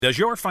Does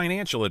your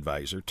financial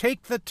advisor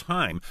take the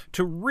time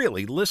to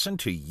really listen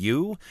to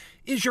you?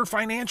 Is your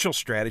financial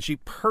strategy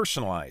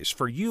personalized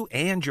for you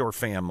and your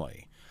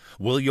family?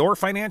 Will your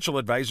financial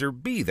advisor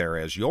be there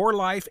as your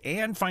life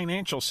and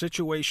financial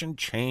situation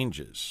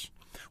changes?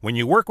 When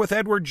you work with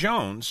Edward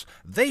Jones,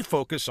 they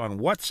focus on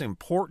what's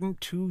important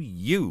to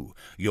you.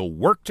 You'll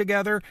work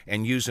together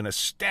and use an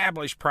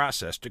established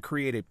process to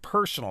create a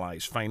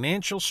personalized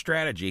financial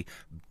strategy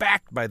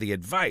backed by the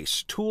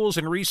advice, tools,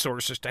 and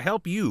resources to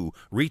help you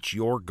reach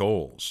your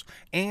goals.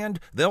 And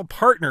they'll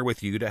partner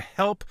with you to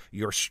help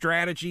your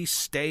strategy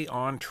stay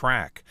on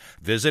track.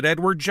 Visit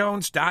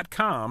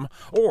edwardjones.com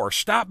or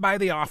stop by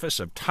the office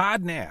of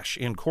Todd Nash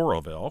in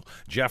Coralville,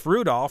 Jeff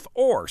Rudolph,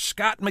 or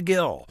Scott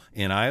McGill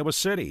in Iowa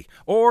City,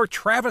 or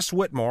Travis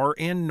Whitmore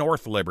in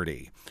North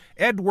Liberty.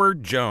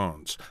 Edward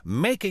Jones,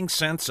 making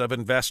sense of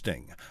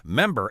investing.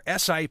 Member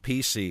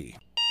SIPC.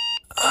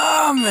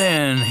 Oh,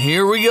 man,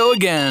 here we go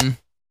again.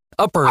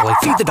 Up early,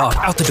 feed the dog,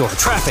 out the door,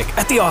 traffic,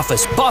 at the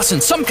office, boss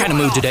in some kind of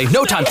mood today,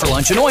 no time for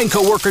lunch, annoying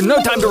coworker,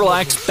 no time to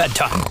relax,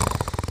 bedtime.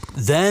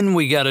 Then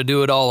we gotta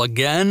do it all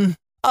again?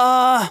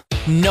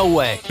 No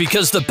way.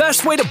 Because the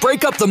best way to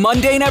break up the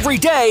mundane every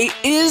day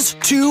is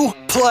to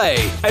play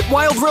at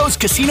Wild Rose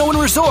Casino and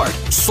Resort.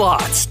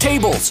 Slots,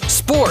 tables,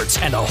 sports,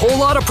 and a whole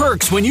lot of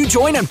perks when you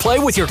join and play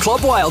with your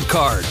Club Wild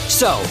card.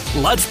 So,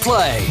 let's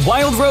play.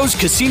 Wild Rose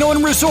Casino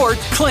and Resort,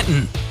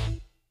 Clinton.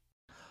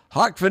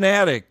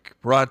 Hawkfanatic,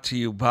 brought to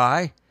you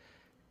by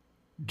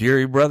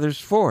Deary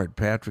Brothers Ford,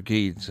 Patrick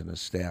Eads and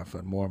his staff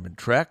on Mormon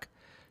Trek,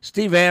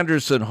 Steve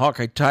Anderson,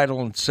 Hawkeye Title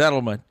and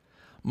Settlement,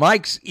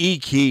 Mike's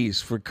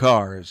E-Keys for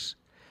Cars,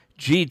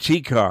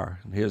 GT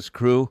Car and his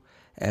crew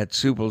at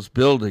Supple's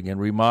Building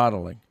and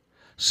Remodeling,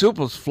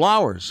 Supple's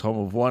Flowers,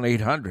 home of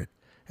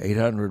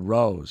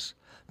 1-800-800-ROSE,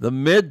 the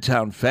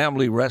Midtown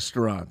Family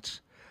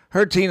Restaurants,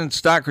 Hertine and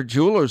Stocker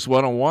Jewelers,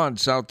 101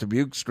 South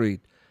Dubuque Street,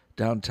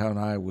 downtown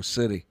Iowa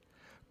City,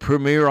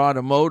 Premier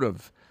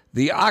Automotive,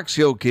 the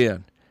Oxyoke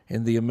Inn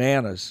in the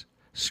Amanas,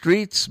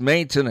 Streets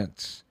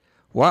Maintenance,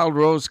 Wild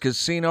Rose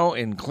Casino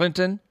in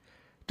Clinton,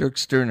 Dirk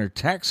Sterner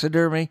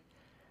Taxidermy,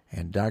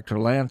 and Dr.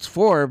 Lance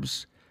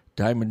Forbes,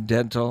 Diamond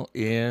Dental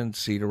in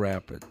Cedar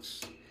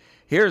Rapids.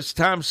 Here's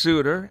Tom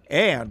Suter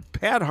and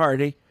Pat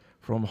Hardy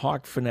from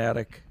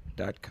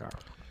Hawkfanatic.com.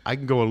 I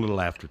can go a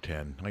little after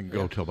 10. I can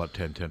go till about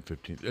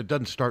 10:15. It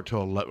doesn't start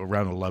till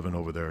around 11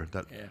 over there.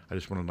 I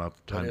just want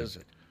enough time. What is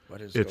it? What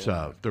is it's going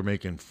on? They're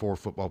making 4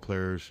 football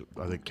players.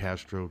 I think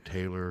Castro,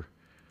 Taylor,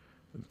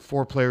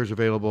 4 players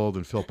available.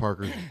 Then Phil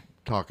Parker's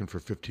talking for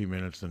 15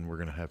 minutes. Then we're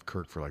going to have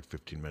Kirk for like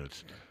 15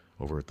 minutes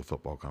over at the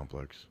football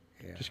complex.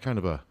 Yeah. Just kind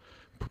of a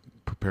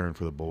preparing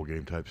for the bowl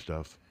game type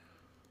stuff.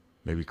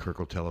 Maybe Kirk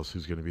will tell us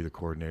who's going to be the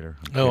coordinator.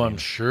 I'm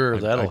sure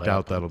that'll I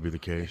doubt that'll be the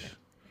case.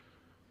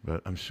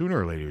 But I'm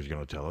sooner or later he's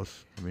going to tell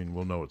us. I mean,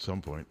 we'll know at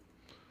some point.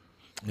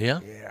 Yeah?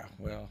 Yeah,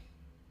 well.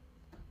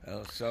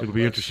 It'll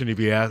be interesting if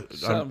he asked.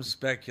 Some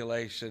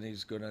speculation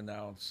he's going to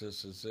announce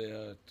this is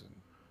it.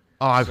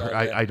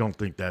 I don't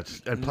think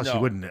that's. And plus, No.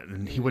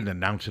 he wouldn't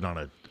announce it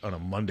on a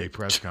Monday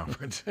press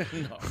conference.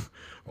 No.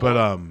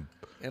 But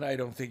and I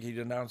don't think he'd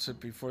announce it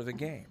before the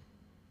game.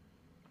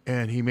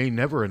 And he may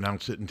never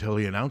announce it until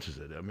he announces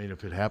it. I mean,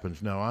 if it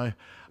happens, no. I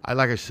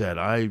like I said,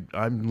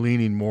 I'm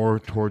leaning more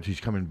towards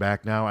he's coming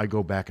back now. I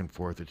go back and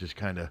forth. It just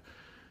kind of,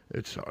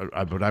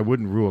 but I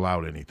wouldn't rule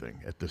out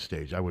anything at this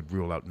stage. I would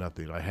rule out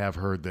nothing. I have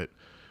heard that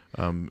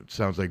it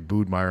sounds like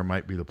Boudmeyer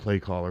might be the play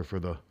caller for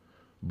the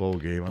bowl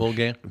game.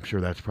 I'm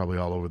sure that's probably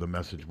all over the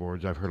message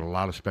boards. I've heard a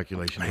lot of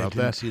speculation about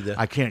that. See that.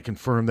 I can't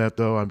confirm that,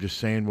 though. I'm just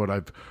saying what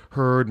I've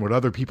heard and what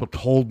other people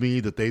told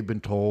me that they've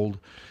been told.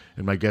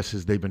 And my guess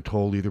is they've been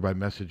told either by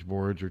message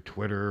boards or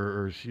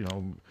Twitter or,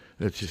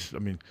 it's just,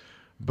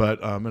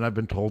 but and I've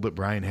been told that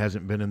Brian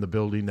hasn't been in the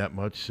building that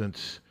much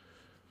since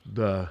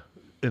the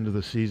end of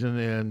the season.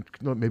 And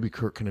maybe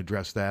Kirk can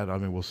address that.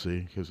 We'll see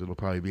because it'll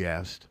probably be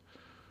asked.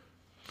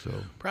 So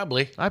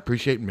Probably. I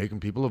appreciate making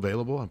people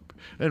available.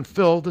 And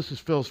Phil, this is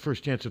Phil's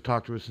first chance to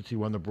talk to us since he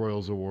won the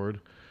Broyles Award.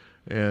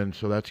 And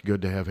so that's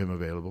good to have him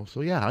available.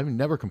 So, yeah, I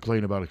never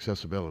complain about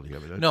accessibility.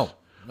 No.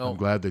 I'm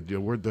glad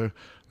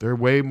they're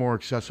way more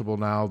accessible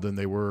now than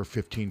they were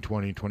 15,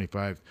 20,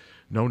 25.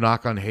 No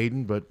knock on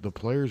Hayden, but the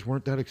players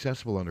weren't that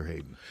accessible under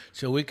Hayden.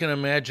 So we can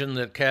imagine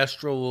that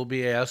Castro will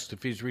be asked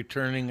if he's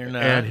returning or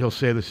not. And he'll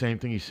say the same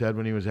thing he said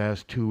when he was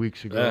asked 2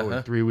 weeks ago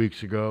and 3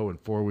 weeks ago and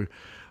 4 weeks.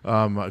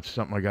 It's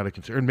something I got to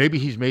consider. And maybe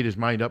he's made his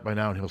mind up by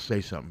now and he'll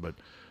say something.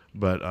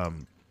 But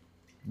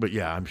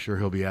yeah, I'm sure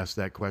he'll be asked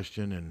that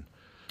question. And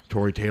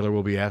Torrey Taylor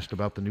will be asked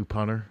about the new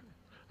punter.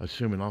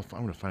 Assuming I'm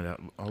going to find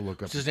out. I'll look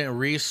up. What's his name?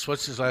 Reese?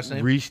 What's his last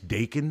name? Reese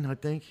Dakin, I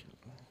think.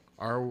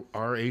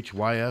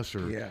 R-H-Y-S,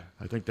 or Yeah.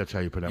 I think that's how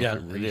you pronounce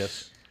it. Reese. It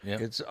is. Yeah.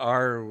 It's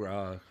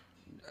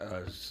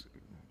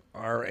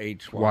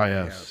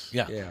R-H-Y-S.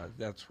 Yeah,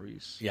 that's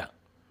Reese. Yeah.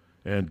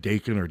 And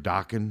Dakin or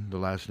Dakin, the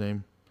last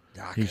name.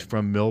 Dakin. He's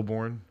from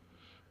Millbourne.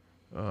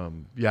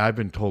 Yeah, I've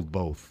been told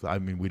both.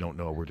 We don't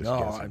know. We're just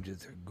guessing. I'm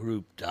just a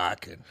group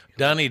Dakin.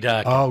 Donnie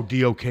Dokken. Oh,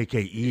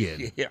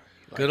 D-O-K-K-E-N. Yeah.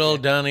 Good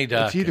old Donnie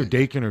Dokken. It's either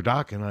Dakin or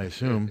Dakin, I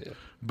assume.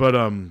 But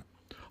I'll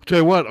tell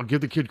you what, I'll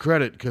give the kid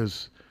credit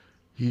because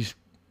he's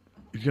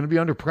going to be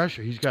under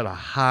pressure. He's got a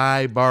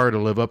high bar to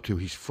live up to.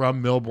 He's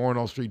from Millbourne,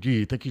 All Street. Do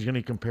you think he's going to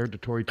be compared to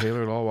Tory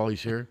Taylor at all while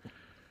he's here?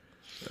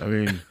 I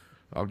mean,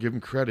 I'll give him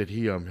credit.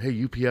 He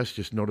hey, UPS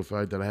just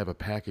notified that I have a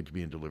package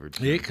being delivered.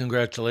 Hey,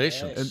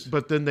 congratulations.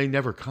 But then they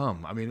never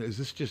come. I mean, is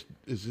this just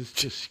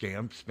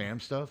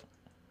spam stuff?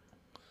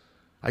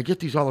 I get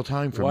these all the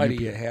time from Why UPS.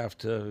 do you have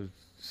to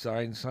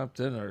sign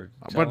something or?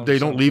 But they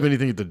don't leave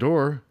anything at the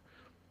door.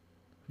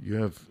 You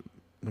have.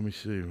 Let me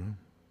see.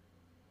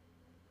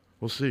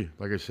 We'll see.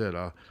 Like I said,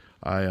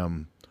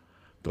 the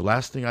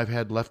last thing I've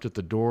had left at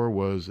the door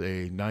was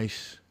a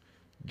nice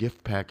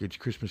gift package,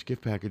 Christmas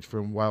gift package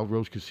from Wild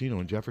Rose Casino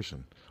in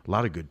Jefferson. A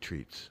lot of good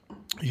treats.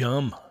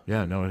 Yum.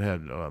 Yeah, no, it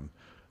had.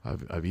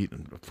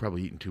 I've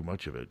probably eaten too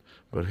much of it.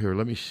 But here,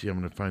 let me see. I'm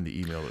going to find the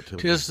email that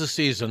tells me. 'Tis the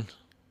season.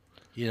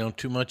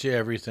 Too much of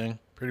everything,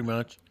 pretty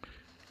much.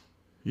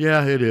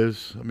 Yeah, it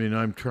is. I mean,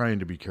 I'm trying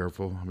to be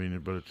careful. I mean,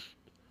 but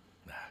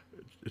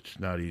it's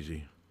not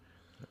easy.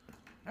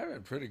 I've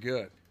been pretty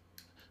good.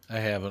 I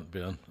haven't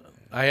been,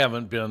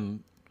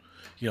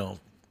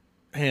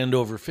 hand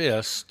over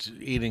fist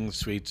eating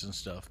sweets and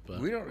stuff. But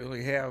We don't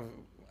really have.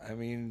 I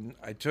mean,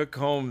 I took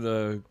home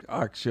the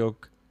ox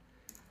yoke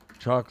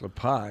chocolate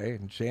pie,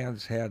 and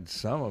Jan's had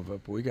some of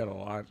it, but we got a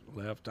lot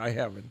left. I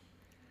haven't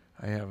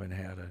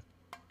had it.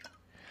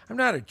 I'm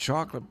not a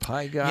chocolate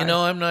pie guy.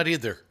 I'm not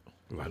either.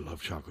 Oh, I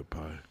love chocolate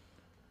pie.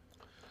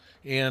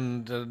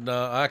 And the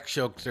ox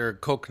yoke, their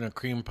coconut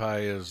cream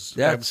pie is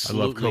That's-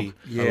 absolutely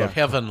I love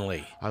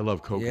heavenly. I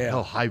love coconut. Yeah.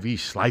 Hell, Hy-Vee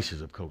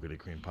slices of coconut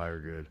cream pie are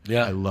good.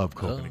 Yeah. I love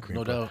coconut cream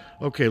no pie. doubt.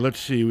 Okay, let's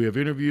see. We have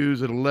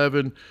interviews at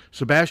 11.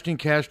 Sebastian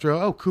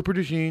Castro, Cooper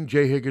DeJean,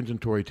 Jay Higgins,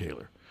 and Tory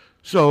Taylor.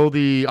 So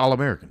the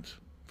All-Americans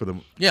for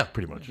them. Yeah.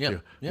 Pretty much. Yeah.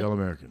 The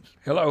All-Americans.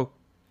 Hello.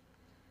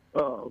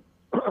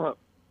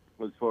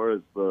 As far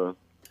as the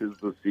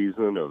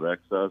season of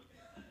excess,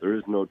 there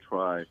is no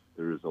try.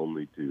 There is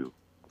only do.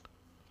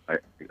 I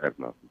have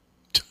nothing.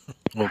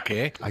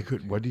 Okay. I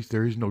couldn't.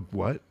 There is no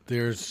what?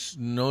 There's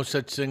no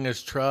such thing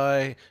as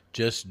try,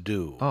 just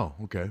do. Oh,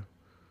 okay.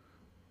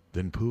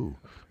 Then poo.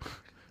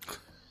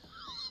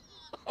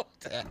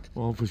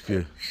 Well, if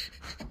you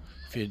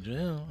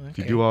If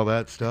you do all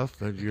that stuff,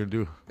 then you're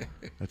gonna do.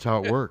 That's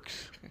how it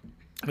works.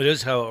 It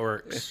is how it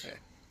works.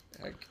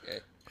 Okay.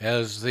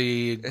 As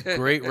the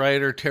great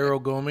writer Taro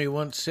Gomi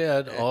once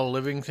said, all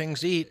living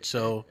things eat,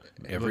 so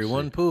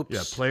everyone poops.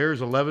 Yeah,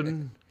 players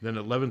 11. Then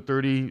at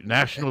 11:30,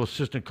 National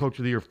Assistant Coach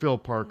of the Year Phil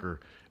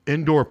Parker,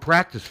 indoor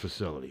practice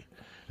facility,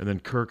 and then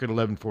Kirk at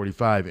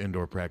 11:45,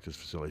 indoor practice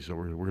facility. So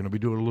we're going to be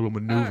doing a little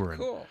maneuvering.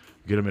 Cool.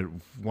 Get them at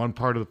one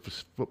part of the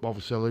football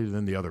facility, and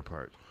then the other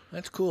part.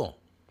 That's cool.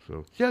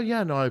 So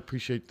no, I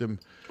appreciate them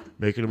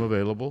making them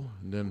available.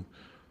 And then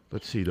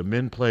let's see, the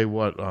men play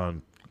what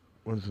on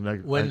when's the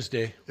next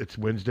Wednesday. It's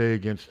Wednesday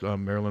against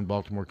Maryland,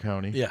 Baltimore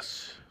County.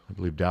 Yes. I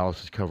believe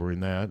Dallas is covering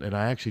that. And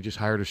I actually just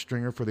hired a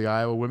stringer for the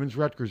Iowa women's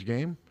Rutgers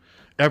game.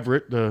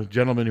 Everett, the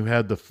gentleman who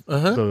had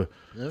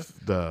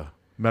the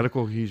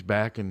medical, he's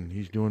back and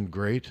he's doing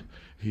great.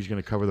 He's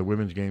going to cover the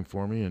women's game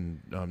for me.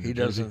 And He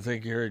doesn't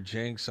think you're a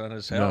jinx on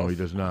his health. No, he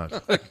does not.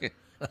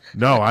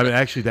 No, I mean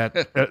actually that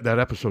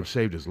episode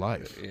saved his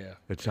life. Yeah.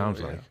 It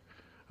sounds like.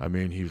 I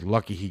mean, he's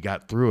lucky he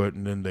got through it,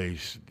 and then they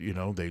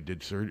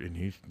did surgery, and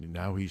his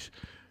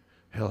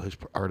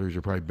arteries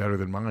are probably better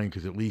than mine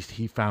because at least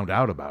he found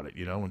out about it,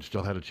 and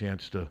still had a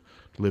chance to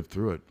live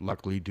through it.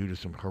 Luckily, due to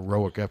some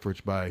heroic efforts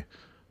by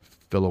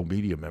fellow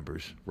media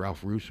members,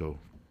 Ralph Russo.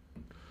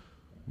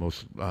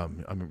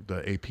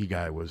 The AP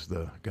guy was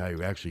the guy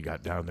who actually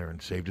got down there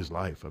and saved his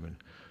life. I mean,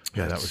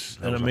 yeah, that was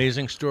an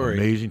amazing story.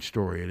 Amazing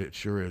story, and it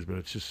sure is.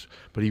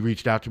 But he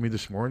reached out to me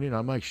this morning, and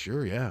I'm like,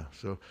 sure, yeah.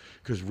 So,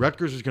 because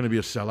Rutgers is going to be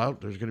a sellout,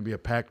 there's going to be a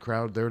packed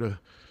crowd there to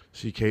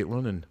see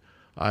Caitlin,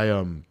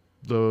 and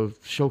the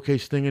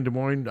showcase thing in Des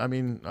Moines. I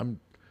mean,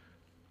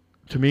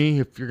 to me,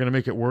 if you're going to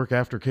make it work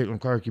after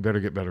Caitlin Clark, you better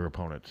get better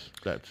opponents.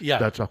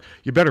 That's all.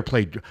 You better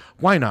play.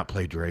 Why not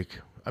play Drake?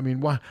 I mean,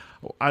 why?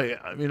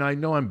 I mean, I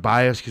know I'm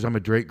biased because I'm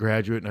a Drake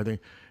graduate,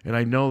 and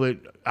I know that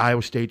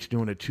Iowa State's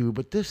doing it too.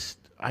 But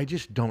I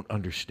just don't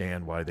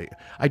understand why they.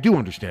 I do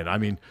understand. I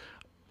mean,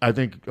 I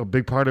think a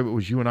big part of it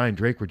was you and I and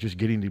Drake were just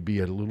getting to be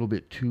a little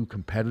bit too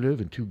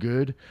competitive and too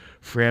good.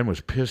 Fran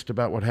was pissed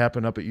about what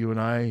happened up at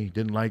UNI. He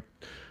didn't like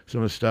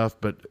some of the stuff,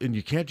 and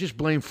you can't just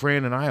blame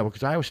Fran and Iowa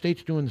because Iowa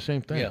State's doing the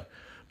same thing. Yeah.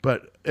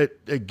 But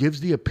it gives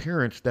the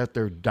appearance that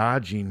they're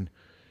dodging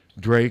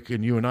Drake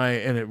and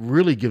UNI, and it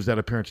really gives that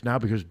appearance now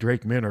because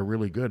Drake men are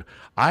really good.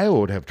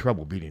 Iowa would have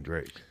trouble beating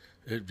Drake.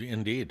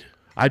 Indeed.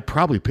 I'd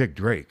probably pick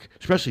Drake,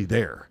 especially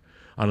there.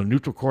 On a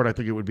neutral court, I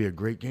think it would be a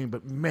great game.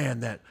 But, man,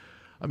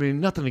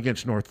 nothing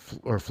against North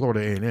or Florida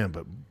A&M,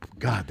 but,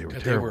 God, they were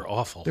terrible. They were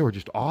awful. They were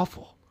just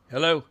awful.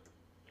 Hello.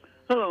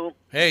 Hello.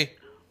 Hey.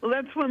 Well,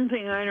 that's one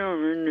thing I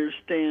don't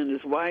understand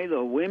is why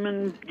the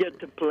women get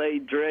to play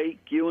Drake,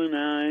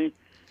 UNI,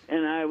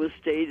 and Iowa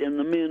State, and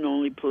the men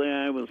only play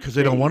Iowa State. Because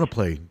they don't want to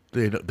play.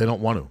 They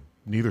don't want to.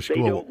 Neither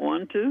school. They don't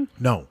want to?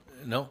 No.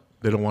 No.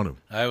 They don't want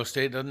to. Iowa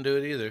State doesn't do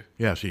it either.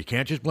 Yeah, so you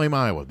can't just blame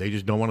Iowa. They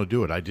just don't want to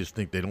do it. I just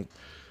think they don't.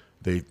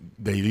 They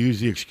use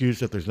the excuse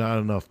that there's not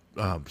enough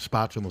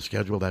spots on the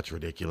schedule. That's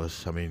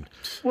ridiculous. I mean,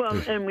 Well,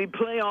 and we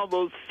play all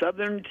those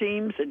southern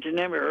teams that you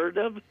never heard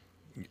of.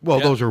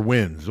 well, those are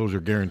wins. Those are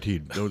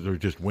guaranteed. Those are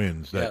just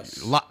wins.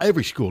 Yes.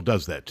 Every school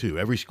does that too.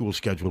 Every school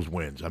schedules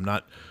wins. I'm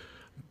not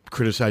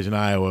criticizing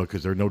Iowa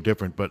because they're no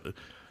different, but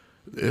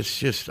it's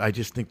just I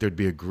just think there'd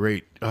be a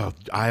great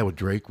Iowa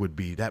Drake would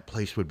be that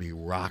place would be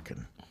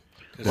rocking.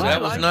 Because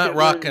that was not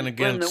rocking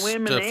against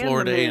women and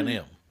Florida the men-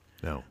 A&M.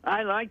 No,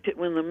 I liked it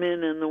when the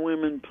men and the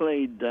women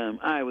played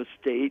Iowa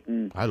State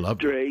and I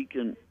loved it. Drake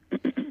and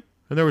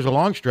And there was a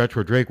long stretch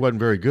where Drake wasn't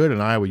very good,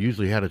 and Iowa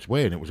usually had its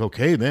way, and it was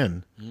okay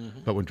then. Mm-hmm.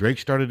 But when Drake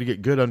started to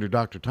get good under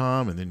Dr.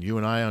 Tom, and then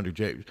UNI under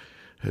Jay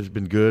has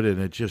been good, and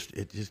it just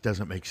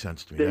doesn't make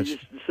sense to me. they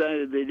just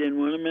decided they didn't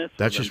want to mess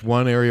That's with just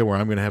one area where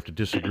I'm going to have to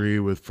disagree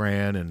with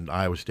Fran and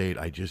Iowa State.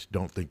 I just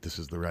don't think this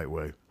is the right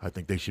way. I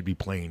think they should be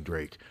playing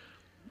Drake.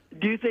 them.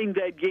 Do you think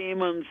that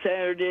game on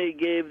Saturday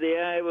gave the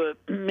Iowa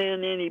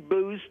men any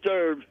boost,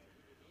 or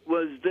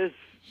was this?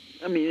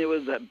 I mean, it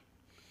was a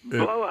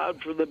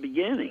blowout for the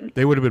beginning.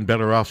 They would have been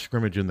better off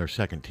scrimmaging their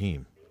second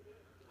team.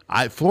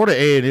 Florida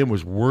A&M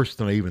was worse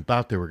than I even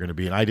thought they were going to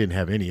be, and I didn't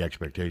have any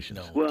expectations.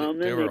 No, Well,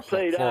 and then were they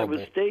played horrible.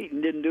 Iowa State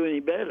and didn't do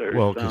any better.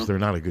 Well, so. because they're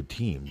not a good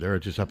team. They're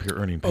just up here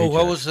earning paychecks. Oh,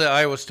 what was the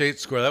Iowa State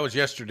score? That was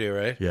yesterday,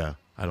 right? Yeah,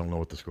 I don't know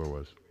what the score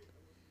was.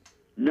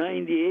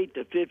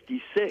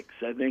 98-56,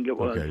 I think it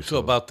was. Okay, So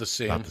about the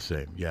same. About the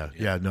same. Yeah.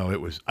 No, it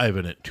was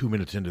evident 2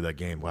 minutes into that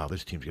game. Wow,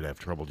 this team's going to have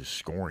trouble just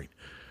scoring.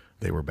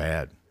 They were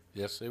bad.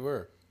 Yes, they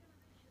were.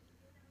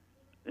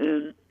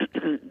 And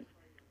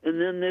and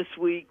then this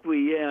week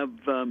we have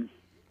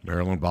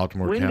Maryland,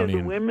 Baltimore when County, do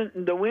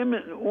and the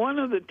women. One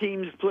of the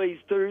teams plays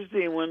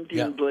Thursday and one team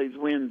Yeah. plays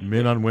Wednesday.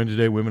 men on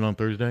Wednesday, women on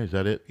Thursday. Is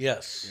that it?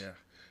 Yes. Yeah.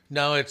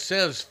 Now it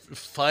says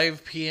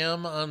 5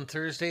 p.m. on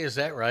Thursday. Is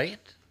that right?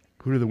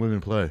 Who do the women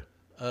play?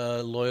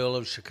 Loyola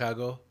of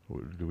Chicago.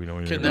 Do we know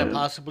anything Can about that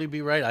possibly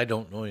be right? I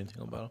don't know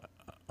anything about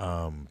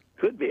it.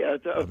 Could be. I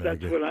thought I mean, I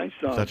that's guess- what I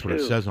saw. If that's what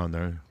too. it says on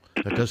there.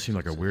 That does seem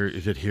like a weird.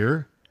 Is it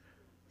here?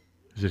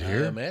 Is it I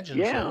here? imagine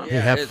Yeah. so. Hey,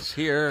 Yeah, it's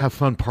here. Have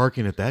fun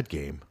parking at that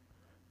game.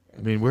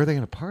 I mean, where are they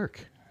going to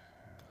park?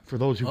 For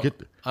those who get,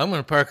 I'm going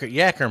to park at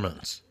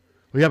Yackerman's.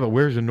 well, yeah, but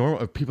where's the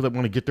normal people that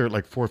want to get there at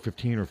like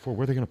 4:15 or 4?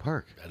 Where are they going to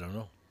park? I don't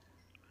know.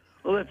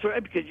 Well, that's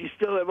right, because you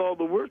still have all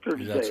the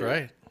workers That's there.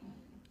 right.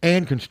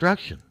 And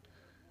construction.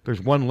 There's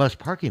one less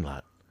parking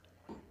lot.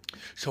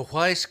 So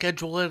why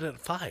schedule it at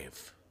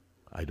 5?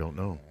 I don't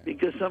know.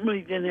 Because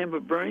somebody didn't have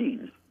a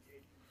brain.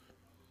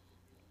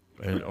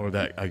 And or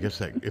that I guess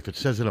that if it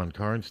says it on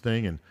Karn's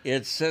thing, and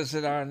It says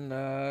it on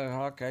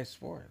Hawkeye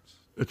Sports.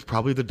 it's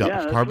probably Yeah, it's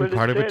that's probably what it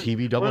part of a said.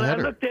 TV When I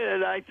doubleheader. looked at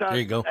it, I thought, There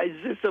you go.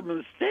 is this a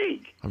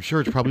mistake? I'm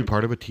sure it's probably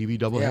part of a TV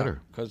doubleheader.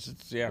 because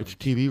it's It's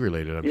TV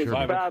related, I'm It's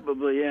sure.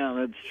 probably, yeah,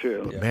 that's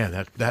true. But man,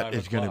 that 5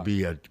 is going to o'clock.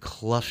 be a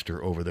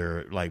cluster over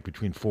there, like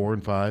between 4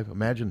 and 5.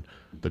 Imagine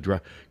the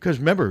drive, because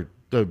remember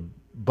the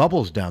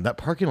bubble's down. That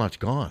parking lot's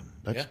gone.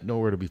 That's Yeah.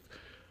 nowhere to be.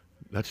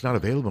 That's not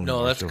available No,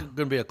 anymore. that's so, going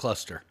to be a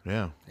cluster.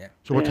 yeah. Yeah.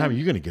 So what Yeah. time are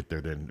you going to get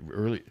there then?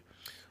 Early.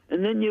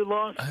 And then you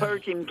lost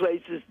parking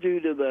places due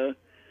to the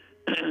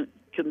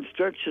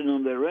construction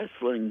of the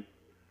wrestling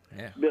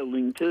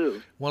building,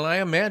 too. Well, I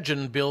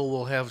imagine Bill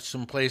will have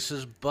some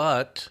places,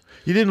 but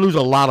You didn't lose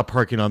a lot of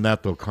parking on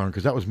that though, Karn,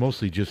 because that was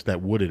mostly just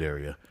that wooded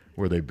area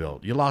where they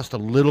built. You lost a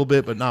little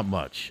bit, but not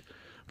much.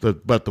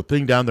 But the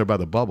thing down there by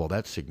the bubble,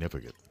 that's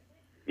significant.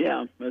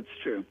 Yeah, that's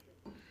true.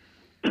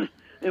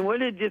 And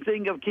what did you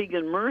think of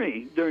Keegan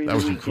Murray during That the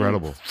was weekend?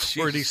 incredible.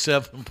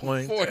 47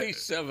 points.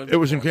 47. It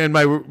was, and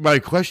my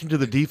question to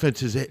the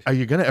defense is: are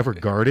you going to ever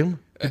guard him?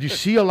 Did you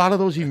see a lot of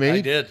those he made?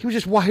 I did. He was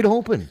just wide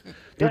open.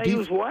 Their Yeah, he def-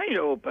 was wide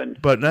open.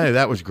 But no,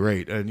 that was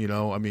great. And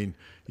I mean,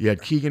 you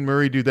had Keegan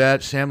Murray do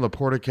that. Sam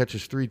Laporta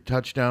catches 3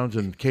 touchdowns,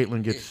 and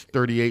Caitlin gets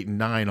 38 and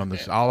 9 on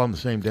this, all on the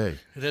same day.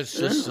 That's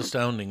just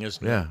astounding,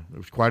 isn't it? Yeah, it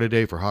was quite a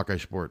day for Hawkeye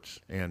sports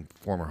and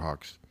former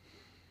Hawks.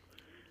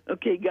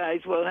 Okay,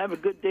 guys, well, have a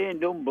good day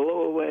and don't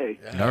blow away.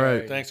 All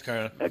right. Thanks,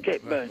 Karen. Okay,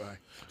 bye.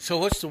 So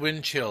what's the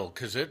wind chill?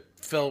 Because it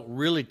felt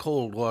really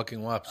cold walking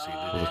Wapsie.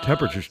 Well, the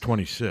temperature's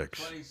 26.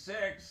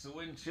 26. The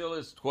wind chill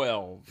is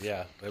 12.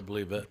 Yeah, I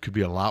believe it. Could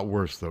be a lot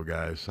worse though,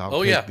 guys. I'll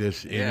Oh, take yeah.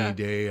 this any Yeah.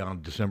 day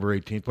on December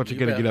 18th. What's it You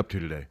going to bet. get up to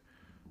today?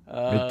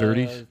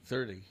 Mid-30s?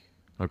 30.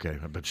 Okay,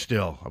 but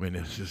still, I mean,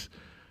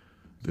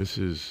 this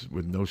is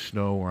with no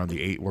snow. We're on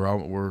the 8. We're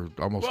almost.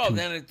 Well, 2.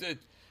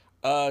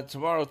 then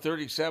tomorrow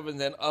 37,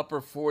 then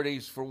upper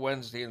 40s for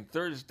Wednesday and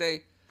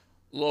Thursday,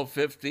 low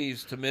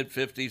 50s to mid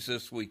 50s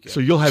this weekend. So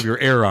you'll have your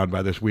air on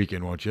by this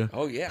weekend, won't you?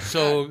 Oh yeah.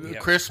 So Yeah.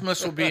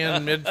 Christmas will be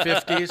in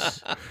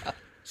mid-50s?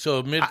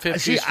 So mid-50s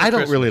See, for I don't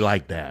Christmas. really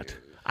like that.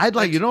 I'd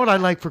like, you know what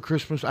I'd like for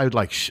Christmas? I'd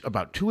like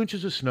about 2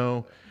 inches of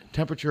snow,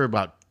 temperature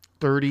about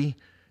 30,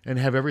 and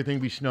have everything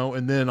be snow.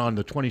 And then on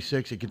the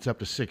 26th, it gets up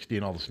to 60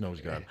 and all the snow's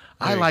gone.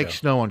 I you like go.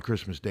 snow on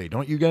Christmas Day.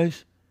 Don't you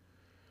guys?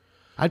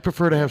 I'd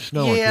prefer to have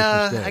snow on Yeah,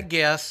 Christmas Day. I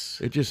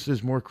guess. It just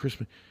is more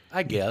Christmas.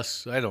 I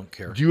guess. I don't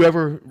care. Do you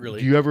ever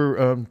Really? Do you ever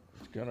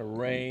It's going to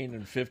rain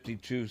and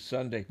 52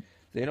 Sunday.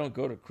 They don't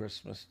go to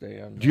Christmas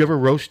Day. do you ever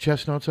roast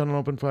chestnuts on an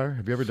open fire?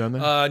 Have you ever done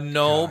that?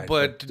 No, God,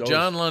 but but those-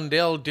 John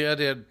Lundell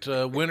did at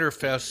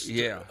Winterfest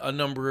Yeah. a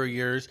number of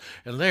years,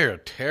 and they're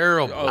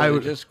terrible. Oh, I they're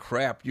would- just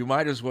crap. You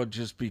might as well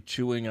just be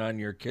chewing on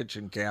your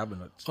kitchen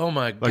cabinets. Oh,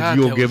 my God,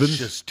 Yule that Gibbons? was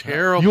just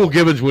terrible. Yule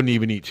Gibbons wouldn't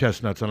even eat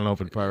chestnuts on an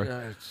open fire.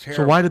 It's So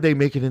terrible. why did they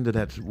make it into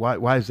that?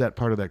 Why is that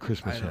part of that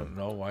Christmas I hymn? don't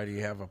know. Why do you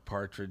have a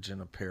partridge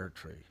in a pear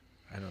tree?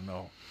 I don't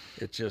know.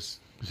 It just,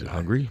 Is it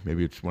hungry?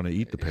 Maybe it's want to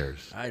eat the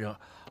pears. I don't.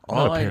 I'm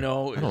not All a I pear-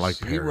 know I is don't like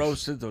he pears.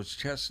 roasted those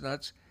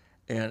chestnuts,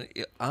 and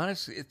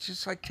honestly, it's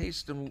just like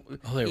tasting,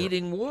 they were-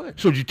 eating wood.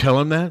 So did you tell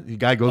him that? The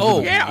guy goes. Oh,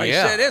 to the, Yeah, I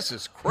Yeah. said this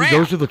is he crap.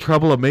 goes to the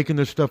trouble of making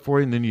this stuff for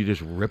you, and then you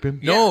just rip him.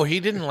 No,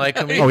 he didn't like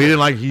them. Oh, he didn't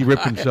like. He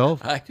ripped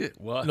himself. I did.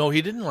 What? No,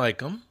 he didn't like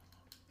them.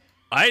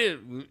 I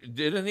did.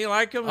 Didn't he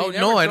like him? He Oh, never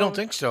no, I told don't me.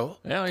 think so.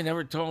 Yeah, he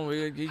never told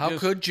me. He How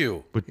just- could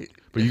you? But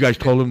you guys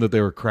told him that they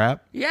were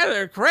crap. Yeah,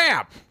 they're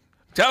crap.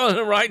 Telling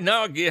him right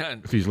now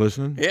again. If he's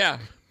listening. Yeah,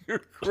 you're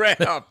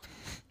crap.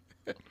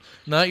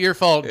 Not your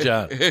fault,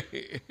 John.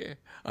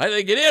 I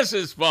think it is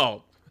his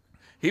fault.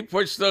 He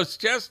pushed those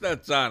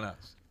chestnuts on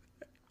us.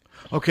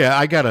 Okay,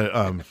 I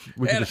gotta.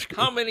 We can And dis-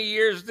 how many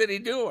years did he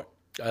do it?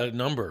 A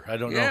number. I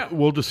don't Yeah. know.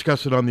 We'll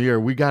discuss it on the air.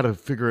 We got to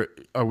figure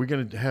it. Are we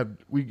going to have?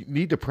 We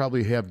need to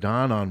probably have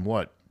Don on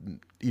what?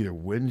 Either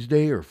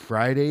Wednesday or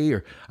Friday,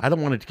 or I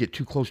don't want it to get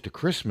too close to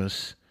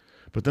Christmas.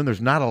 But then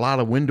there's not a lot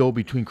of window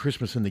between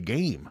Christmas and the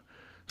game.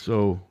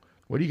 So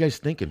what are you guys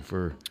thinking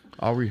for?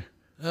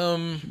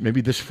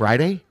 Maybe this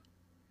Friday.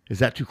 Is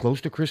that too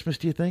close to Christmas?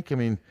 Do you think? I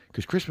mean,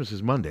 because Christmas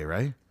is Monday,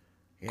 right?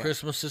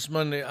 Christmas is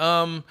Monday.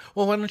 Well,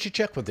 why don't you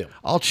check with him?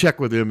 I'll check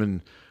with him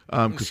and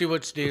See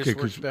what day is okay,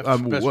 works 'cause,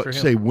 best for him.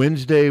 say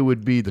Wednesday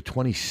would be the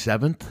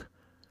 27th,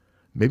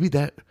 maybe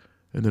that,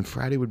 and then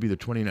Friday would be the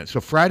 29th.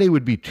 So Friday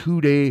would be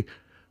 2 day.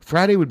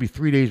 Friday would be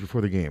 3 days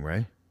before the game,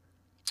 right?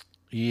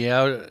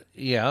 Yeah.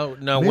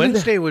 Now, Maybe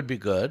Wednesday would be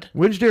good.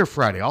 Wednesday or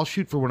Friday. I'll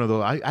shoot for one of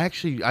those. I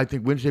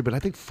think Wednesday, but I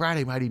think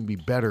Friday might even be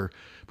better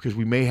because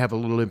we may have a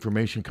little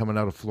information coming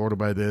out of Florida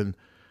by then.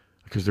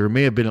 Because there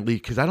may have been at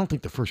least, because I don't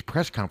think the first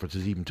press conference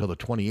is even until the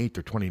 28th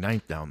or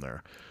 29th down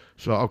there.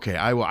 So, okay,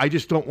 I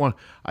just don't want,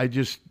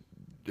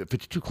 if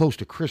it's too close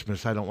to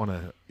Christmas, I don't want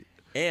to.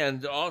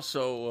 And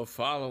also,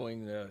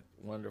 following the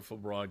wonderful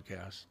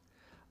broadcast,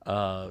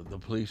 the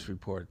police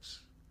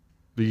reports,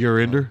 The year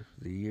ender?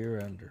 the year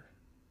ender.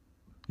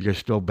 You guys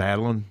still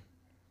battling?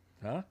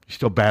 Huh? You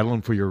still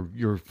battling for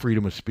your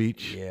freedom of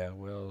speech? Yeah,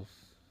 well,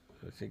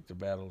 I think the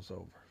battle's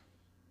over.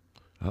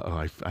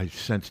 Uh-oh, I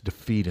sense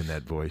defeat in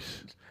that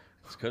voice.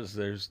 It's because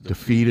there's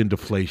Defeat and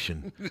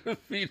deflation.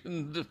 defeat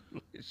and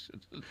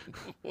deflation.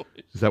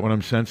 Is that what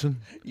I'm sensing?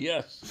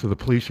 Yes. So the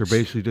police are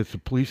basically just the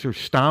police are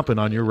stomping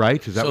on your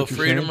rights. Is that So what you're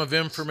freedom saying? of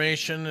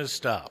information is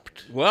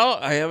stopped. Well,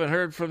 I haven't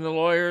heard from the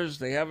lawyers.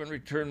 They haven't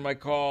returned my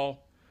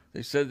call.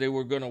 They said they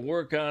were going to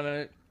work on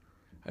it.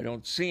 I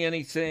don't see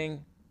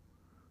anything.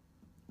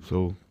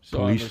 So So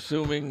police I'm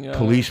assuming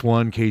police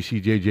 1,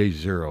 KCJJ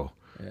 0.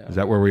 Yeah. Is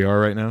that where we are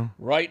right now?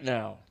 right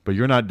now. But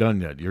you're not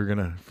done yet. You're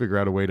gonna figure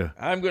out a way to.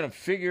 I'm going to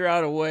figure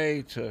out a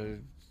way to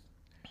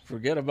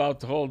forget about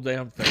the whole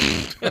damn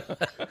thing.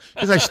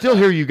 Because I still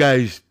hear you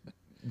guys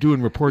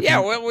doing reports. Yeah,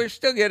 well, we're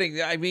still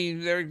getting. I mean,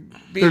 they're being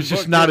there's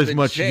just booked not up as in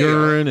much jail.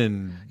 urine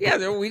and.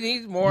 Yeah, we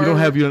need more. You don't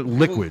have your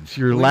liquids.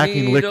 You're we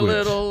lacking need liquids. a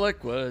little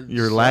liquids.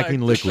 You're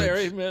lacking like liquids. This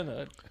very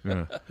minute.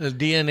 Yeah. The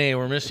DNA,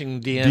 we're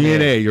missing DNA.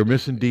 DNA. You're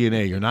missing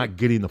DNA. You're not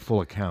getting the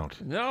full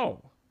account.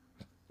 No.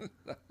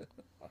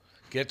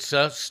 Get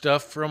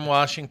stuff from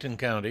Washington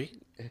County.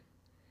 Yeah.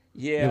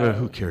 Yeah, but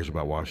who cares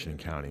about Washington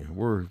County? This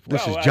Well,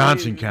 is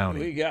Johnson We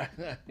County. got.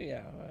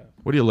 Yeah.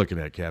 What are you looking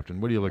at, Captain?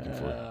 What are you looking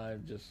for?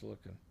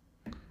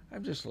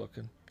 I'm just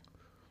looking.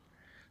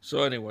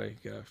 So anyway,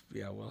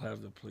 yeah, we'll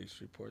have the police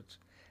reports,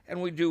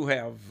 and we do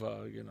have,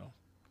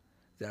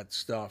 that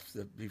stuff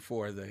that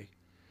before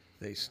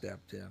they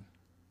stepped in.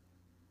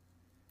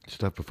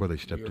 Stuff before they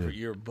stepped in.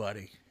 Your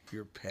buddy,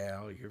 your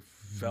pal, your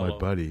fellow. My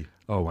buddy.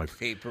 Oh, my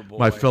paper boy.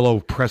 my fellow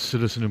press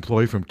citizen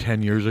employee from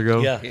 10 years ago.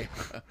 Yeah.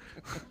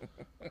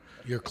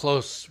 You're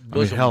close. I mean,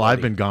 bosom hell, I've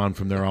buddy. been gone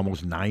from there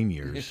almost 9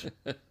 years.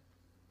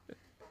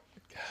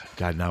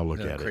 God, now look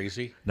Isn't at that it.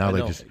 crazy? Now I they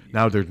know.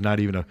 now there's not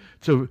even a.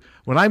 So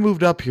when I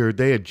moved up here,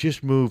 they had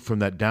just moved from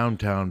that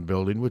downtown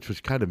building, which was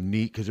kind of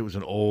neat because it was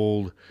an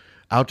old,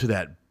 out to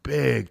that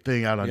big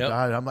thing out on. Yep.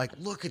 I'm like,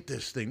 look at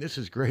this thing. This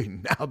is great.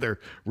 Now they're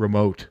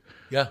remote.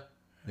 Yeah.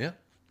 Yeah.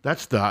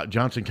 That's the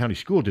Johnson County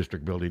School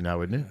District building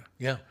now, isn't it?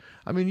 Yeah.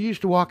 I mean, you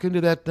used to walk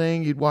into that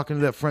thing. You'd walk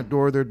into that front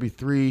door. There'd be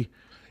three.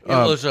 It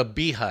was a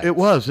beehive. It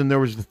was, and there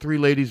was the three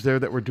ladies there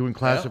that were doing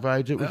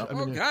classifieds. It was. I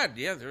Oh mean, God,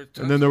 yeah. There are tons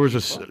and then there of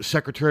was a people.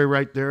 secretary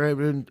right there. I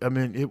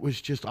mean, it was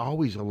just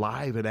always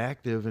alive and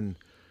active, and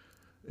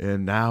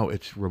now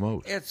it's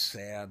remote. It's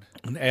sad.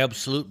 An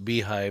absolute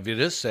beehive. It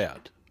is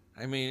sad.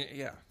 I mean,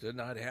 yeah, to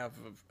not have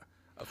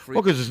a free.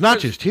 Well, because it's not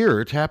just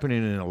here; it's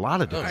happening in a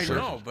lot of different I places.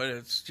 know, but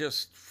it's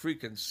just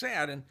freaking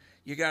sad. And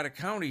you got a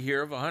county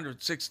here of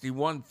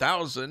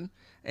 161,000,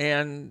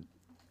 and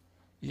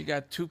you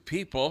got two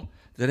people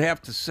that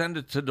have to send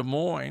it to Des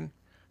Moines,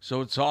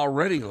 so it's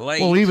already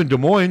late. Well, even Des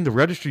Moines, the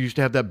Register used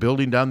to have that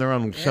building down there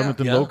on 7th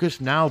and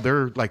Locust. Now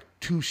they're like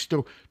two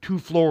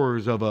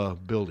floors of a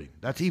building.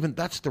 That's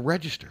the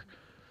Register.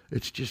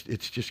 It's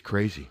just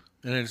crazy.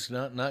 And it's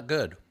not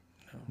good.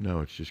 No,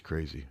 it's just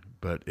crazy.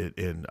 But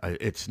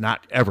it's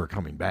not ever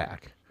coming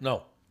back.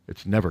 No.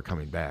 It's never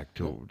coming back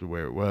to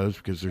where it was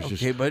because there's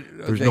they,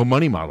 no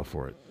money model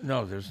for it.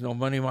 No, there's no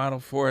money model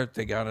for it.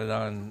 They got it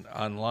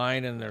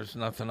online, and there's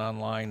nothing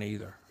online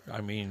either.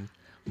 I mean,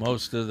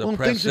 most of the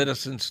Press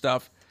Citizen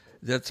stuff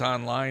that's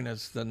online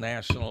is the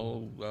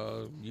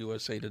national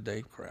USA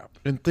Today crap.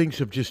 And things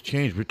have just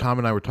changed. But Tom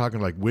and I were talking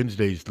like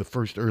Wednesday's the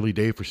first early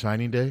day for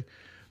signing day.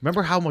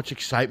 Remember how much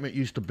excitement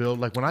used to build?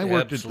 Like when I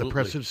worked at the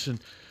Press Citizen,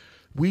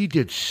 we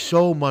did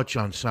so much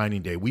on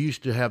signing day. We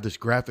used to have this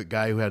graphic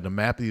guy who had the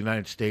map of the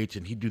United States,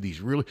 and he'd do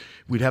these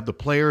we'd have the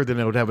player, then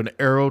it would have an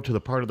arrow to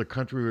the part of the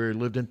country where he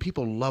lived in.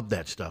 People loved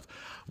that stuff.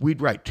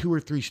 We'd write 2 or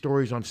 3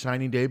 stories on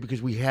signing day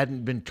because we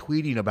hadn't been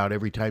tweeting about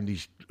every time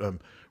these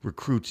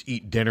recruits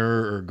eat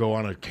dinner or go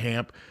on a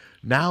camp.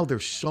 Now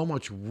there's so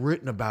much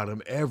written about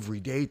them every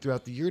day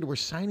throughout the year to where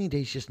signing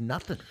day is just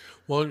nothing.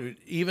 Well,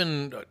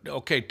 even,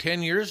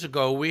 10 years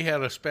ago, we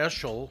had a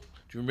special.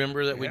 Do you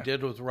remember that we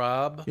did with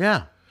Rob?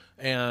 Yeah.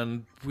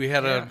 And we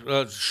had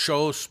a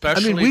show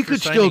specially. I mean, we for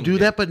could still do day.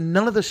 that, but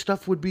none of the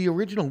stuff would be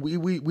original.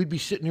 We'd be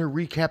sitting here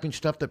recapping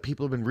stuff that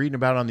people have been reading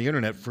about on the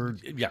internet for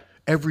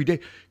every day.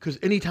 Because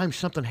anytime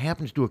something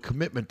happens to a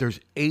commitment, there's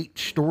 8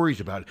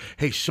 stories about it.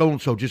 Hey,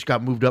 so-and-so just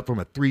got moved up from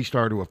a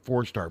 3-star to a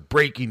 4-star.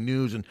 Breaking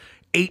news, and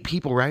 8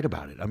 people write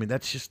about it. I mean,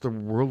 that's just the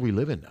world we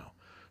live in now.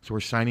 So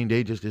where signing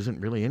day just isn't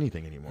really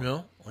anything anymore.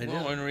 No,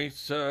 when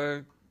Reed's,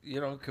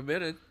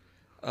 committed,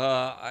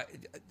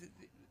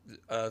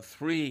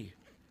 3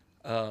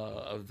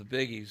 of the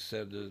biggies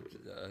said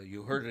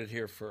you heard it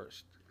here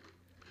first.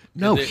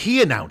 No, he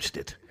announced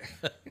it.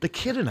 The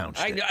kid announced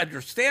it. I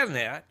understand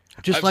that.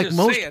 Just like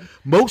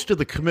most of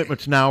the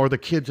commitments now are the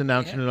kids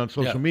announcing it on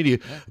social media.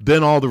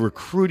 Then all the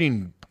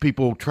recruiting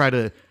people try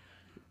to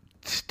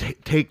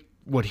take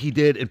what he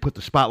did and put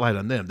the spotlight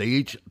on them. They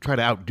each try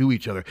to outdo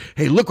each other.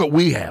 Hey, look what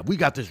we have. We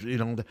got this,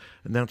 and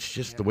that's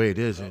just the way it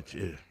is. It's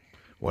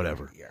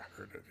whatever. Yeah,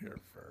 heard it here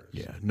first.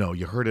 Yeah, no,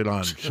 you heard it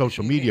on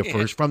social media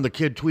first from the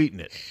kid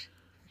tweeting it.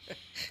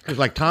 Because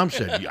like Tom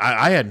said,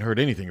 I hadn't heard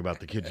anything about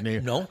the kid's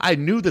name. No. I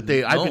knew that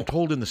I'd been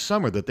told in the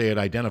summer that they had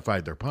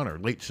identified their punter,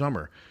 late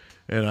summer.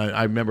 And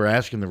I remember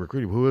asking the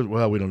recruiter, who is,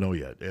 well, we don't know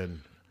yet.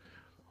 And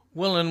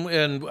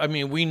I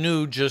mean, we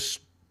knew just,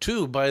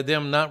 too, by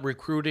them not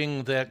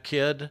recruiting that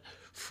kid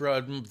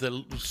from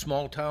the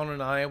small town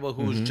in Iowa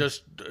who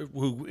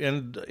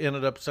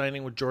ended up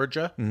signing with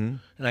Georgia, and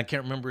I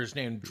can't remember his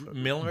name, Drew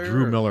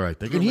Miller, I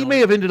think, and he may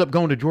have ended up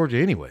going to Georgia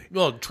anyway.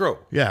 Well, true.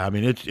 Yeah, I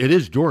mean it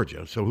is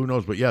Georgia, so who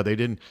knows? But yeah,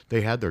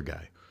 they had their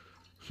guy.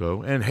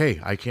 So and hey,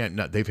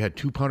 they've had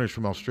 2 punters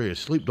from Australia.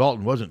 Sleep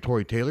Dalton wasn't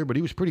Tory Taylor, but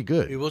he was pretty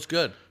good. He was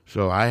good.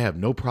 So I have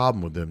no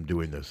problem with them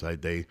doing this.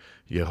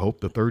 You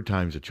hope the 3rd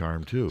time's a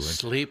charm too. And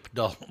Sleep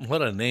Dalton,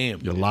 what a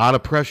name! A lot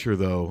of pressure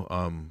though.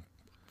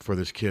 For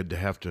this kid to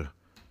have to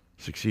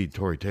succeed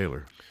Tory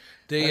Taylor.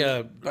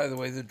 By the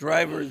way, the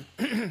driver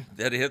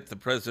that hit the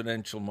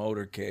presidential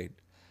motorcade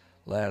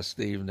last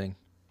evening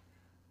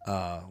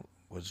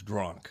was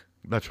drunk.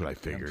 That's what I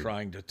figured. And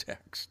trying to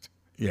text.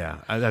 Yeah,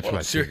 that's what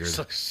I figured.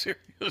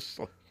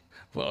 Seriously.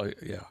 Well,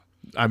 yeah.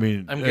 I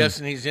mean, I'm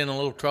guessing he's in a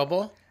little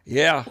trouble.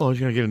 Yeah. Well, he's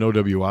going to get an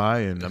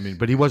OWI, and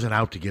but he wasn't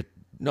out to get.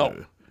 No.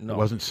 It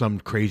wasn't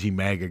some crazy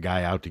MAGA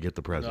guy out to get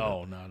the president.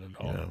 No, not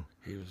at all.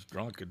 He was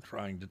drunk and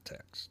trying to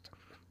text.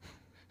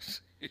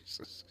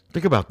 Jesus.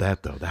 Think about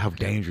that, though, how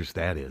dangerous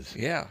that is.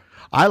 Yeah.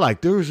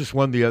 There was this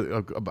one,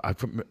 I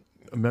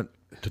meant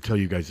to tell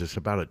you guys this,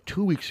 about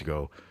 2 weeks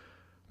ago,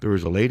 there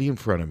was a lady in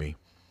front of me,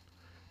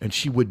 and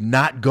she would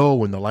not go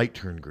when the light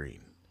turned green.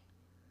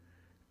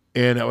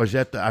 And was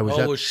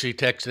she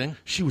texting?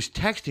 She was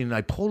texting, and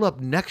I pulled up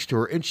next to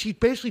her, and she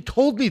basically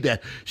told me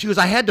that. She goes,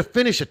 I had to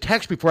finish a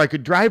text before I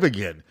could drive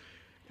again.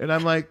 And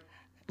I'm like,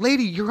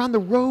 lady, you're on the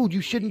road.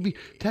 You shouldn't be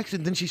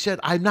texting. Then she said,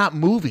 I'm not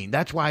moving.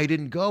 That's why I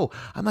didn't go.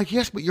 I'm like,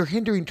 yes, but you're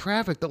hindering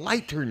traffic. The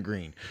light turned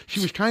green. She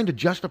was trying to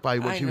justify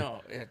what she was. I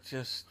know. It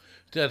just...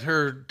 That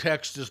her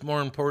text is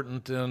more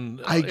important than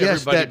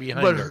everybody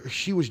behind her.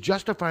 She was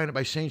justifying it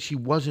by saying she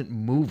wasn't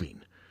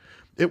moving.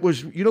 It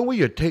was, where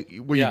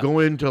you go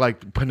into like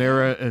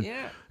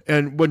Panera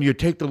and when you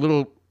take the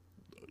little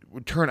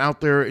turn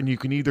out there and you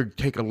can either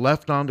take a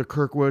left onto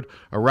Kirkwood,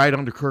 a right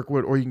onto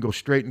Kirkwood, or you can go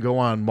straight and go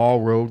on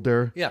Mall Road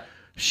there. Yeah.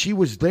 She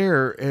was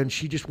there and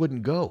she just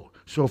wouldn't go.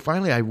 So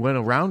finally I went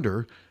around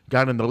her,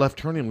 got in the left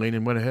turning lane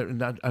and went ahead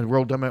and I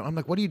rolled down I'm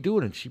like, what are you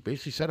doing? And she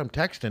basically said, I'm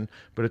texting,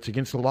 but it's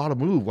against the law to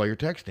move while you're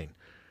texting.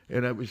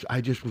 And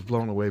I just was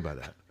blown away by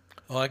that.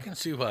 Oh, I can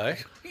see why.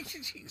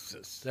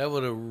 Jesus. That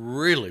would have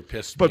really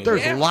pissed me. But off.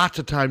 there's lots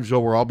of times, though,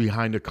 we're all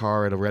behind a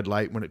car at a red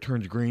light. When it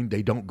turns green,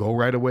 they don't go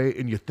right away,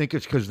 and you think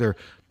it's because they're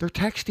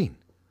texting.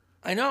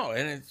 I know,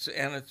 and it's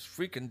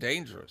freaking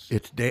dangerous.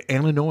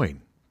 And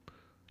annoying.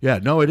 Yeah,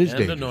 no, it is and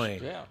dangerous.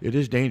 annoying. Yeah. It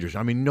is dangerous.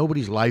 I mean,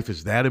 nobody's life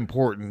is that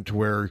important to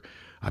where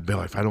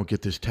if I don't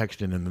get this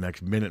text in the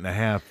next minute and a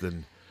half,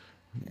 then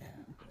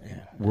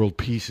world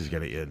peace is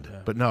going to end. Yeah.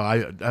 But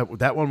no,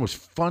 that one was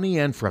funny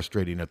and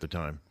frustrating at the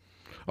time.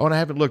 Oh, and I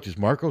haven't looked. Is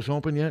Marcos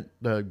open yet?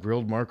 The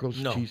grilled Marcos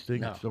cheese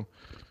thing? No. So,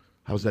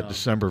 how's that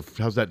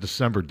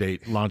December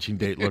date, launching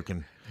date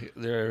looking?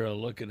 They're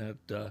looking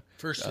at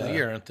First of the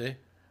year, aren't they?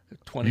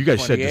 2028, You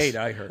guys said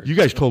I heard. You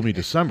guys told me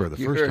December the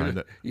first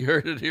time. You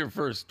heard it here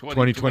first,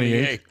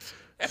 2028.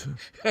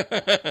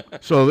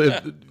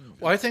 So,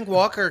 Well, I think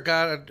Walker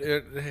got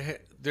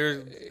it.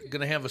 They're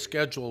going to have a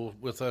schedule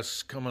with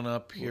us coming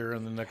up here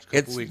in the next couple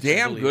It's weeks.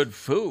 damn good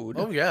food.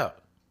 Oh, yeah.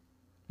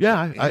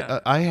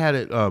 yeah, I had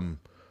it a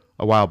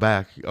while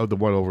back. The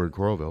one over in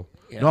Coralville.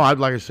 Yeah. No,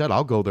 like I said,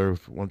 I'll go there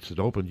once it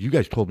opens. You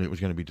guys told me it was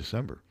going to be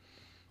December.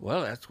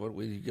 Well, that's what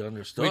we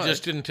understood. We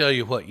just didn't tell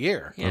you what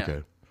year. Yeah.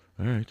 Okay,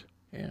 all right.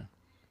 Yeah.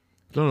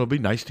 So it'll be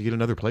nice to get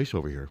another place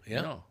over here.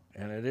 Yeah, No,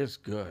 and it is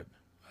good.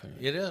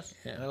 it is.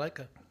 I like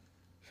it.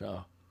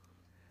 So,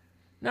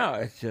 no,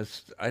 it's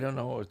just, I don't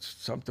know. It's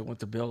something with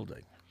the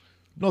building.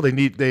 No,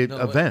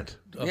 event.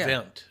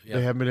 Event. Yeah.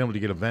 They haven't been able to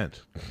get a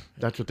vent.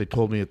 That's what they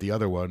told me at the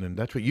other one, and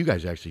that's what you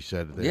guys actually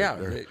said. They got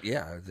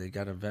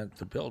to vent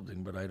the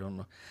building, but I don't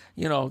know.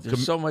 You know,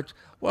 there's so much.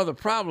 Well, the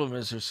problem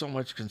is there's so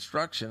much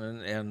construction,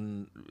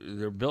 and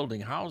they're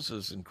building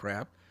houses and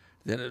crap.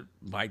 Then it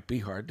might be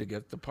hard to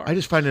get the parts. I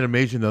just find it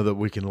amazing though that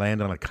we can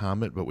land on a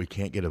comet, but we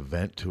can't get a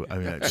vent to. I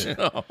mean,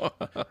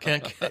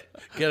 Can't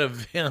get a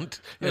vent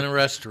in a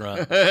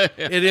restaurant.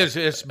 It is.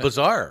 It's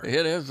bizarre.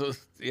 It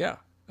is, yeah.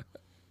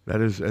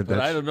 that is. But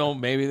I don't know.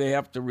 Maybe they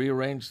have to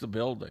rearrange the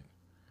building,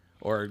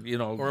 or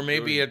Or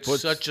maybe it's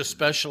such a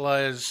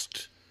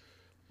specialized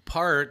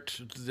part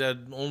that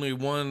only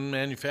one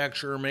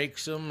manufacturer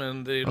makes them,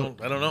 and they don't.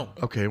 I don't know.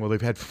 Okay, well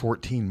they've had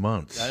 14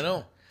 months. I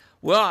know.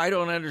 Well, I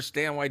don't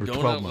understand why 12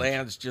 Donut months.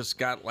 Land's just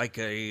got like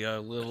a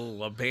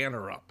little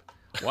banner up.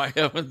 Why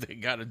haven't they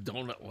got a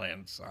Donut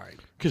Land sign?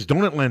 Because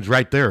Donut Land's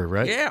right there,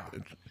 right? Yeah.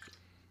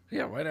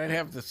 Yeah, why not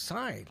have the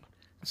sign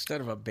instead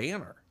of a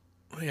banner?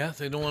 Yeah,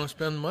 they don't want to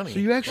spend money. So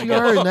you actually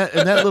are in that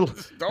little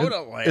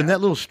Donut Land. in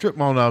that little strip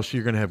mall now. So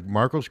you're going to have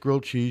Marcos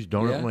Grilled Cheese,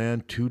 Donut Yeah.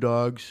 Land, Two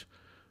Dogs,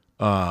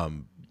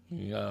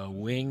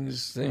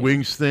 Wings thing.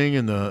 Wings Thing,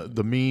 and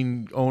the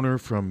mean owner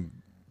from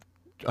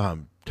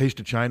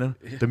Taste of China,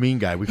 the mean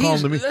guy. We call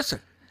him the mean.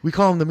 Listen, We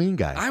call him the mean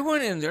guy. I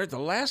went in there the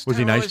last Was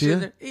time he I nice was to you? in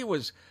there. He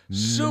was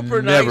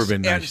super nice. Never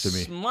been nice and to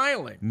me.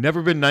 smiling.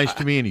 Never been nice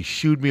to me, and he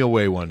shooed me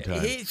away one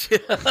time. He,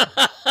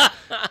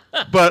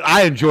 But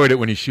I enjoyed it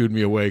when he shooed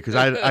me away because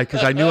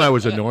I knew I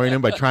was annoying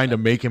him by trying to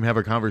make him have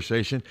a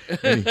conversation.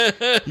 And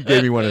he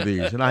gave me one of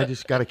these, and I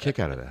just got a kick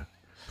out of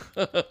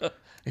that.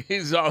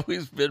 he's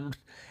always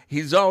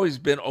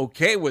been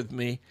okay with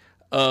me.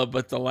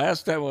 But the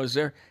last time I was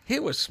there, he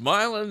was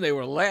smiling. They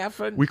were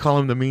laughing. We call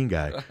him the mean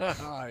guy.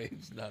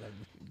 He's not a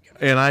mean guy.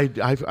 And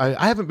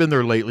I haven't been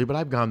there lately, but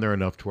I've gone there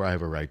enough to where I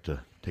have a right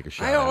to take a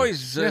shot. I at it.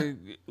 always,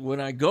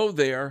 when I go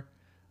there,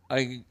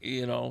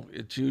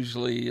 it's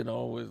usually,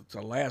 it's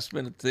a last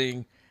minute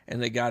thing,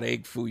 and they got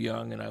egg foo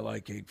young, and I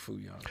like egg foo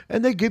young.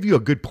 And they give you a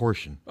good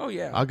portion. Oh,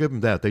 yeah. I'll give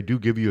them that. They do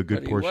give you a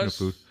good But portion of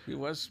food. He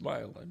was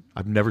smiling.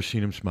 I've never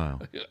seen him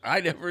smile.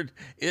 I never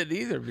did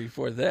either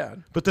before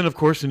then. But then, of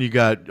course, then you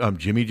got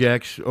Jimmy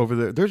Jack's over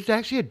there. There's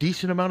actually a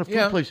decent amount of food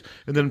Yeah. places.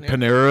 And then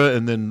Panera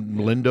and then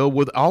Lindo,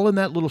 with all in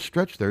that little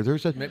stretch there.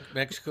 There's a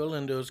Mexico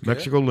Lindo's good.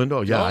 Mexico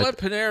Lindo. Yeah. Don't let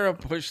Panera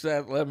push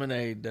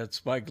that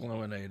spiked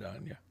lemonade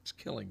on you. It's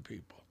killing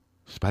people.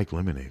 Spiked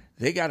lemonade.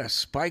 They got a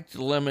spiked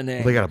lemonade.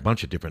 Well, they got a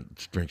bunch of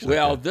different drinks.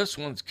 Well, like that. this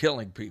one's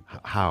killing people.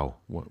 How?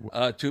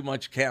 Too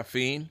much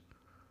caffeine.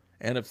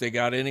 And if they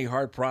got any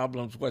heart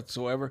problems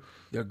whatsoever,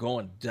 they're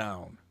going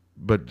down.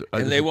 But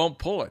And they won't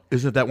pull it.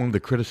 Isn't that one of the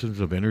criticisms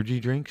of energy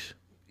drinks?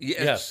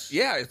 Yes.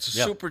 Yeah, it's a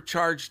Yep.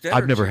 supercharged energy.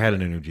 I've never had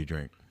an energy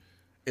drink.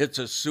 It's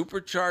a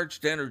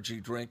supercharged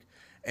energy drink.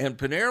 And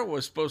Panera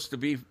was supposed to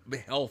be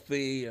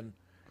healthy and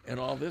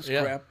all this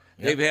Yeah. crap.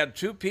 Yeah. They've had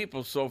 2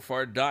 people so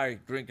far die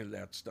drinking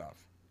that stuff.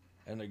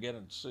 And they're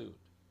getting sued.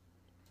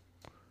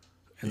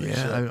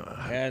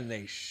 And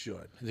they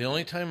should. The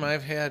only time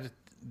I've had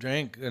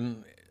drank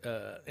an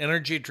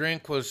energy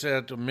drink was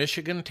at a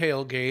Michigan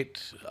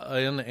tailgate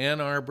in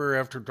Ann Arbor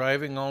after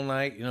driving all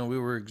night. We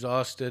were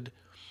exhausted,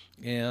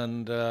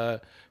 and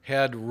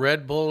had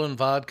Red Bull and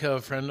vodka.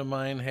 A friend of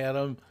mine had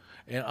them,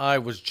 and I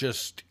was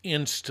just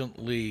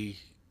instantly,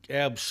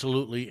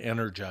 absolutely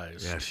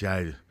energized. Yeah,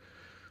 see,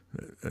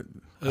 It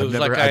was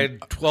like I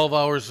had 12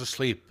 hours of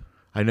sleep.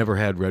 I never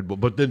had Red Bull.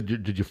 But then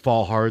did you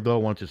fall hard, though,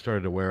 once it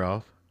started to wear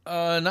off?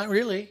 Not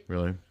really.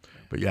 Really?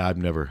 But yeah, I've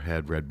never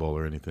had Red Bull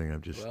or anything.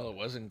 I've just... Well, it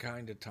wasn't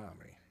kind of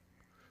Tommy.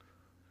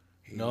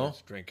 He No?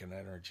 was drinking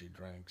energy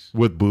drinks.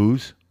 With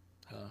booze?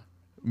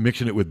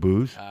 Mixing it with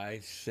booze? I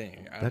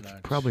think. That's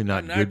probably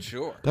not I'm good. not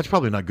sure. That's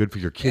probably not good for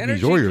your kidneys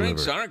Energy or your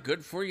drinks liver. aren't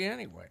good for you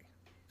anyway.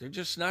 They're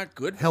just not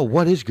good. Hell,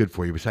 what is good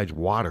for you besides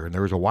water? And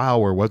there was a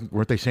while where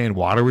weren't they saying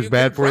water was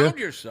bad for you? You can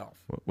drown yourself.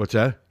 What's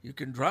that? You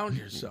can drown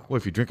yourself. Well,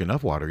 if you drink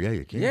enough water, yeah,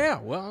 you can. Yeah,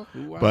 well,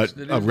 who else But to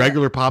do a that?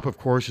 regular pop, of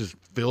course, is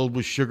filled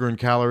with sugar and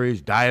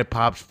calories. Diet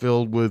pop's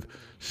filled with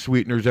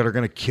sweeteners that are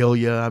going to kill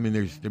you.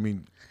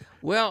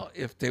 Well,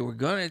 if they were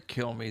going to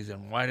kill me,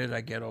 then why did I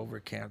get over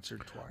cancer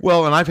twice?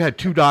 Well, and I've had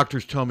 2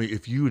 doctors tell me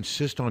if you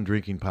insist on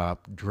drinking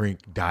pop, drink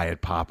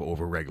diet pop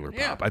over regular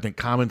pop. I think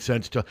common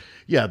sense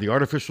the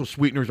artificial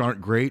sweeteners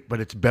aren't great, but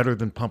it's better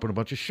than pumping a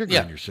bunch of sugar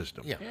in your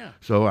system. Yeah.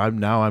 So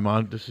I'm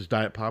on, this is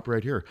diet pop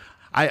right here.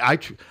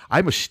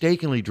 I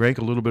mistakenly drank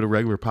a little bit of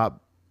regular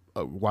pop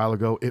a while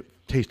ago. It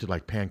tasted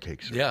like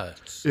pancakes. Yeah.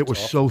 It was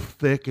so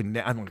thick, and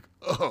I'm like,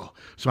 oh.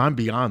 So I'm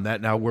beyond that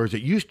now, whereas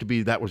it used to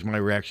be that was my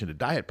reaction to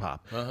diet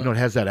pop. It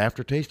has that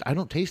aftertaste. I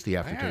don't taste the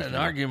I aftertaste. had an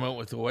argument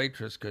with the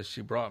waitress because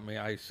she brought me,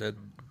 I said,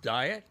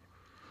 diet?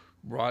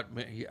 Brought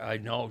me, I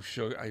know,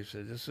 sugar. I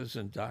said, this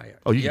isn't diet.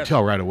 Oh, you can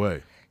tell right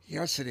away.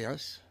 Yes, it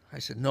is. I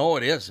said, no,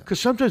 it isn't. Because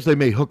sometimes they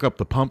may hook up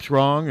the pumps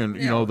wrong, and,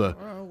 Well, it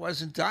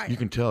wasn't diet. you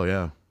can tell,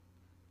 yeah.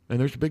 And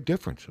there's a big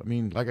difference. I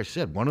mean, like I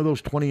said, one of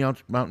those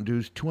 20-ounce Mountain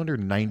Dews,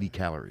 290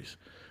 calories.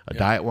 A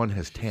diet one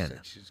has 10. Said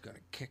she's going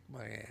to kick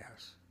my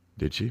ass.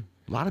 Did she?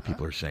 A lot of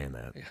people are saying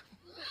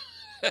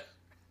that.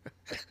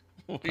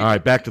 All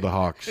right, back to the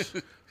Hawks.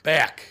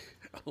 Back.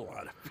 A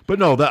lot of But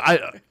no,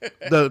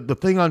 the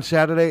thing on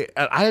Saturday,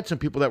 I had some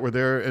people that were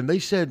there, and they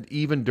said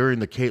even during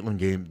the Caitlin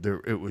game,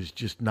 it was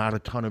just not a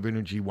ton of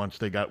energy once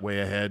they got way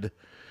ahead.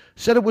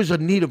 Said it was a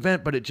neat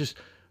event, but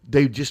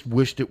they just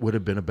wished it would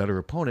have been a better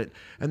opponent,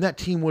 and that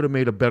team would have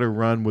made a better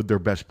run with their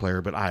best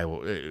player. But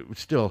Iowa, it was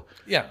still,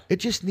 it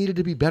just needed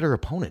to be better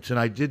opponents. And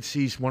I did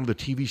see one of the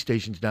TV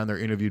stations down there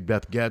interviewed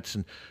Beth Getz,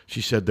 and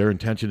she said their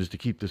intention is to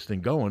keep this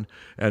thing going.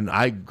 And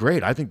I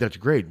think that's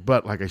great.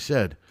 But like I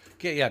said,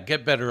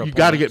 get better opponents. You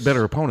got to get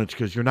better opponents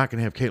because you're not going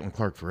to have Caitlin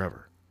Clark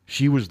forever.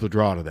 She was the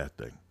draw to that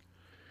thing.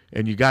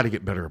 And you got to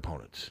get better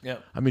opponents. Yeah.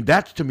 I mean,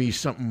 that's to me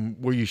something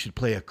where you should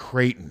play a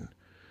Creighton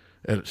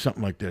at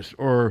something like this.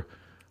 Or,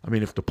 I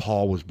mean, if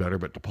DePaul was better,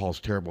 but DePaul's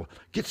terrible.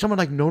 Get someone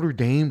like Notre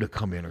Dame to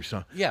come in or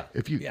something. Yeah.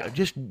 If you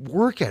just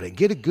work at it,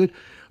 get it good.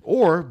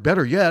 Or,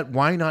 better yet,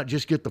 why not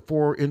just get the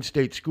 4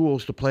 in-state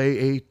schools to play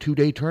a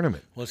 2-day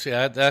tournament? Well, see,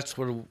 that's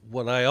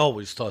what I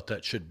always thought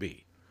that should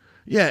be.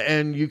 Yeah,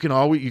 and you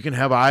can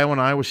have Iowa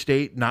and Iowa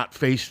State not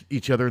face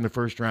each other in the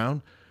first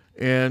round.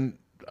 And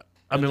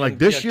I mean, like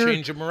this year,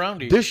 change them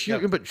around. This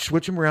year, but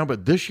switch them around.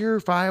 But this year,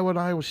 if Iowa and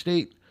Iowa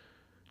State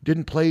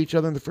didn't play each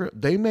other in the first,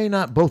 they may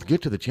not both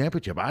get to the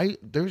championship.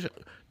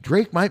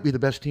 Drake might be the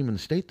best team in the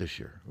state this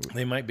year.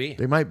 They might be.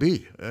 They might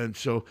be, and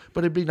so,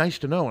 but it'd be nice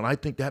to know. And I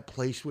think that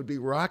place would be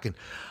rocking.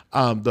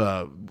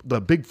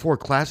 The Big Four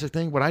Classic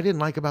thing. What I didn't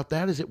like about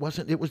that is it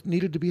was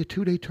needed to be a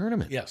 2-day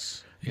tournament.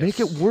 Yes. Make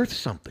it worth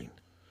something.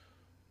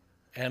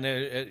 And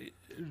it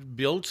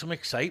build some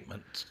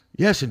excitement.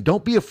 Yes, and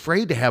don't be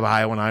afraid to have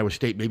Iowa and Iowa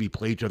State maybe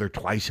play each other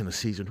twice in a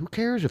season. Who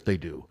cares if they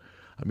do?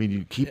 I mean,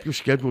 you keep your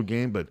scheduled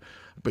game, but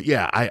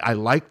yeah, I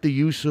like the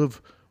use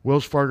of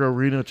Wells Fargo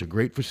Arena. It's a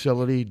great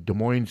facility. Des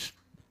Moines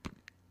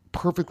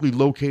perfectly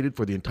located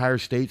for the entire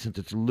state since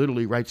it's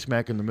literally right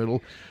smack in the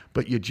middle.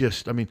 But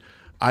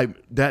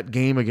that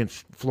game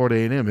against Florida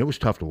A&M, it was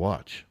tough to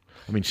watch.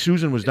 I mean,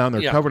 Susan was down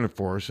there covering it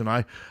for us, and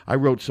I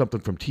wrote something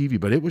from TV,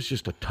 but it was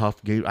just a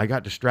tough game. I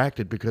got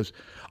distracted because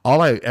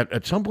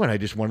at some point I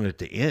just wanted it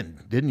to end,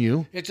 didn't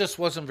you? It just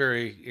wasn't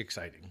very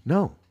exciting.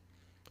 No.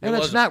 And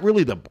it's not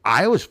really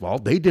Iowa's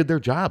fault. They did their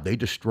job. They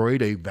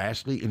destroyed a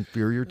vastly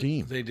inferior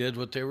team. They did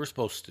what they were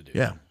supposed to do.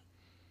 Yeah.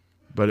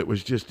 But it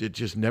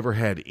just never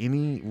had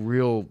any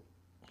real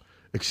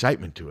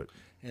excitement to it.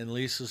 And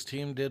Lisa's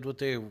team did what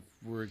they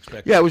were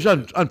expecting. Yeah, it was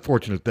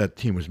unfortunate that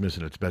team was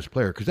missing its best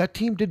player because that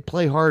team did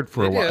play hard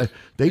for a while.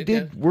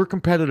 They were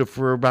competitive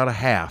for about a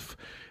half.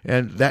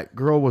 And that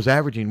girl was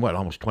averaging,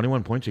 almost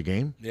 21 points a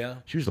game? Yeah.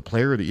 She was the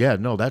player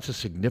that's a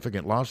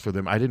significant loss for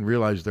them. I didn't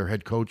realize their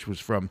head coach was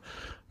from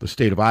the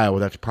state of Iowa.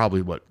 That's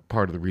probably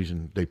part of the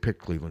reason they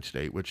picked Cleveland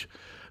State,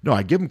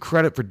 I give them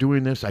credit for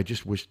doing this. I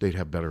just wish they'd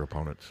have better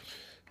opponents.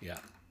 Yeah.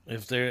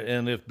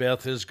 If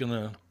Beth is going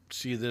to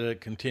see that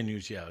it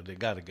continues, they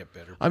got to get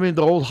better. I mean,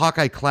 the old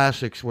Hawkeye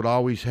Classics would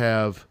always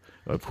have,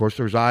 of course,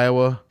 there's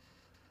Iowa,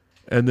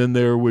 and then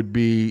there would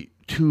be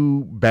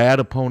 2 bad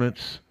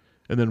opponents,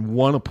 and then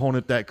one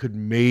opponent that could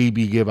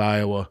maybe give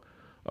Iowa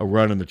a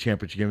run in the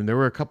championship game. And there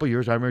were a couple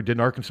years, I remember,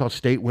 didn't Arkansas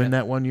State win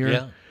that one year?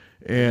 Yeah.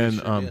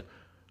 And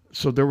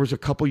so there was a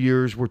couple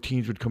years where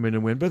teams would come in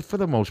and win, but for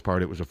the most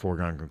part, it was a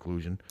foregone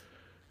conclusion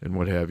and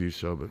what have you.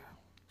 So, but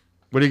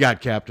what do you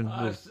got, Captain?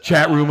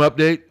 Chat room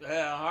update?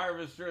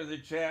 Harvester of the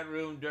chat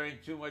room during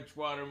too much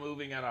water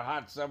moving on a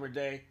hot summer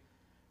day.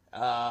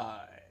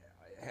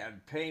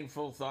 Had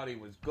painful, thought he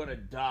was going to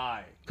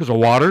die. Because of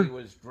water? He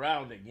was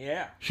drowning,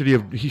 yeah.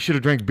 He should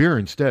have drank beer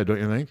instead, don't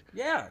you think?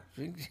 Yeah.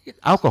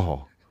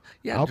 Alcohol.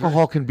 Yeah,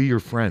 alcohol can be your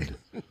friend.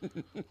 So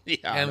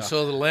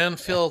the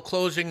landfill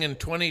closing in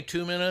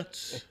 22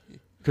 minutes?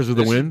 Because of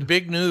the wind?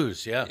 Big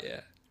news, yeah.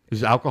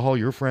 Is alcohol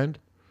your friend?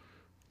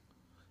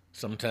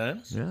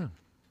 Sometimes. Yeah.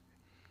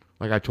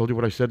 Like I told you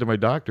what I said to my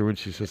doctor when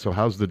she said, "So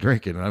how's the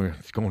drinking?" And I mean,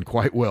 it's going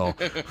quite well.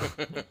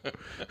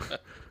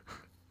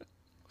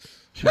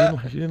 She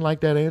didn't like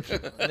that answer.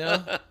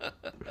 No.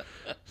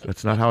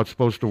 That's not how it's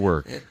supposed to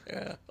work.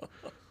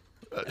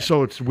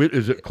 So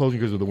is it closing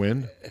because of the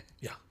wind?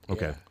 Yeah.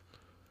 Okay. Yeah.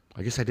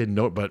 I guess I didn't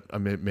know it, but I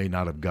mean, it may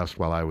not have gusted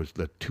while I was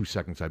the 2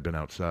 seconds I've been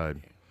outside.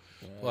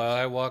 Well,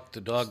 I walked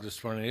the dog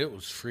this morning. It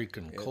was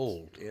freaking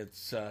cold.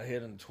 It's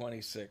hitting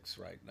 26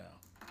 right now.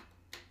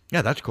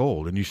 Yeah, that's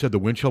cold. And you said the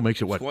wind chill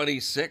makes it what?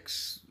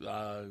 26,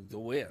 the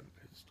wind.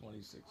 It's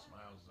 26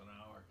 miles an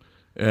hour.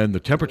 And the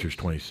temperature's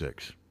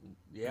 26.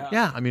 Yeah.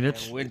 Yeah, I mean,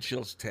 it's... And wind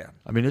chill's 10.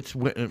 I mean, it's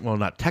well,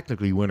 not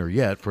technically winter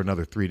yet for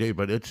another 3 days,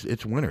 but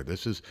it's winter.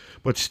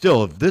 But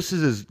still, if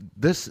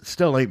this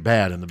still ain't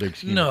bad in the big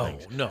scheme of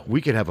things. No.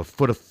 We could have a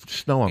foot of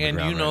snow on the And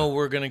ground. you know right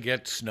we're going to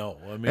get snow.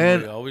 I mean,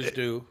 And we always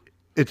do.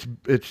 it's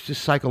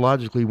just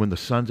psychologically when the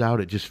sun's out,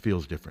 it just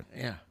feels different.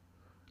 Yeah.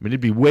 I mean, it'd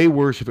be way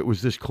worse if it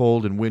was this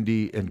cold and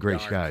windy and gray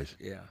Dark, skies.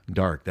 yeah.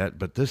 Dark.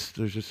 But there's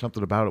just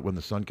something about it when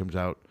the sun comes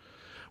out.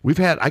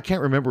 I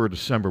can't remember a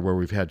December where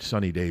we've had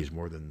sunny days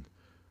more than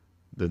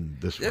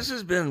this one. This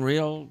has been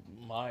real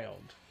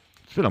mild.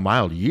 It's been a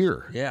mild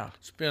year. Yeah.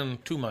 It's been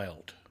too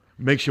mild.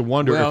 Makes you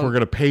wonder if Well- we're going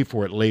to pay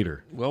for it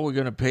later. Well, we're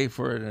going to pay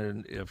for it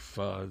and if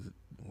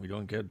we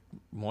don't get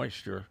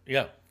moisture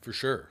Yeah, for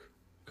sure.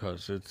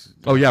 because it's...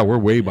 Oh, yeah, we're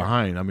way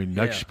behind. I mean,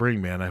 next Yeah.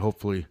 spring, man,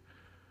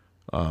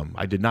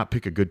 I did not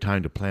pick a good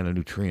time to plant a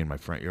new tree in my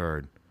front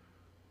yard.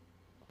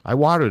 I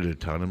watered it a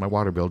ton, and my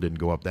water bill didn't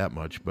go up that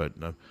much. But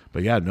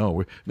yeah, no.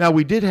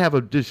 We did have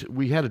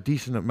we had a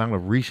decent amount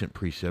of recent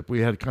precip. We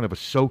had kind of a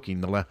soaking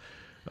We're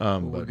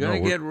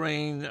going to get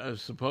rain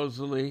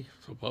supposedly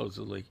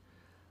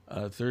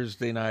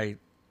Thursday night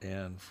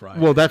and Friday.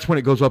 Well, that's when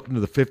it goes up into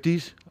the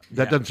 50s.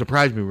 That Yeah. doesn't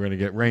surprise me. We're going to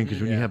get rain because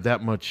when you Yeah. have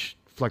that much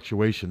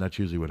fluctuation, that's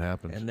usually what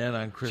happens. And then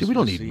on Christmas See, we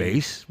don't need Eve,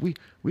 base. We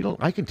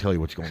don't. I can tell you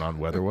what's going on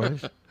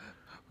weather-wise.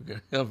 We're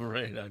going to have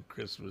rain on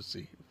Christmas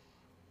Eve.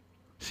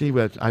 See,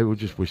 but I would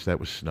just wish that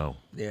was snow.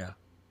 Yeah.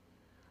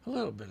 A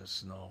little bit of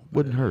snow.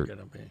 but Wouldn't it ain't hurt.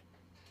 Gonna be.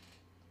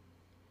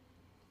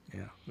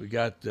 Yeah. We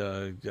got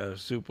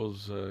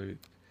Supple's,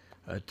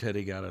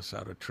 Teddy got us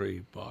out a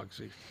tree.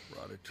 Bogsy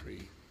brought a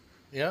tree.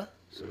 Yeah?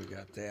 So we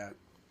got that.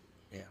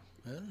 Yeah.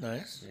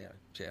 Nice. Yeah.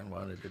 Jan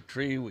wanted a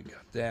tree. We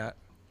got that.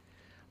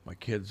 My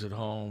kids at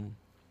home.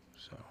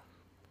 So.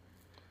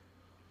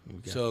 we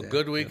got So a that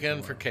good going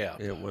weekend for on. Cap.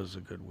 It was a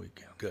good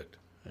weekend. Good.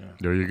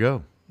 There you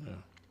go. Yeah.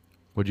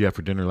 What'd you have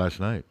for dinner last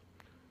night?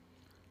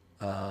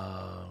 That's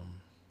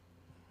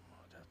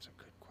a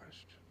good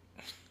question.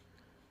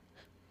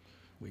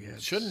 We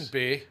had Shouldn't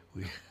be.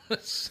 We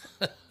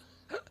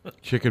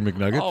Chicken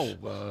McNuggets?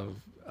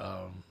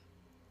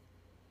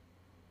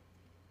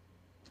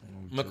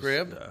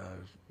 McRib?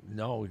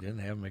 No, we didn't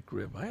have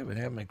McRib. I haven't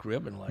had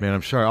McRib in like Man,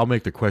 I'm sorry. I'll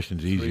make the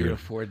questions 3 easier. or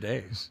 4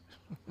 days.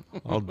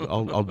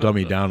 I'll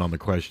dummy down on the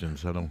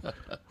questions. I don't.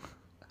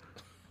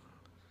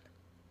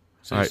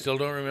 So All you right. still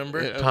don't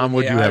remember? Tom,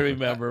 what'd you I have?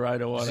 remember. I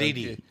don't want to.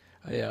 Ziti.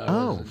 Yeah. I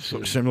Oh, wasn't so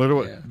sure. similar to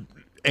what?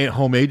 Yeah.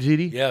 Homemade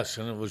ziti? Yes,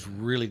 and it was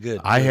really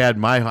good. I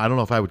had I don't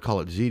know if I would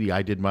call it ziti.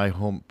 I did my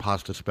home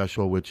pasta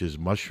special, which is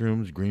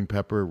mushrooms, green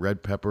pepper,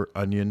 red pepper,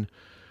 onion,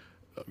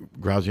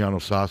 Graziano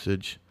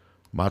sausage,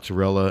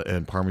 mozzarella,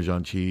 and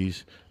Parmesan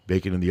cheese.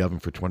 Bake it in the oven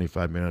for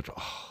 25 minutes.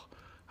 Oh,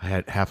 I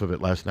had half of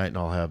it last night, and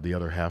I'll have the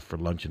other half for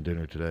lunch and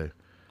dinner today.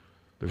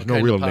 There's What no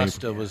kind real of name.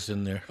 pasta was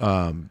in there?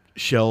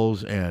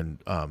 Shells and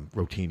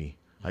rotini.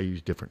 I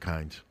use different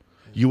kinds.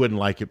 You wouldn't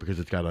like it because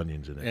it's got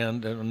onions in it.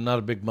 And I'm not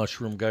a big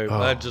mushroom guy.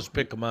 But I'd just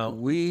pick them out.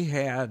 We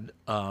had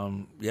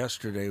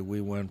yesterday.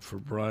 We went for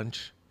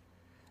brunch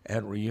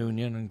at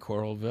Reunion in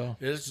Coralville.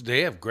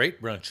 They have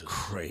great brunches.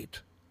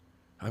 Great.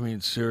 I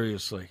mean,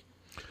 seriously.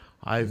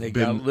 I've They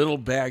been. got little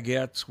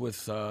baguettes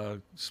with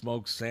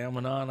smoked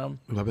salmon on them.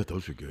 Ooh, I bet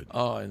those are good.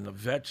 Oh, and the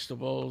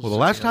vegetables. Well, the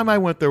last time I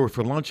went there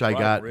for lunch, I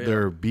Prime got rib.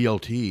 their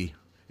BLT,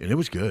 and it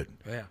was good.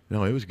 Yeah.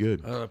 No, it was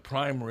good. The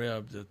prime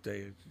rib that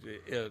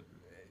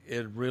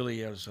it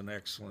really is an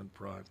excellent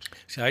brunch.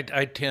 See, I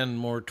tend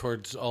more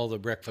towards all the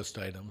breakfast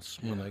items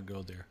when I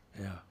go there.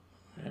 Yeah.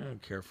 I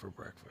don't care for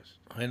breakfast.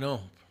 I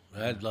know.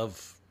 I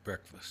love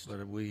breakfast.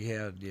 But we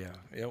had,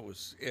 it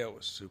was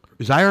super.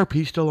 Is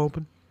IRP still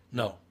open?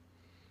 No,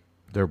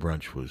 Their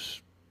brunch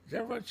was.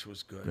 Their brunch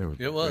was good.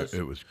 it was.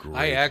 It was great.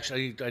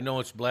 I know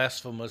it's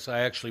blasphemous. I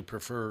actually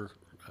prefer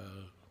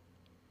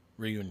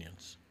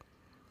reunions.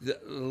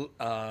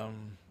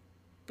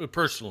 But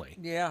personally.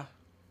 Yeah.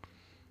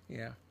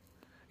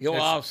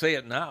 Well, I'll say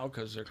it now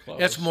because they're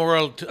close. It's more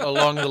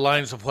along the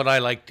lines of what I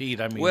like to eat.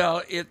 I mean,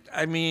 Well, they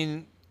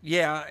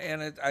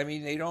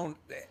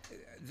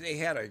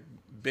had a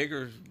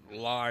bigger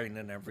line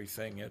and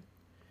everything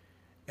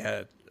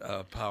at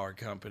Power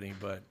Company,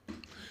 but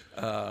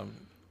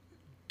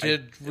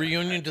do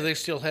they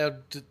still have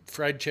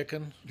fried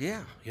chicken?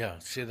 yeah. Yeah.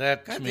 See,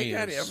 that to God, me they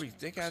got is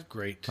they got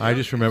great. I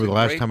just remember It's the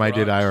a last great time I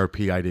did brunch.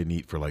 IRP, I didn't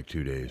eat for like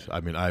 2 days. I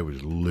mean, I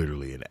was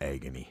literally in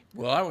agony.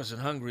 Well, I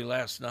wasn't hungry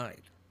last night.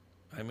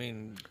 I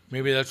mean,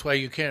 Maybe that's why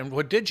you can't.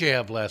 What did you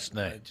have last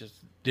I night? just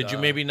Did you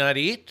maybe not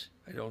eat?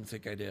 I don't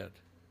think I did.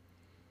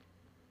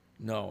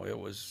 No,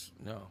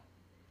 no.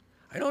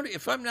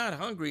 If I'm not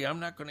hungry, I'm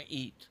not going to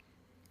eat.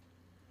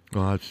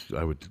 Well,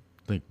 I would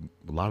think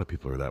a lot of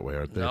people are that way,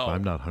 aren't they? No. If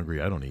I'm not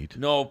hungry, I don't eat.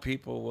 No,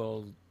 people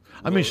will.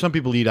 I mean, some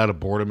people eat out of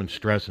boredom and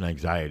stress and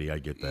anxiety. I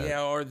get that.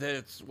 Yeah, or that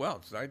it's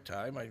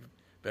nighttime. I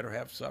better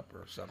have supper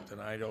or something.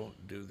 I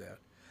don't do that.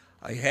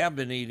 I have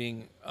been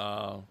eating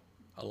a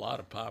lot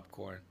of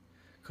popcorn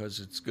because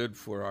it's good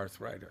for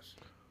arthritis.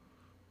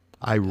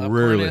 I Popcorn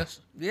rarely.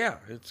 is? Yeah,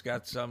 it's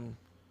got some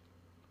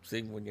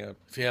thing when you.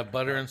 If you have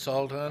butter and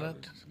salt on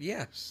it?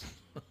 Yes.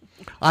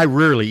 I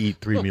rarely eat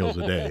 3 meals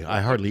a day.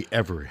 I hardly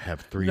ever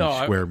have three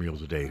No, square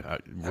meals a day.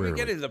 I've been Rarely.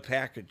 getting the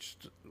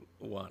packaged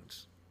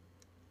ones.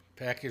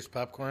 Packaged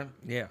popcorn?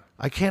 Yeah.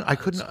 I couldn't.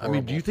 I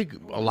mean, do you think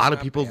a lot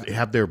of people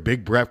have their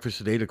big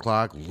breakfast at 8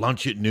 o'clock,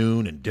 lunch at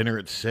noon, and dinner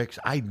at 6?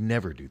 I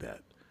never do that.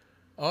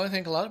 Oh, I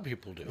think a lot of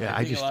people do. Yeah,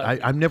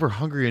 I'm never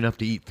hungry enough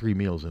to eat 3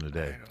 meals in a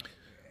day.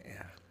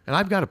 Yeah. And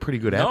I've got a pretty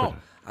good appetite.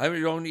 No, I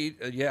don't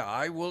eat.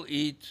 I will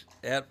eat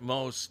at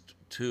most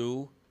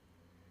 2,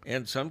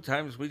 and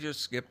sometimes we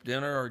just skip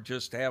dinner or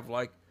just have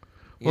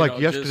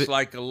yesterday, just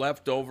like a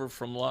leftover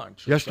from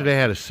lunch. Yesterday, I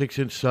had a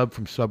 6-inch sub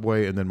from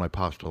Subway, and then my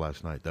pasta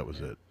last night. That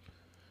was it.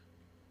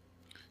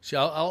 See,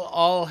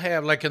 I'll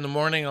have, like in the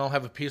morning, I'll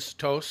have a piece of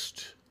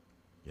toast.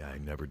 Yeah, I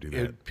never do A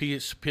that.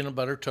 piece of peanut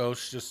butter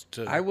toast. Just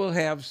to, I will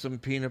have some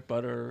peanut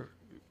butter,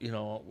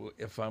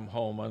 if I'm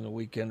home on the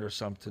weekend or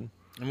something.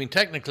 I mean,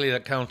 technically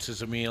that counts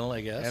as a meal,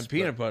 I guess. And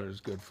peanut butter is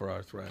good for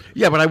arthritis.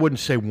 Yeah, but I wouldn't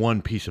say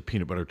one piece of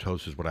peanut butter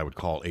toast is what I would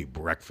call a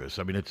breakfast.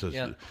 I mean, it's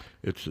a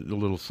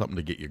little something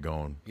to get you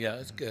going. Yeah,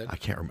 it's good. I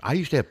can't remember. I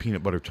used to have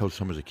peanut butter toast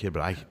some as a kid,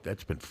 but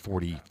that's been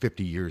 40,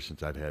 50 years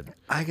since I've had.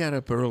 I got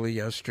up early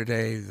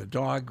yesterday. The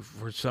dog,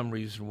 for some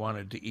reason,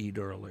 wanted to eat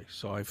early,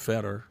 so I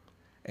fed her.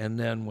 And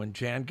then when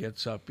Jan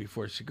gets up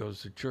before she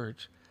goes to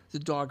church, the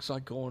dog's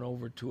like going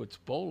over to its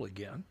bowl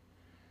again,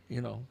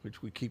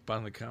 which we keep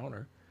on the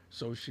counter.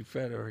 So she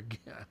fed her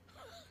again.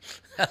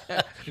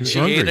 She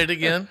ate it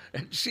again?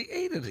 And she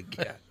ate it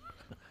again.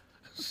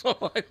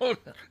 So I don't.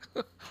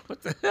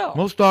 What the hell?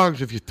 Most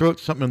dogs, if you throw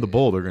something in the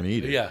bowl, they're going to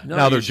eat it. Yeah.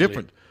 Now they're usually.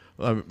 different.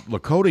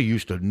 Lakota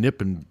used to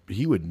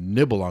he would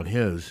nibble on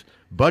his.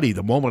 Buddy,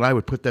 the moment I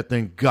would put that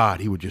thing, God,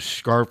 he would just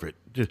scarf it.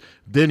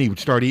 Then he would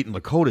start eating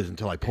Lakotas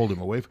until I pulled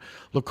him away.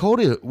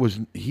 Lakota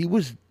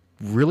was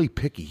really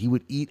picky. He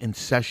would eat in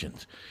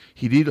sessions.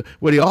 He'd eat.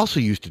 What he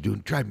also used to do,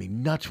 and drive me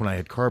nuts when I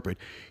had carpet,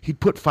 he'd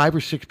put 5 or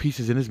 6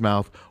 pieces in his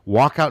mouth,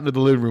 walk out into the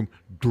living room,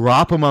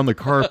 drop them on the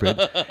carpet,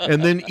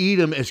 and then eat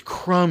them as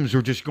crumbs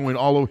are just going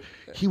all over.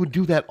 He would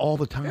do that all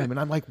the time, and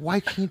I'm like,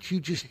 why can't you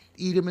just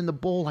eat them in the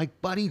bowl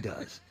like Buddy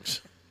does?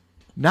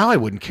 Now I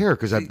wouldn't care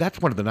because that's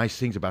one of the nice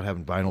things about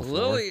having vinyl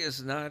floor. Lily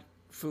is not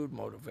food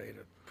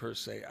motivated per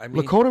se. I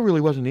mean, Lakota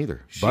really wasn't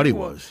either. Buddy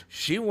was.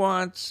 She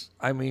wants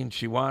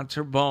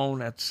her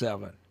bone at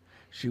 7.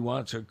 She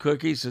wants her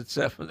cookies at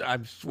 7. I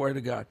swear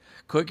to God,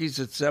 cookies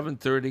at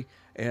 7:30,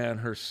 and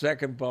her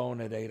second bone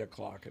at 8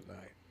 o'clock at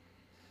night.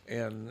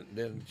 And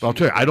then I'll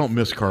tell you, I don't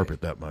miss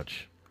carpet that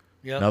much.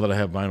 Yeah. Now that I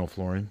have vinyl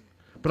flooring,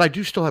 but I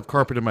do still have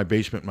carpet in my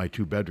basement, in my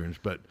 2 bedrooms.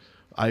 But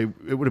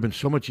it would have been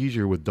so much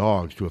easier with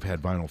dogs to have had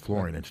vinyl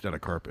flooring instead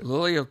of carpet.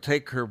 Lily will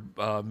take her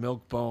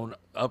milk bone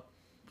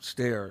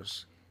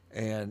upstairs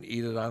and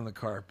eat it on the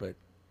carpet,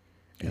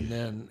 and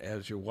then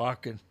as you're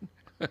walking,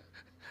 to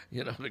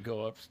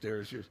go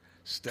upstairs, you're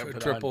stepping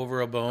Trip on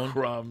over a bone.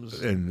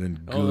 crumbs.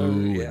 And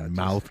goo yeah, and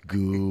mouth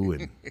goo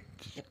and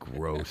just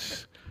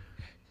gross.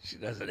 She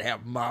doesn't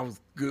have mouth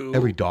goo.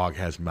 Every dog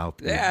has mouth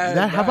goo.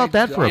 Yeah, How about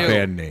that for a Ew.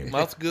 band name?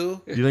 Mouth goo?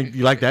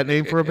 You like that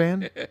name for a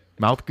band?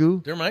 Mouth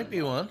goo? There might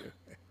be one.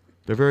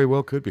 There very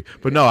well could be.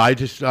 But no, I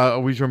just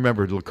always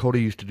remember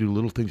Lakota used to do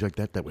little things like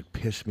that would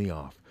piss me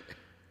off.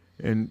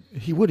 And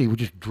he would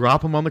just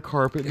drop them on the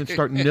carpet and then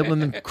start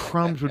nibbling, and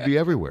crumbs would be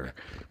everywhere.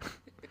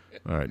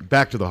 All right,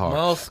 back to the Hawks.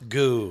 Mouth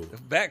goo.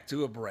 Back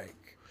to a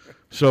break.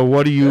 So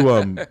what do you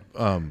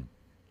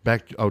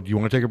back? Oh, do you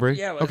want to take a break?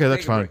 Yeah. Let's Okay,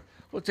 that's take a fine. break.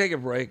 We'll take a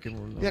break and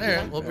All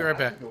right, we'll be right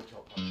back.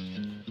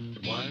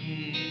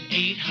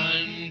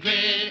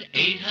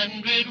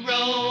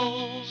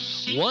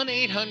 1-800-800-ROSE.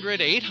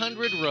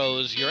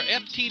 1-800-800-ROSE. Your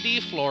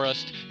FTD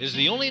florist is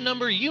the only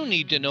number you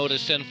need to know to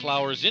send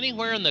flowers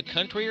anywhere in the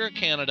country or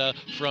Canada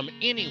from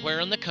anywhere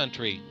in the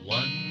country.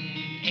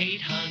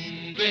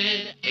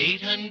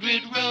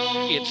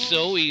 1-800-800-ROSE. It's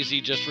so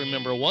easy. Just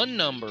remember one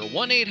number.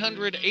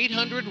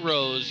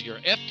 1-800-800-ROSE. Your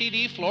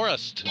FTD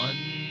florist.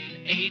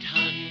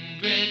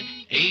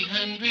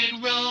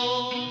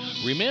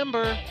 1-800-800-ROSE.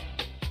 Remember,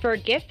 For a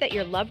gift that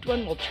your loved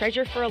one will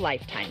treasure for a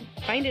lifetime,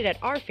 find it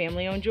at our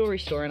family-owned jewelry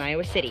store in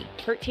Iowa City,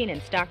 13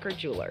 and Stocker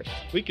Jewelers.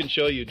 We can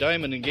show you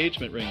diamond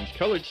engagement rings,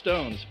 colored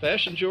stones,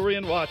 fashion jewelry,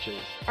 and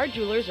watches. Our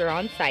jewelers are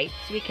on site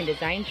so we can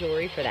design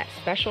jewelry for that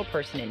special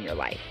person in your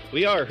life.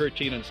 We are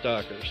Hertine and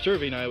Stocker,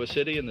 serving Iowa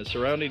City and the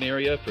surrounding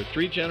area for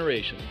 3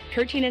 generations.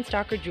 13 and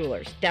Stocker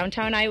Jewelers,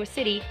 downtown Iowa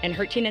City, and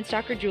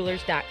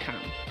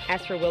 13andstockerjewelers.com.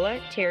 Ask for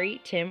Willa,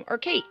 Terry, Tim, or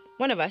Kate.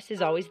 One of us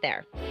is always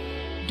there.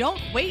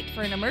 Don't wait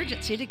for an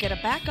emergency to get a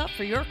backup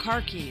for your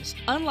car keys.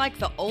 Unlike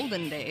the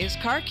olden days,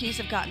 car keys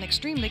have gotten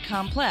extremely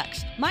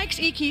complex. Mike's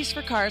eKeys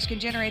for Cars can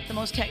generate the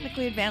most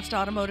technically advanced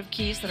automotive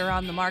keys that are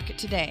on the market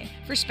today.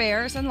 For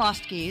spares and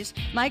lost keys,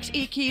 Mike's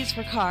eKeys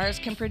for Cars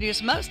can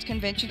produce most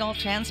conventional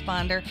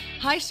transponder,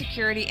 high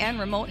security, and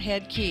remote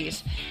head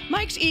keys.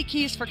 Mike's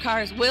eKeys for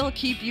Cars will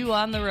keep you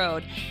on the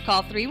road.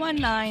 Call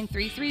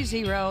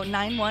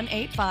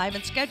 319-330-9185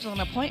 and schedule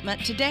an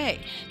appointment today.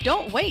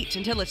 Don't wait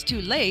until it's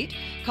too late.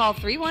 Call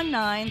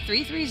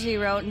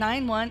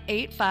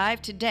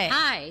 319-330-9185 today.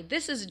 Hi,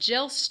 this is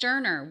Jill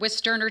Sterner with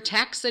Sterner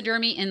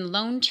Taxidermy in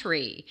Lone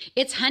Tree.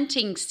 It's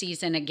hunting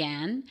season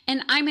again,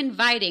 and I'm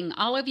inviting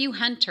all of you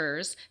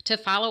hunters to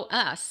follow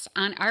us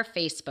on our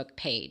Facebook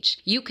page.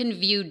 You can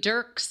view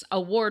Dirk's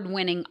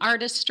award-winning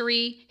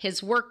artistry,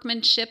 his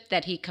workmanship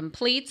that he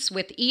completes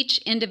with each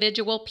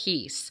individual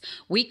piece.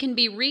 We can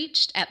be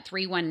reached at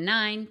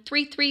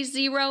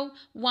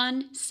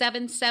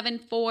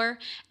 319-330-1774.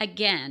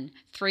 Again,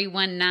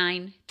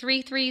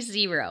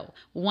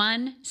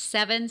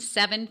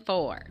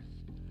 319-330-1774.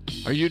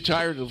 Are you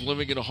tired of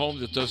living in a home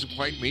that doesn't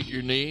quite meet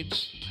your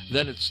needs?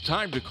 Then it's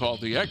time to call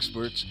the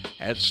experts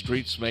at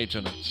Streets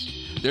Maintenance.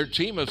 Their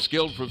team of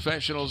skilled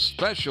professionals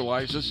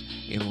specializes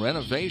in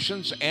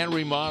renovations and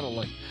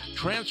remodeling,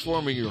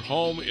 transforming your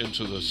home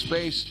into the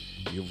space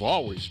you've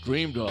always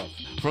dreamed of.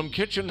 From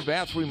kitchen and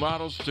bath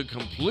remodels to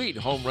complete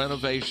home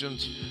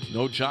renovations,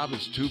 no job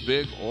is too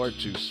big or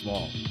too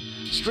small.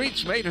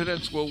 Streets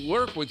Maintenance will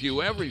work with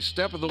you every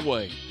step of the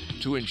way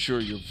to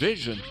ensure your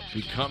vision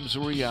becomes a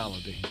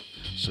reality.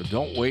 So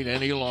don't wait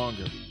any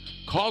longer.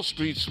 Call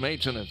Streets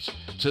Maintenance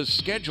to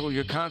schedule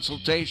your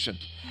consultation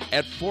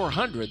at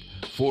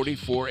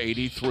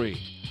 400-4483.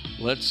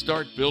 Let's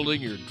start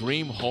building your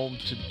dream home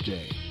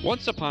today.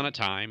 Once upon a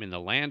time in the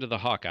land of the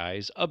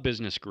Hawkeyes, a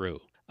business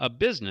grew. A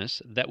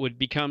business that would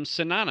become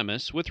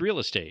synonymous with real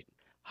estate.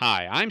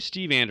 Hi, I'm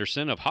Steve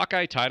Anderson of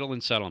Hawkeye Title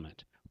and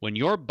Settlement. When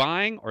you're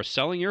buying or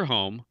selling your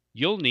home,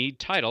 you'll need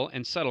title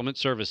and settlement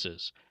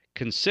services.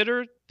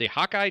 Consider the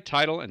Hawkeye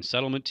Title and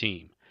Settlement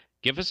team.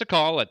 Give us a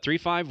call at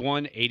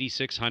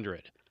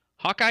 351-8600.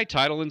 Hawkeye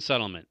Title and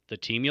Settlement, the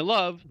team you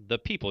love, the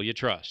people you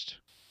trust.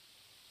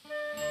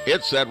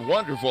 It's that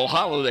wonderful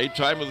holiday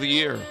time of the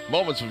year.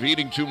 Moments of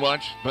eating too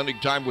much, spending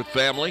time with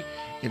family,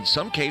 in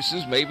some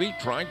cases maybe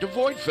trying to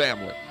avoid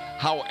family.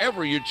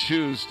 However you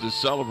choose to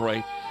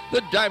celebrate,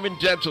 the Diamond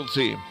Dental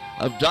team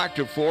of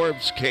Dr.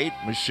 Forbes, Kate,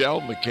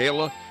 Michelle,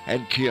 Michaela,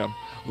 and Kim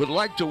would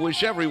like to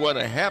wish everyone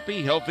a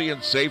happy, healthy,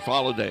 and safe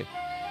holiday.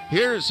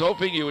 Here's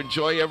hoping you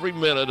enjoy every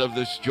minute of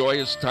this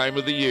joyous time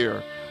of the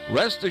year.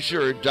 Rest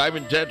assured,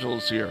 Diamond Dental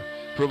is here,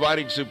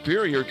 providing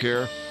superior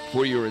care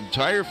for your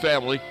entire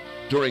family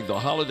during the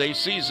holiday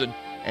season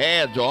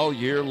and all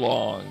year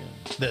long.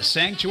 The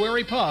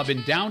Sanctuary Pub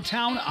in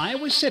downtown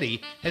Iowa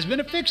City has been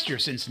a fixture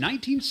since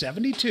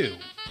 1972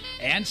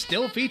 and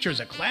still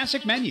features a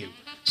classic menu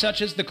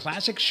such as the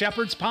classic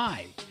shepherd's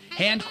pie,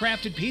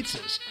 handcrafted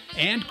pizzas,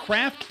 and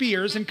craft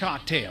beers and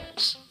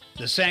cocktails.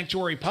 The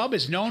Sanctuary Pub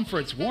is known for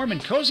its warm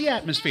and cozy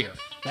atmosphere.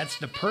 That's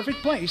the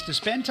perfect place to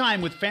spend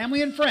time with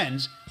family and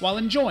friends while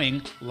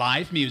enjoying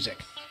live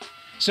music.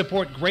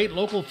 Support great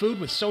local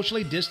food with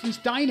socially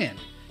distanced dine-in,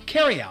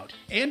 carry-out,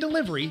 and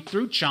delivery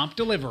through Chomp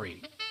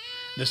Delivery.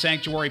 The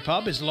Sanctuary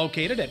Pub is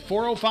located at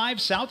 405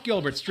 South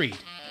Gilbert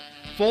Street.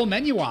 Full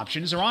menu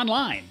options are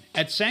online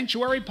at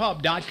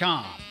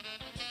sanctuarypub.com.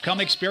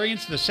 Come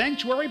experience the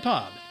Sanctuary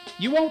Pub.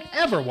 You won't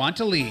ever want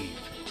to leave.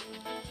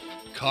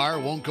 Car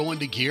won't go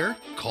into gear?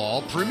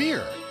 Call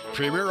Premier.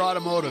 Premier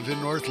Automotive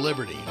in North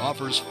Liberty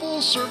offers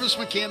full-service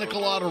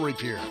mechanical auto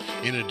repair,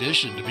 in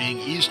addition to being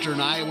Eastern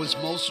Iowa's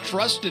most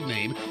trusted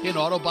name in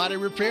auto body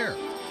repair.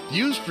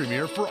 Use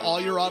Premier for all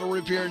your auto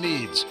repair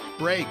needs: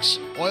 brakes,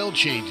 oil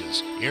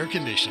changes, air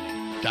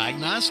conditioning,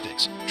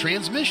 diagnostics,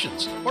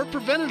 transmissions, or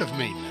preventative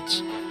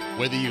maintenance.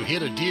 Whether you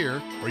hit a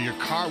deer or your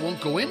car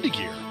won't go into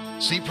gear,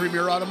 see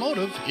Premier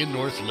Automotive in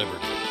North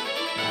Liberty.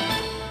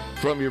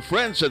 From your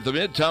friends at the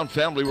Midtown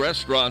Family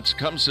Restaurants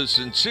comes a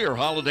sincere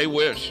holiday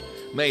wish.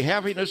 May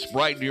happiness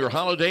brighten your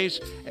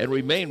holidays and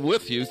remain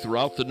with you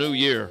throughout the new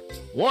year.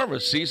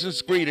 Warmest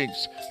season's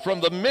greetings from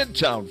the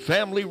Midtown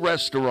Family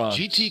Restaurant.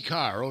 GT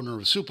Carr, owner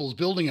of Supple's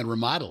Building and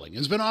Remodeling,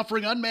 has been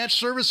offering unmatched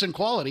service and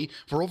quality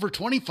for over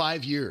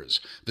 25 years.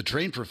 The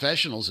trained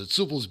professionals at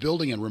Supple's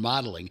Building and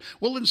Remodeling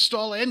will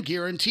install and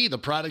guarantee the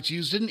products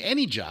used in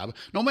any job,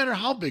 no matter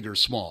how big or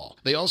small.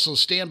 They also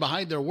stand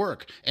behind their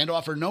work and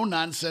offer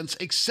no-nonsense,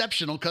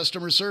 exceptional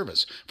customer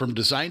service from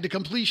design to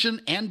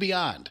completion and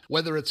beyond.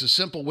 Whether it's a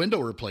simple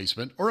window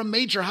replacement or a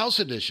major house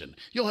addition,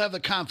 you'll have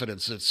the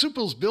confidence that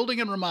Supple's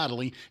Building and Remodeling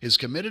Family is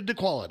committed to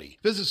quality.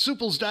 Visit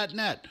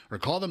suples.net or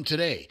call them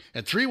today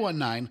at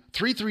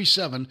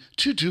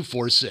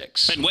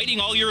 319-337-2246. Been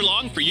waiting all year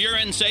long for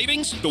year-end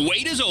savings? The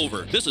wait is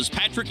over. This is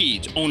Patrick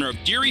Eads, owner of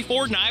Deary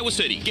Ford in Iowa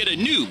City. Get a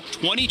new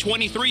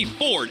 2023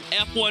 Ford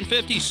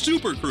F-150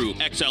 Super Crew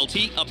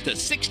XLT up to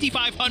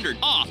 $6,500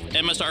 off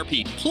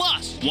MSRP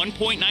plus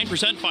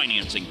 1.9%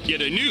 financing.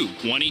 Get a new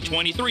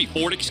 2023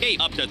 Ford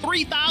Escape up to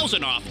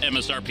 $3,000 off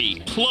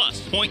MSRP plus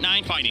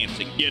 0.9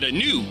 financing. Get a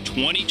new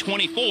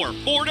 2024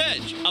 Ford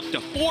Edge up to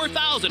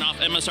 $4,000 off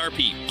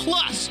MSRP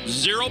plus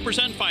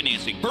 0%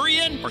 financing. Hurry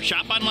in or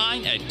shop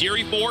online at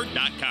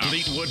DearyFord.com.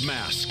 Fleetwood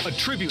Mask, a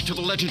tribute to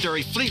the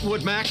legendary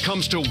Fleetwood Mac,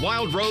 comes to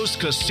Wild Rose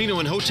Casino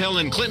and Hotel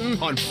in Clinton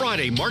on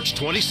Friday, March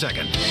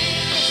 22nd.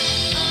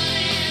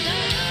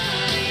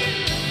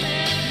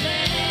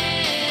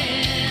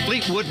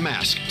 Fleetwood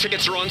Mask.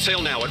 Tickets are on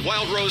sale now at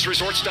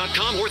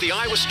wildroseresorts.com or the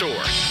Iowa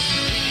store.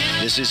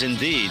 This is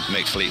indeed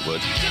Mick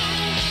Fleetwood.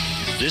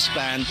 This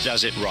band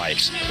does it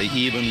right. They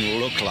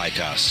even look like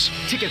us.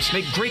 Tickets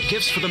make great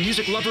gifts for the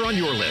music lover on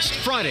your list.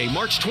 Friday,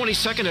 March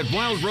 22nd at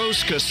Wild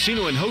Rose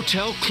Casino and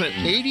Hotel,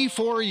 Clinton.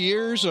 84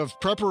 years of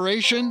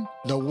preparation.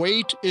 The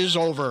wait is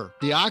over.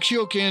 The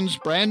Oxyokin's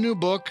brand new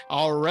book,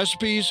 Our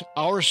Recipes,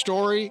 Our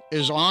Story,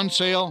 is on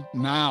sale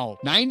now.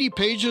 90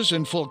 pages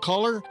in full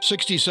color,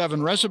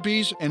 67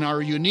 recipes, and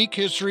our unique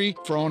history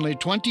for only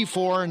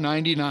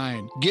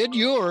 $24.99. Get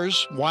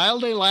yours while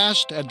they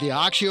last at the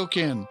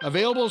Oxyokin.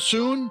 Available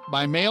soon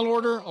by mail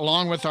order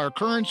along with our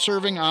current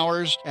serving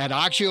hours at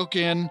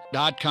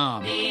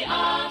oxyokin.com. The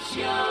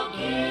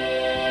Oxyokin.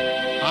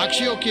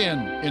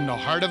 Oxyokin, in the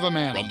heart of a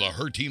man. From the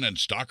Herteen and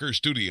Stalker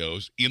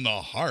Studios, in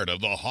the heart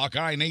of the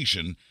Hawkeye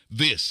Nation,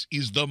 this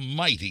is the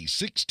mighty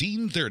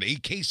 1630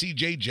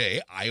 KCJJ,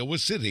 Iowa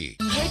City.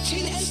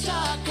 Herteen and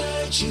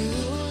Stalker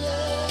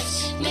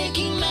Jewelers,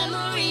 making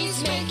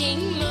memories,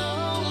 making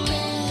moments.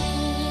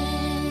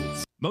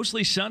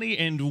 Mostly sunny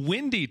and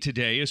windy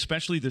today,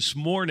 especially this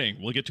morning.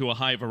 We'll get to a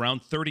high of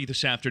around 30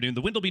 this afternoon.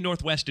 The wind will be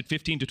northwest at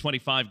 15 to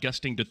 25,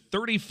 gusting to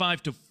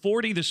 35 to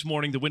 40 this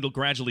morning. The wind will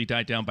gradually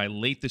die down by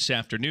late this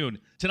afternoon.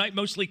 Tonight,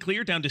 mostly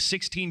clear, down to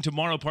 16.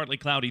 Tomorrow, partly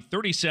cloudy,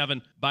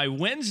 37. By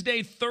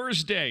Wednesday,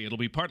 Thursday, it'll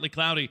be partly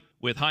cloudy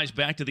with highs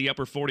back to the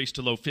upper 40s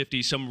to low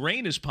 50s. Some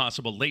rain is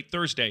possible late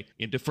Thursday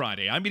into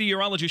Friday. I'm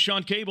meteorologist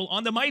Sean Cable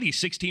on the mighty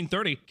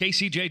 1630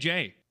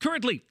 KCJJ.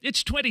 Currently,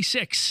 it's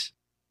 26.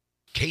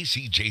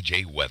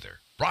 KCJJ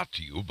Weather, brought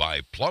to you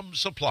by Plum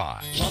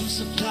Supply. Plum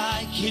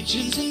Supply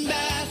kitchens and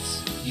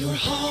baths. Your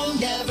home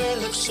never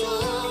looks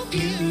so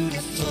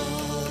beautiful.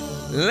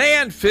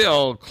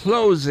 Landfill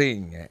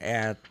closing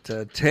at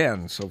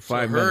 10, so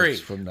 5 hurry.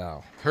 minutes from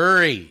now.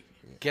 Hurry.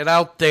 Get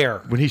out there.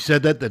 When he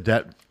said that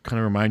kind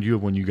of reminded you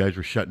of when you guys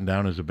were shutting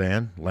down as a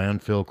band?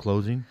 Landfill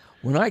closing?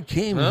 When I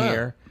came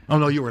here... Oh,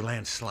 no, you were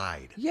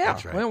Landslide. Yeah,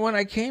 That's right. when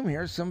I came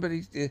here,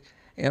 somebody...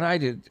 And I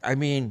did... I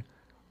mean...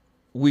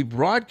 We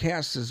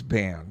broadcast this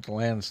band,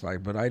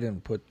 Landslide, but I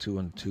didn't put two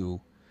and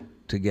two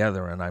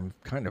together, and I'm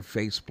kind of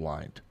face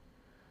blind.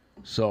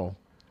 So,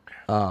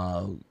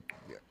 and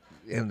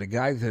the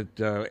guy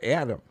that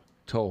Adam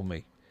told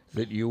me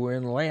that you were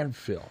in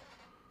Landfill.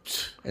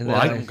 And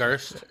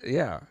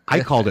yeah.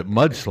 I called it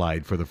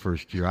Mudslide for the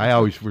first year. I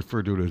always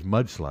refer to it as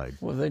Mudslide.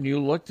 Well, then you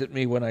looked at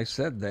me when I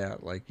said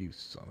that like, you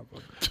son of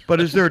a...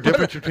 But is there a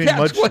difference between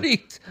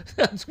mudslide?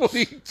 That's what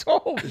he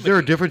told me. Is there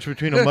a difference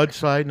between a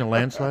mudslide and a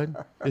landslide?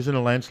 Isn't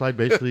a landslide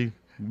basically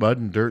mud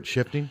and dirt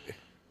shifting?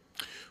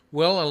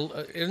 Well,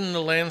 isn't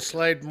the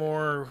landslide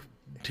more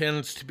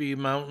tends to be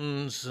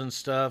mountains and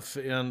stuff,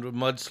 and a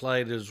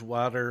mudslide is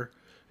water?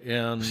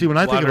 And see, when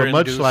I think of a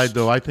induced. mudslide,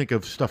 though, I think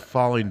of stuff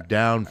falling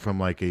down from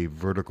like a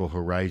vertical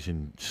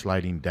horizon,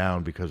 sliding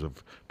down because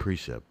of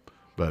precip.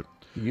 But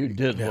you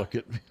did look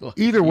at me. Like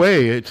either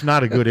way, it's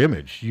not a good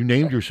image. You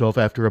named yourself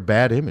after a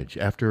bad image,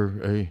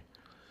 after a.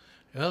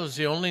 That was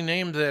the only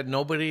name that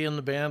nobody in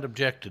the band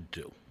objected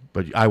to.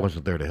 But I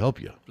wasn't there to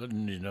help you.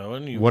 You know,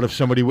 and you what if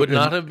somebody would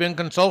not have been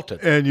consulted?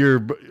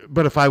 And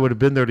but if I would have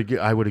been there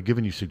I would have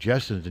given you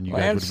suggestions, and you guys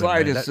would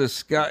have been.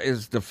 Landslide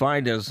is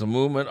defined as the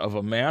movement of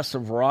a mass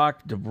of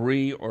rock,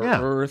 debris, or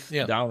earth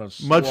down a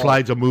slope.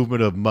 Mudslide's a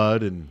movement of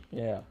mud, and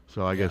yeah.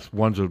 So I guess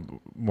one's a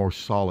more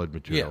solid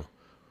material.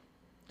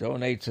 Yeah.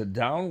 Donates a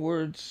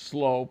downward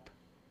slope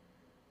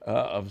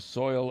of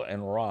soil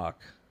and rock.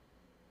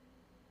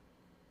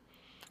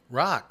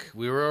 Rock.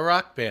 We were a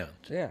rock band.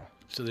 Yeah.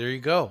 So there you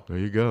go. There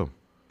you go.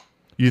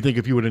 You think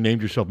if you would have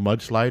named yourself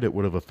Mudslide, it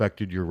would have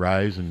affected your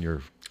rise and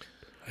your...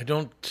 I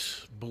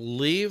don't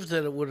believe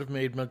that it would have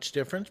made much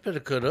difference, but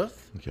it could have.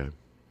 Okay.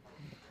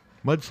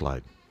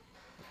 Mudslide.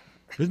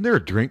 Isn't there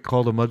a drink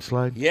called a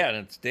Mudslide? Yeah, and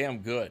it's damn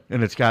good.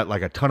 And it's got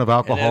like a ton of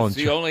alcohol. And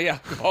that's the only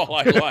alcohol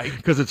I like.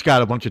 Because it's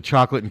got a bunch of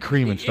chocolate and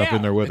cream and stuff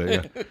in there with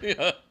it. Yeah.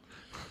 Yeah.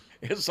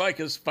 It's like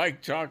a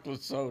spiked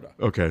chocolate soda.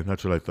 Okay,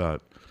 that's what I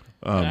thought.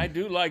 And I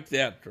do like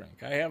that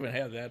drink. I haven't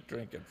had that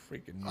drink in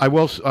freaking. I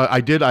will.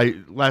 I did.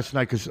 Last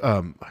night because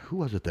who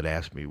was it that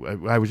asked me?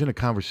 I was in a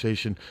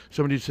conversation.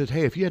 Somebody said,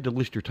 "Hey, if you had to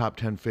list your top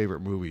 10 favorite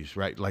movies,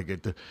 right? Like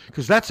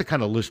because that's the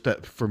kind of list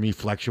that for me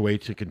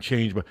fluctuates. It can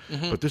change, but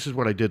this is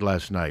what I did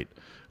last night.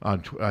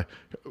 I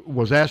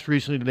was asked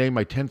recently to name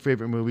my 10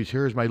 favorite movies.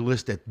 Here is my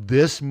list at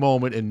this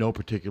moment in no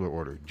particular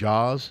order: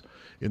 Jaws,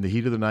 In the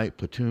Heat of the Night,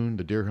 Platoon,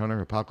 The Deer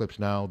Hunter, Apocalypse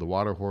Now, The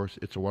Water Horse,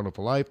 It's a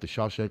Wonderful Life, The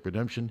Shawshank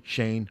Redemption,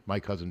 Shane, My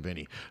Cousin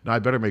Vinny. Now, I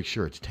better make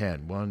sure it's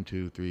 10. 1,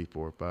 2, 3,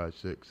 4, 5,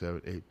 6,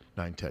 7, 8,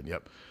 9, 10.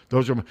 Yep.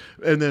 Those are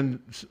and then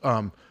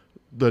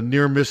the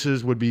near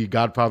misses would be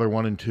Godfather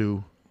 1 and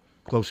 2,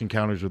 Close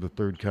Encounters of the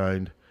Third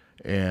Kind,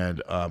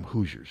 and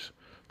Hoosiers.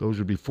 Those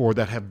would be 4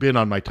 that have been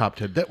on my top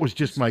 10. That was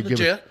just my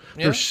give. Yeah.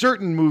 There's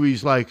certain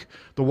movies like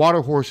The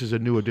Water Horse is a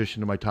new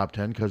addition to my top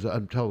 10 because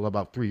until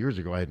about 3 years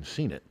ago I hadn't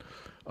seen it.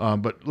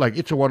 But like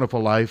It's a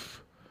Wonderful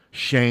Life,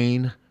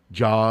 Shane,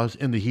 Jaws,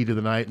 In the Heat of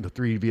the Night, and The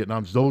Three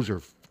Vietnams, those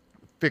are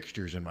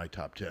fixtures in my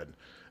top 10.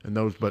 And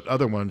those, but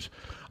other ones,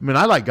 I mean,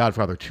 I like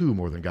Godfather 2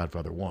 more than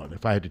Godfather 1.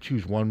 If I had to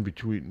choose one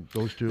between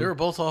those two. They were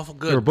both awful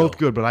good. They were both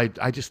good, but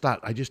I just thought,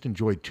 I just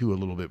enjoyed 2 a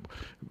little bit.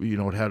 You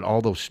know, it had all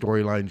those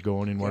storylines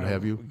going and what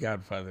have you.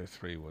 Godfather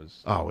 3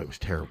 was. Oh, it was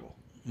terrible.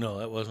 No,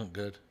 that wasn't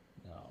good.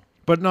 No.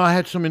 But no, I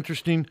had some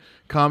interesting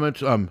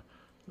comments.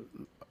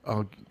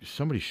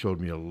 Somebody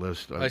showed me a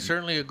list. I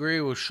certainly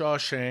agree with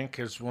Shawshank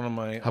as one of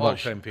my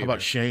all-time favorites. How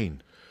about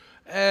Shane?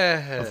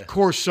 Of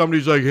course,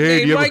 somebody's like,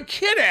 "Hey, named my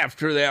kid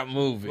after that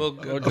movie." Well,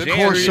 of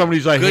course,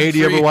 somebody's like, "Hey, do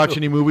you ever watch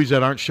any movies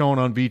that aren't shown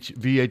on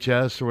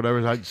VHS or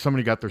whatever?"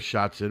 Somebody got their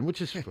shots in,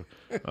 which is.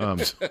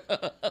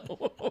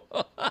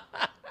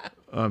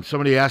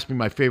 Somebody asked me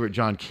my favorite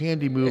John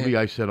Candy movie.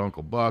 I said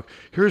Uncle Buck.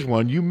 Here's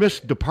one. You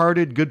missed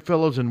Departed,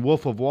 Goodfellas, and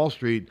Wolf of Wall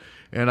Street.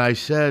 And I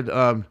said,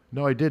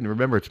 no, I didn't.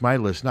 Remember, it's my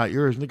list, not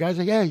yours. And the guy's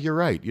like, yeah, you're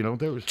right. You know,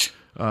 there was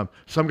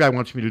some guy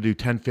wants me to do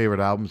 10 favorite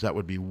albums. That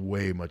would be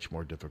way much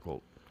more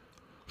difficult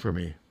for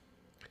me.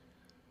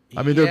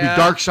 I mean, there'd be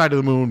Dark Side of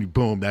the Moon,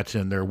 boom, that's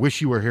in there. Wish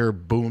You Were Here,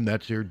 boom,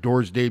 that's here.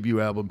 Doors debut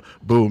album,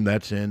 boom,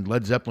 that's in.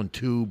 Led Zeppelin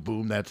 2,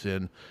 boom, that's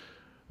in.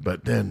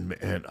 But then,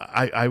 and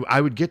I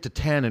would get to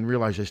 10 and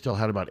realize I still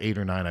had about 8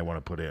 or 9 I want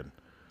to put in.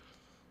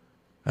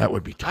 That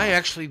would be tough. I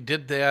actually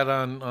did that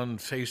on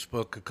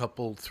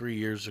Facebook 3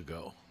 years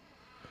ago.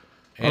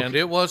 And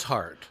it was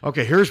hard.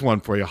 Okay, here's one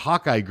for you.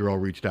 Hawkeye Girl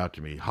reached out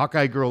to me.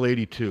 Hawkeye Girl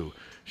 82.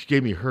 She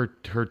gave me her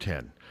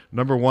 10.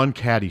 Number 1,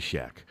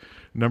 Caddyshack.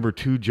 Number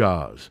 2,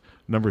 Jaws.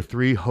 Number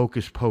 3,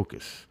 Hocus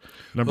Pocus.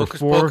 Number Hocus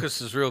 4,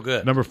 Pocus is real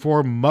good. Number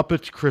 4,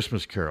 Muppets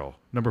Christmas Carol.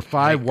 Number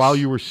 5, While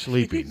You Were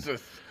Sleeping.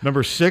 Jesus.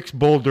 Number 6,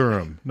 Bull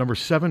Durham. Number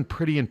 7,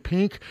 Pretty in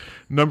Pink.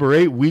 Number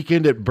 8,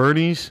 Weekend at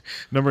Bernie's.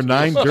 Number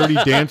 9, Dirty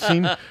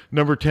Dancing.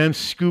 Number 10,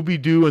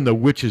 Scooby-Doo and the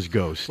Witch's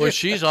Ghost. Well,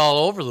 she's all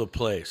over the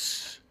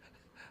place.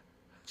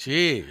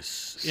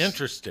 Jeez,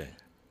 interesting.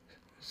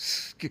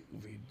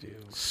 Scooby-Doo.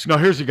 Now,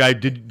 here's a guy.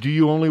 Do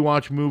you only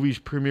watch movies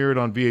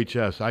premiered on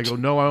VHS? I go,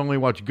 no, I only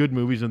watch good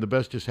movies, and the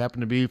best just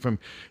happen to be from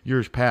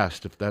years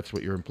past, if that's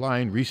what you're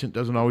implying. Recent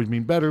doesn't always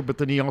mean better, but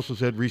then he also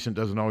said recent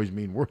doesn't always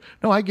mean worse.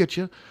 No, I get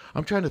you.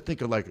 I'm trying to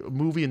think of like a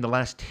movie in the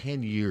last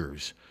 10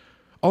 years.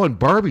 Oh, and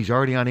Barbie's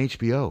already on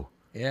HBO.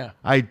 Yeah.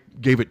 I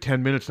gave it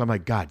 10 minutes. I'm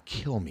like, God,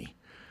 kill me.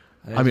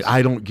 I mean,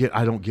 I don't get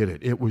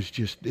it. It was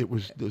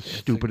the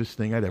stupidest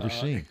thing I'd ever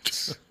seen.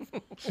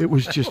 It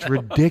was just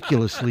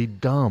ridiculously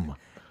dumb.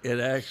 It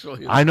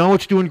actually. I know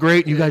it's doing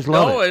great, and you guys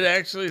love it. No, it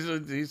actually is a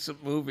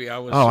decent movie. I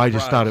was. Oh, surprised. I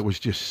just thought it was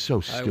just so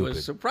stupid. I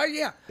was surprised.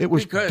 Yeah, it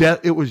was.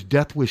 It was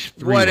Death Wish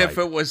 3. What if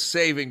it was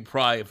Saving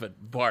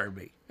Private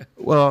Barbie?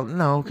 Well,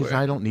 no, because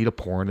I don't need a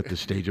porn at this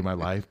stage of my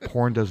life.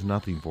 Porn does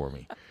nothing for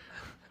me.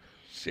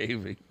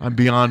 I'm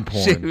beyond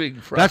porn.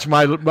 Saving that's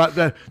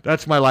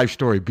my life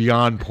story.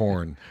 Beyond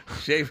porn.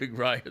 Shaving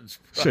Ryan's.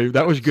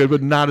 That was good,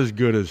 but not as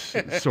good as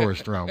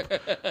Sorest Rump.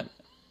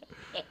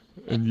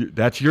 And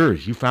that's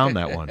yours. You found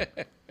that one.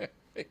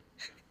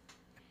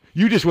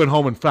 You just went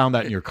home and found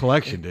that in your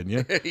collection, didn't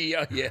you?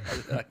 yeah,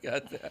 I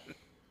got that.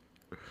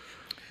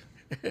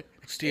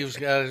 Steve's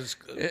got his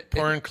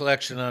porn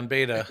collection on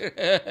Betamax.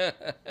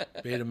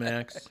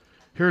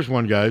 Here's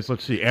one, guys.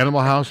 Let's see.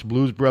 Animal House,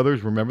 Blues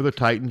Brothers, Remember the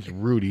Titans,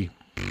 Rudy,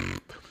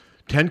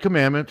 10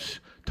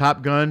 Commandments,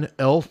 Top Gun,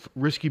 Elf,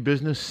 Risky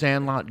Business,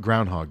 Sandlot,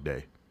 Groundhog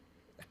Day.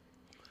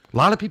 A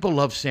lot of people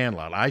love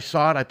Sandlot. I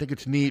saw it. I think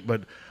it's neat,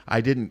 but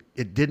it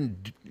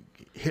didn't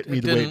hit me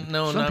the way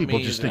some people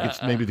just think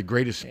it's maybe the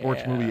greatest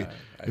sports movie.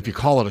 If you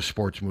call it a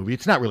sports movie,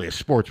 it's not really a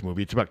sports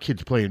movie. It's about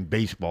kids playing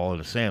baseball in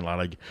a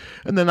sandlot.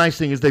 And the nice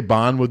thing is they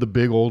bond with the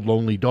big old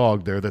lonely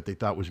dog there that they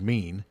thought was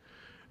mean.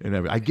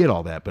 And I get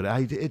all that, but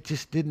it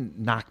just didn't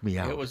knock me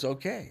out. It was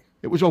okay.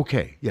 It was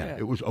okay. Yeah.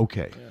 It was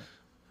okay. Yeah.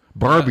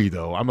 Barbie,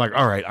 though, I'm like,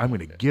 all right, I'm going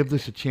to give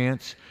this a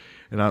chance.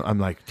 And I'm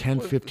like 10,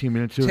 15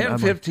 minutes in. 10,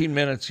 15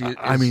 minutes.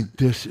 I mean,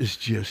 this is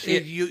just.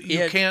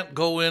 You can't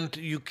go in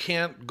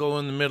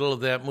the middle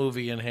of that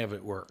movie and have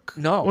it work.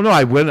 No. Well, no,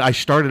 I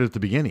started at the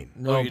beginning.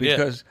 No,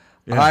 because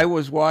I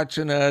was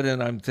watching it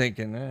and I'm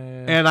thinking.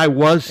 And I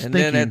was thinking.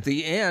 And then at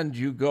the end,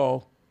 you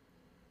go,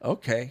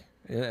 Okay.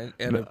 And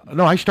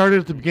no, I started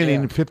at the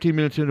beginning. 15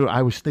 minutes into it,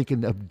 I was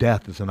thinking of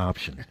death as an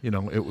option.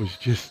 It was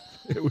just,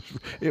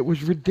 it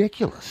was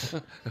ridiculous.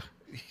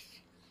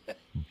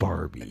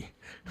 Barbie.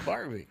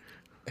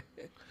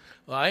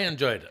 Well, I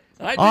enjoyed it.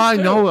 I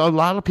know a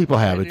lot of people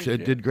have it.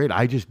 It did great.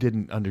 I just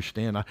didn't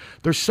understand.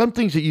 There's some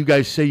things that you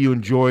guys say you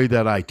enjoy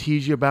that I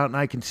tease you about, and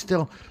I can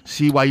still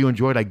see why you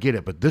enjoy it. I get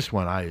it, but this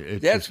one,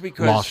 that's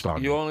because lost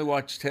on you me. only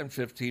watched 10,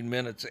 15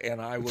 minutes, and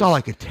That's all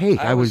I could take.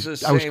 I was the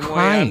same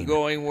crying. Way. I'm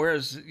going,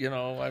 where's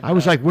I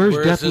was like, where's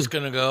Where Death is this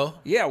going to go?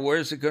 Yeah,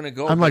 where's it going to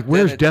go? I'm like,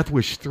 where's Death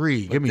Wish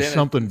 3? Give me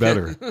something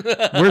better.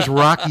 Where's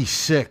Rocky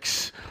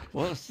 6?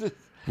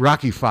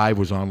 Rocky 5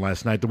 was on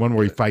last night, the one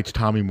where he fights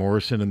Tommy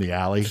Morrison in the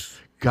alley.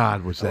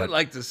 God, was that... I would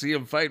like to see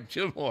him fight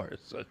Jim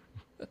Morrison.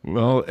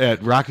 Well,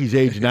 at Rocky's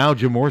age now,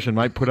 Jim Morrison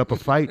might put up a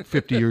fight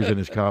 50 years in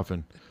his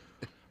coffin.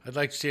 I'd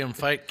like to see him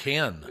fight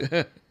Ken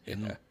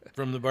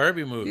from the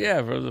Barbie movie.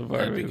 Yeah, from the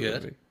Barbie That'd be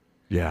good. movie.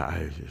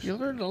 Yeah, you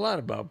learned a lot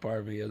about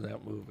Barbie in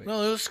that movie.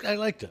 No, I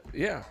liked it.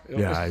 Yeah,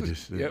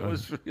 it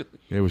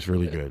was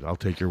really good. I'll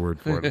take your word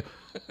for it.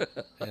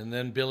 And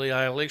then Billie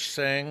Eilish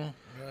sang.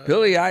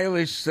 Billie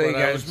Eilish sang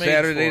I on Was Made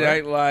Saturday For.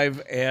 Night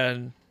Live,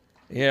 and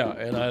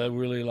I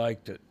really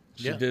liked it.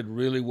 She did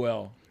really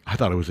well. I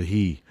thought it was a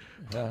he.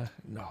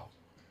 No.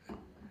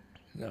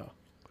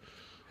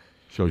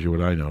 Shows you what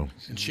I know.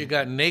 And she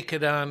got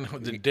naked on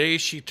the day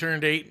she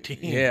turned 18.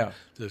 Yeah.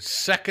 The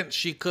second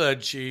she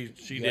could, she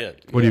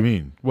did. What do you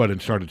mean? What,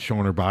 and started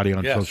showing her body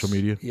on social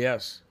media?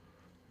 Yes.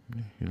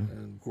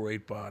 And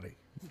great body.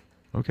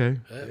 Okay.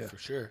 Yeah, for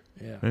sure.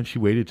 Yeah. And she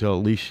waited till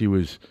at least she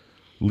was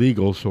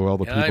legal, so all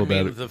the And people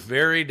I mean the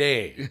very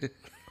day.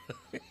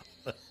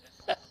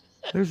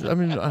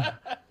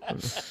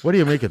 What do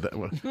you make of that?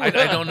 I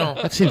don't know.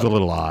 That seems a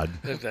little odd.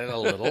 Is that a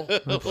little?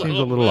 That seems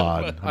a little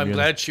odd. I'm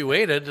glad she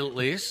waited, at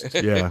least.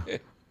 Yeah. Well,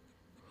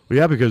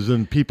 yeah, because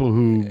then people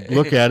who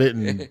look at it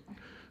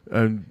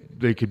and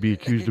they could be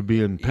accused of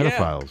being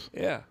pedophiles.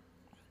 Yeah.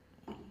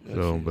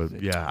 So, but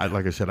yeah,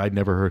 like I said, I'd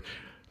never heard.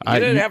 You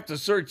didn't have to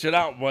search it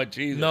out much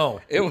either.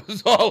 No. It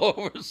was all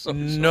over social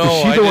No,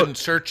 I didn't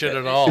search it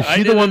at all. Is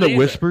she the one that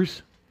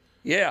whispers?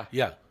 Yeah.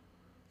 Yeah.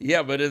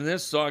 Yeah, but in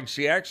this song,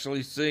 she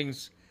actually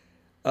sings,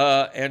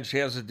 and she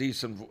has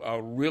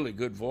a really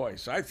good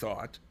voice, I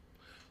thought.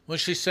 Well,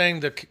 she sang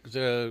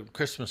the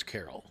Christmas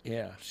Carol.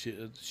 Yeah.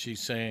 She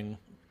sang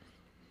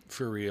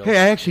for real. Hey,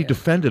 I actually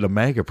defended a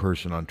MAGA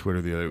person on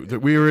Twitter the other day.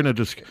 We were in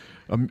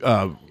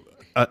an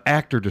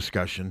actor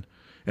discussion,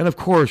 and of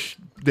course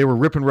they were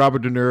ripping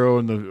Robert De Niro,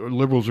 and the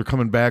liberals are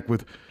coming back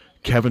with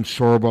Kevin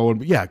Sorbo,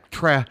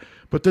 and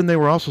but then they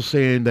were also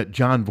saying that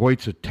Jon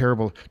Voight's a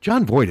terrible.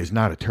 Jon Voight is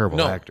not a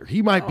terrible actor.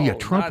 He might be a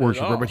Trump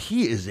worshiper, but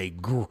he is a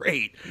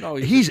great. No,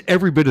 he's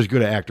every bit as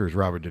good an actor as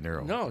Robert De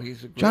Niro. No,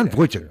 he's a great Jon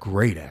Voight's actor. a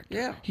great actor.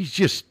 Yeah. He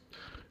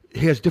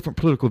has different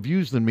political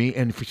views than me,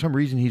 and for some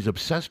reason he's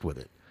obsessed with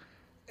it.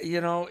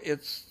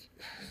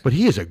 But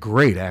he is a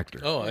great actor.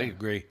 Oh, I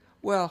agree.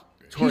 Well,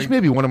 he's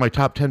maybe one of my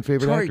top 10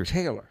 favorite Tory actors.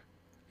 Taylor,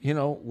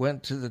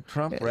 went to the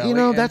Trump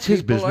rally. That's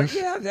his business.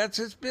 That's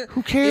his business.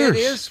 Who cares? It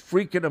is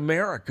freaking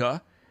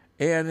America.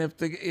 And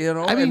if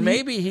and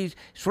maybe he's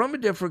from a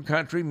different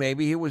country,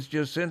 maybe he was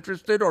just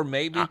interested, or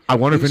maybe I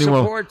wonder if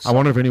anyone. supports I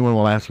wonder if anyone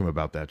will ask him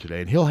about that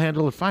today, and he'll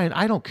handle it fine.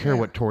 I don't care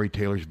what Tory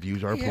Taylor's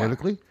views are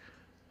politically.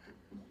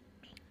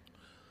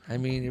 I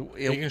mean,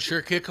 he can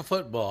sure kick a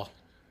football.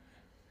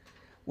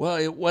 Well,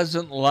 it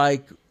wasn't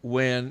like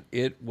when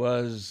it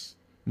was.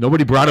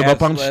 Nobody brought him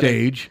up on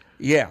stage.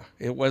 Yeah,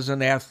 it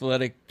wasn't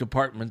athletic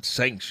department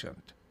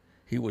sanctioned.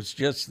 He was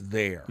just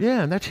there.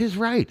 Yeah, and that's his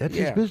right. That's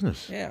his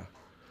business. Yeah.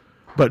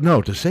 But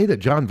no, to say that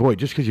Jon Voight,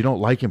 just because you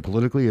don't like him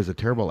politically, is a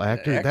terrible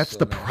actor, that's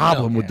the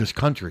problem with this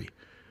country.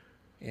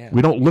 Yeah.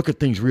 We don't look at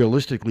things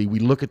realistically. We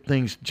look at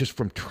things just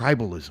from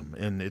tribalism,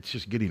 and it's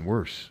just getting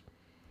worse.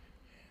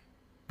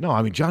 No,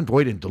 I mean, Jon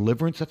Voight in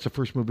Deliverance, that's the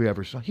first movie I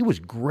ever saw. He was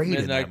great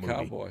in that movie.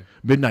 Midnight Cowboy.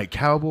 Midnight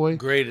Cowboy.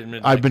 Great in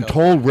Midnight I've been Cowboy.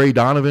 told Ray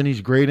Donovan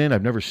he's great in.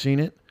 I've never seen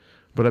it,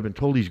 but I've been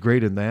told he's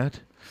great in that.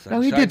 Now,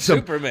 he did some.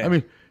 Superman. I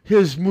mean,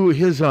 his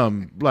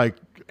like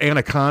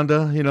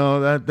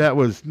Anaconda, that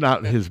was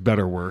not his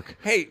better work.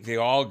 Hey, they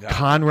all got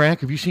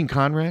Conrack. Have you seen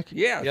Conrack?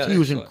 Yeah, he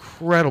was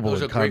incredible. It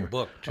was in a great Conrack.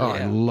 book, too. Oh,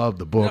 I love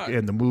the book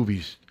and the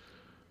movies.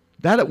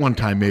 That at one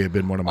time may have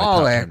been one of my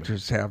all top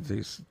actors have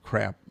these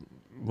crap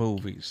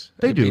movies.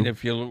 They do. I mean,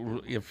 if you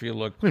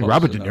look. I mean, close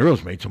Robert De enough.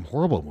 Niro's made some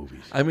horrible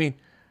movies. I mean,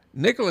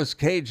 Nicolas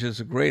Cage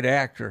is a great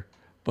actor,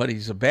 but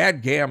he's a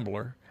bad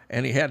gambler,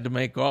 and he had to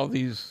make all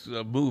these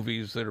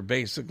movies that are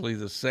basically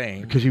the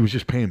same. Because he was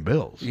just paying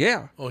bills.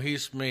 Yeah. Oh,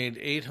 he's made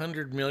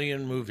 800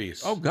 million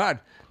movies. Oh, God.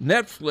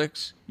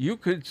 Netflix, you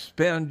could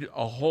spend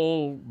a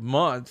whole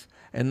month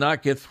and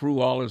not get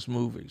through all his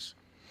movies.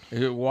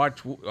 You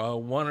watch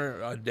one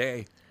a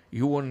day,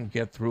 you wouldn't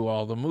get through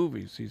all the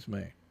movies he's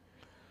made.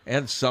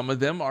 And some of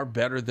them are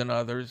better than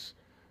others,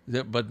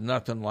 but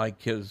nothing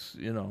like his.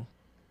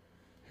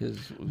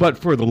 But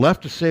for the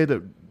left to say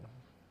that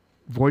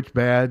Voight's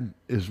bad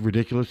is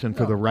ridiculous, and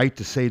for the right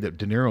to say that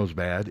De Niro's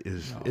bad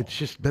it's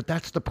just. But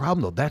that's the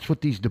problem, though. That's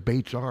what these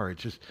debates are.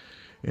 It's just,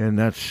 and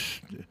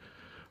that's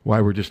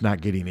why we're just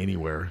not getting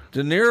anywhere.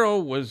 De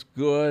Niro was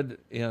good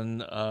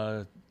in,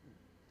 and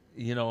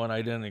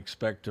I didn't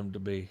expect him to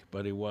be,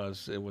 but he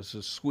was. It was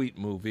a sweet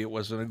movie. It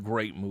wasn't a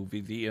great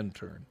movie, The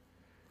Intern.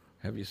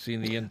 Have you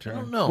seen The Intern? I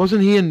don't know.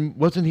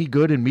 Wasn't he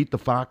good in Meet the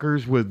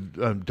Fockers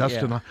with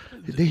Dustin?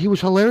 Yeah. He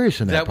was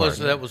hilarious in that part.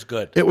 That was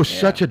good. It was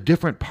such a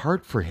different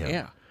part for him.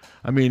 Yeah.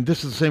 I mean,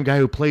 this is the same guy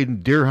who played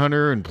in Deer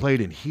Hunter and played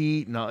in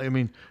Heat. No, I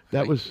mean,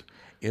 that was...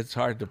 It's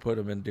hard to put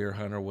him in Deer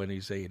Hunter when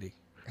he's 80.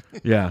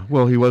 Yeah,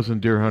 well, he was in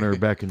Deer Hunter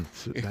back in...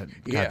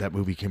 that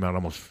movie came out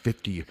almost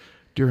 50.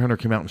 Deer Hunter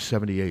came out in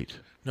 78.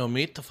 No,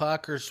 Meet the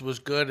Fockers was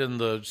good, and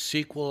the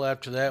sequel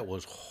after that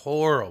was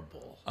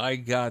horrible. I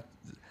got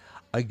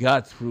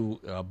through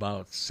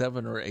about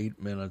 7 or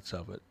 8 minutes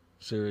of it.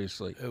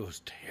 Seriously. It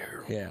was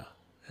terrible. Yeah,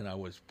 and I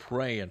was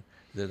praying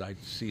that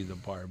I'd see the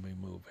Barbie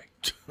movie.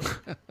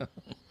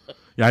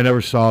 Yeah, I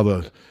never saw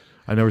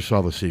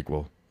the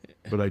sequel,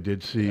 but I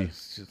did see.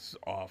 It's just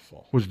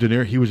awful. Was De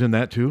Niro? He was in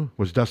that too.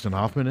 Was Dustin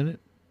Hoffman in it?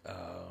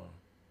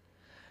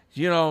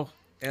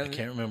 And I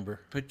can't remember.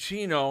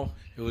 Pacino.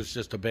 It was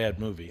just a bad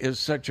movie. Is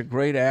such a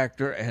great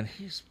actor, and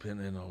he's been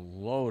in a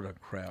load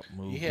of crap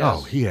movies.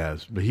 He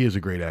has. But he is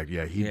a great actor.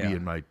 Yeah, he'd be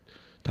in my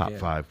top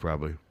 5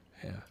 probably.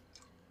 Yeah.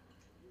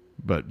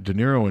 But De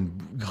Niro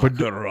and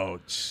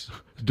Cockroach.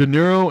 De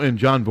Niro and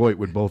John Voight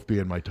would both be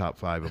in my top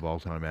 5 of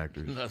all-time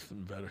actors.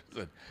 Nothing better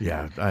than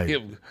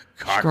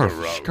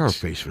Cockroach.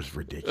 Scarface was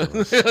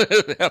ridiculous.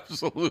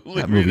 Absolutely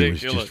that movie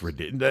ridiculous. was just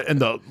ridiculous.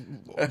 And the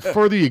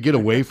further you get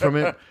away from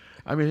it,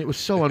 I mean, it was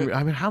so unreal.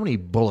 I mean, how many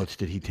bullets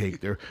did he take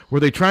there? Were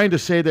they trying to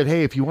say that,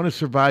 hey, if you want to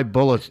survive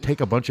bullets,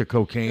 take a bunch of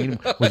cocaine?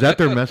 Was that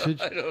their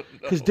message? I don't know.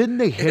 Because didn't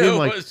they hit him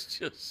like... was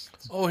just...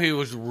 Oh, he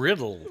was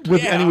riddled.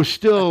 And he was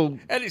still...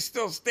 And he's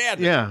still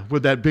standing. Yeah,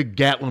 with that big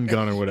Gatling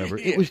gun or whatever.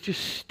 It was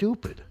just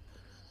stupid.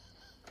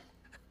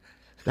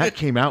 That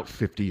came out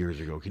 50 years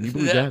ago. Can you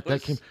believe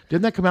that?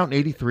 Didn't that come out in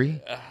 83?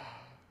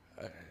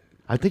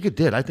 I think it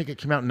did. I think it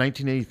came out in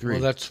 1983.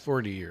 Well, that's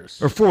 40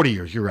 years. Or 40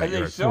 years. You're right.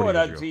 And they show it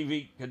on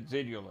TV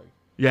continually.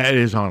 Yeah, it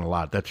is on a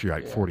lot. That's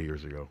right. 40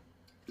 years ago.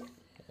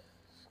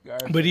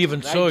 But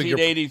even so,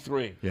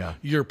 1983.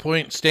 Your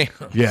point stands.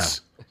 Yeah.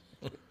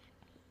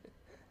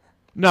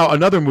 Now,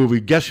 another movie,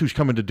 Guess Who's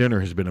Coming to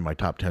Dinner, has been in my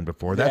top 10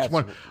 before. That's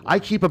one. I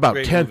keep about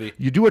 10. Movie.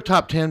 You do a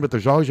top 10, but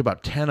there's always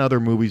about 10 other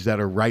movies that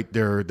are right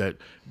there.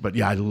 But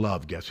yeah, I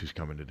love Guess Who's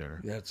Coming to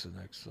Dinner. That's an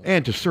excellent.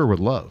 And To Sir with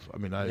Love. I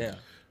mean,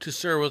 To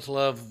Sir with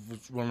Love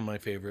was one of my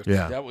favorites.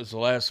 Yeah. That was the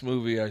last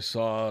movie I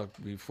saw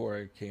before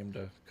I came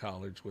to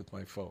college with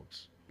my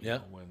folks. Yeah.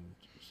 When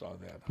I saw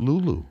that.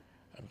 Lulu.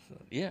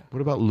 Yeah.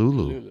 What about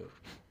Lulu?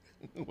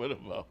 What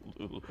about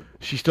Lulu?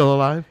 She's still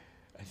alive?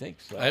 I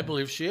think so. I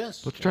believe she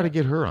is. Let's try to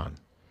get her on.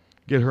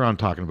 Get her on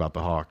talking about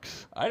the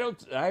Hawks. I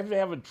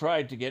haven't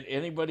tried to get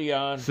anybody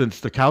on Since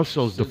the cow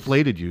cells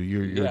deflated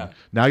you,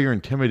 now you're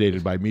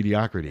intimidated by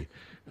mediocrity.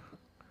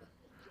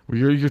 Well,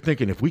 you're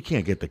thinking, if we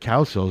can't get the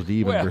cow cells to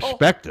even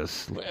respect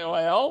us.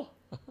 Well,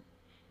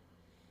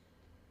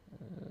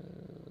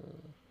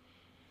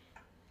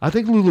 I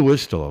think Lulu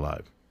is still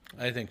alive.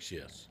 I think she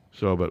is.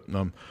 So, but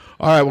all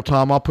right. Well,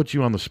 Tom, I'll put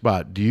you on the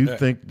spot. Do you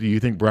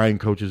think Brian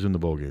coaches in the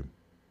bowl game?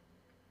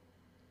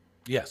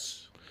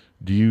 Yes.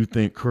 Do you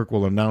think Kirk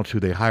will announce who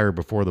they hire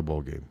before the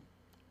bowl game?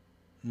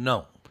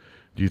 No.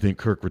 Do you think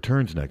Kirk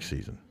returns next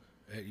season?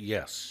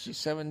 Yes. She's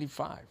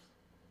 75.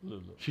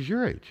 Lulu. She's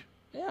your age.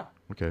 Yeah.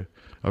 Okay.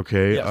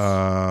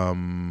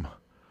 Yes.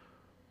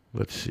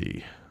 Let's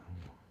see.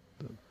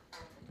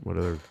 What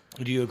other?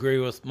 Do you agree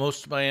with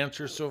most of my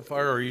answers so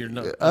far, or you're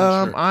not?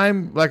 Sure?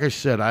 I'm like I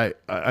said.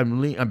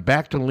 I'm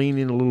back to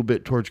leaning a little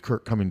bit towards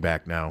Kirk coming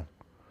back now.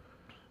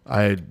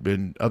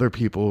 Other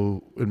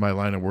people in my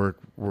line of work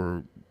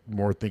were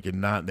more thinking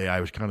not.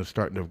 I was kind of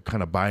starting to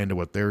kind of buy into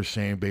what they're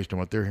saying based on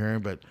what they're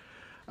hearing, but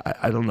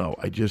I don't know.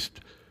 I just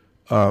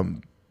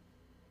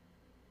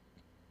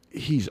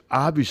he's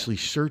obviously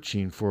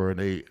searching for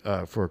a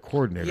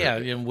coordinator. Yeah,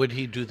 and would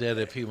he do that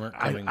if he weren't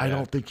coming back? I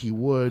don't think he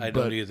would. I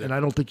don't either. And I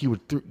don't think he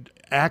would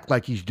act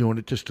like he's doing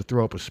it just to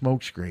throw up a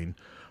smokescreen.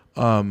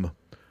 The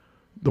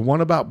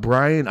one about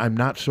Brian, I'm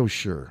not so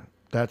sure.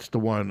 That's the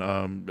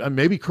one.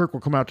 Maybe Kirk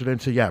will come out today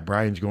and say, "Yeah,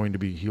 Brian's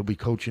he'll be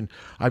coaching."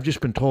 I've just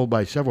been told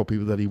by several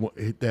people that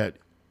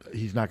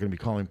he's not going to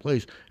be calling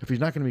plays. If he's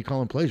not going to be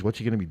calling plays, what's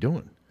he going to be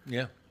doing?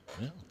 Yeah,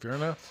 fair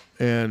enough.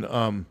 And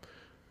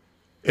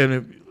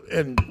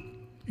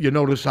you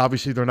notice,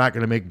 obviously, they're not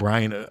going to make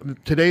Brian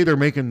today. They're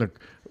making the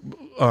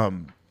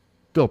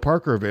Bill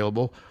Parker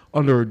available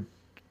under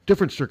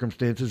different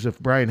circumstances. If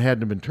Brian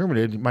hadn't been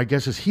terminated, my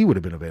guess is he would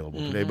have been available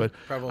today. But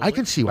probably. I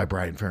can see why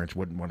Brian Ferentz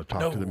wouldn't want to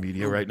talk to the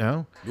media right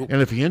now.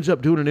 And if he ends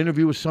up doing an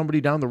interview with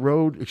somebody down the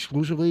road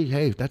exclusively,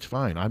 hey, that's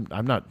fine.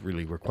 I'm not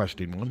really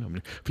requesting one. I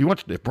mean,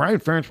 if Brian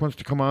Ferentz wants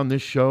to come on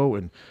this show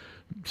and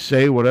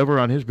say whatever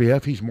on his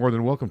behalf, he's more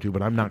than welcome to.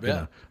 But I'm not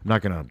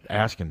gonna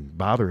ask and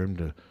bother him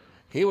to.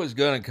 He was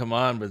going to come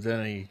on, but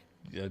then he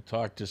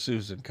talked to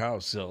Susan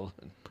Cowsill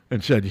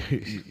and said,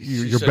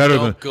 "You're better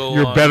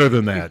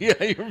than that.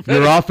 Yeah,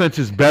 your offense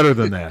is better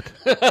than that."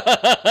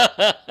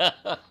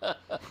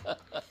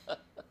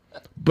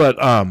 But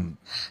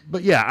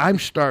yeah, I'm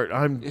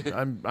starting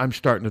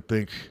to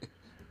think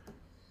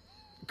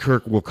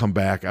Kirk will come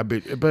back.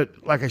 But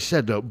like I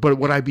said, though, but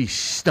would I be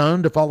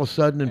stunned if all of a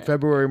sudden in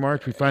February,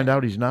 March we find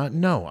out he's not?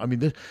 No. I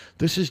mean,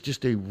 this is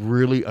just a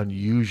really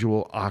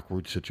unusual,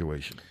 awkward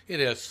situation.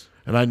 It is.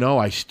 And I know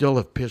I still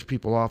have pissed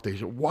people off. They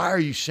say, why are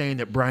you saying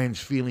that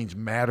Brian's feelings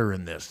matter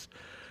in this?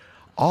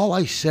 All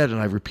I said, and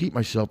I repeat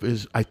myself,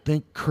 is I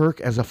think Kirk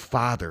as a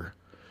father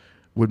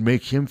would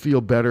make him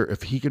feel better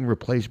if he can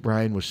replace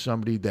Brian with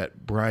somebody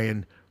that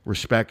Brian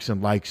respects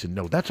and likes and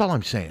knows. That's all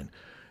I'm saying.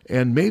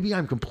 And maybe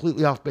I'm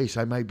completely off base.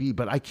 I might be,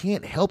 but I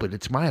can't help it.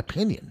 It's my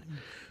opinion.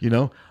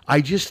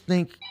 I just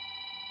think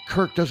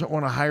Kirk doesn't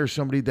want to hire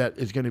somebody that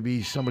is going to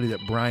be somebody that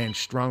Brian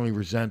strongly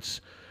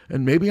resents.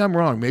 And maybe I'm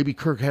wrong. Maybe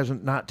Kirk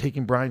hasn't not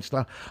taken Brian's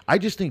style. I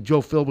just think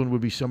Joe Philbin would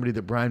be somebody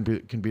that Brian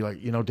can be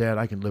like, Dad,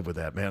 I can live with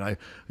that, man.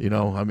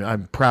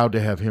 I'm proud to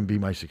have him be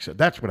my success.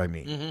 That's what I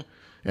mean. Mm-hmm.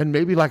 And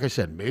maybe, like I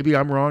said, maybe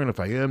I'm wrong. And if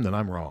I am, then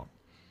I'm wrong.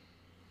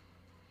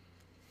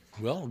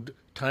 Well,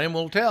 time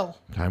will tell.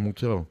 Time will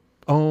tell.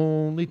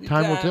 Only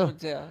time will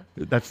tell.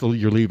 That's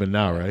you're leaving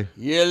now, right?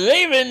 You're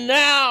leaving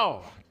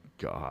now.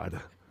 God.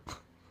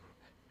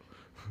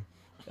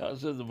 That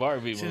was in the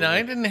Barbie movie. See, now,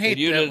 I didn't hate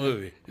that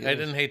movie. I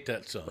didn't hate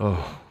that song.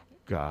 Oh,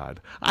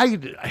 God. I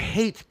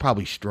hate's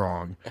probably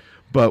strong,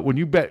 but when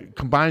you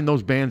combine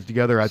those bands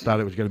together, I thought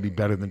it was going to be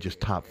better than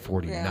just top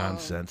 40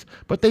 nonsense.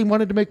 But they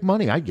wanted to make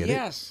money. I get it.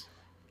 Yes.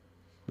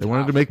 They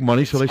wanted to make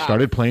money, so they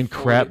started playing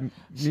crap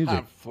music.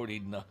 Top 40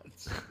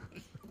 nuts.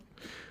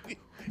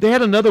 They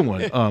had another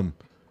one.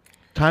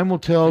 Time will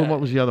tell. What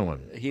was the other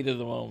one? Heat of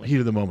the Moment. Heat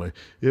of the Moment.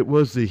 It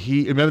was the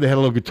Heat. Remember they had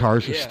a little guitar.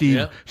 So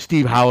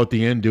Steve Howe at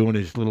the end doing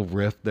his little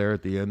riff there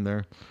at the end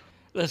there.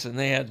 Listen,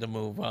 they had to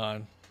move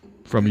on.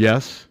 From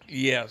Yes?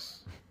 Yes.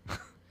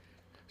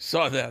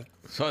 Saw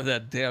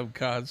that damn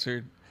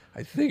concert.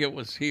 I think it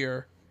was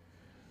here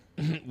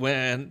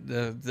when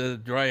the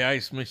dry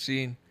ice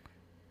machine.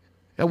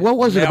 What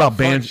was it about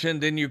bands?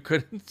 And you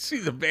couldn't see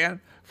the band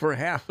for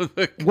half of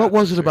the concert. What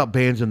was it about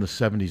bands in the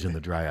 70s in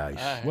the dry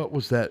ice? What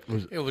was that?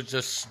 It was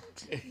just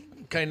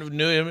kind of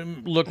new.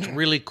 It looked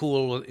really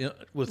cool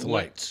with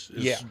lights.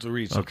 Is the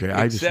reason. Okay,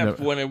 except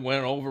when it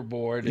went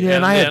overboard.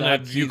 Yeah,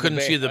 and you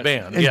couldn't see the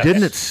band. And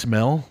didn't it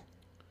smell?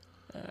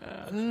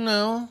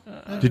 No.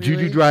 Did you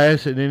do dry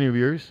ice at any of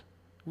yours?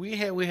 We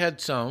had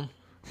some.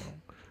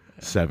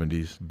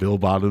 70s. Bill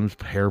Bottoms,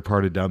 hair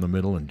parted down the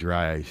middle, and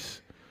dry ice.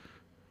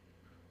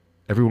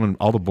 Everyone,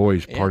 all the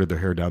boys parted their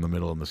hair down the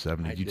middle in the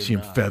 70s. You'd see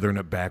them feathering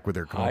it back with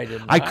their comb.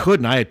 I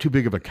couldn't. I had too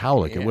big of a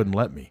cowlick. It wouldn't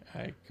let me.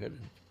 I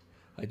couldn't.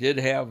 I did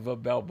have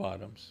bell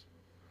bottoms.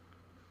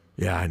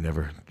 Yeah, I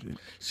never.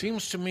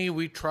 Seems to me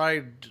we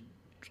tried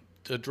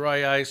the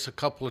dry ice a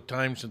couple of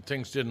times and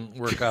things didn't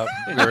work out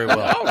very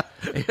well.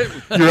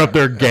 You're up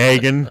there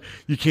gagging.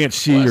 You can't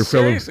see your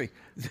fellow. Seriously,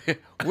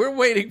 we're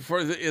waiting for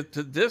it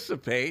to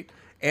dissipate,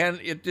 and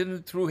it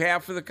didn't through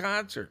half of the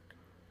concert.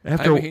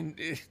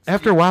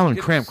 After a while in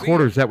cramped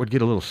quarters, that would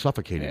get a little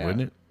suffocating,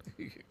 wouldn't it?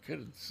 You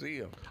couldn't see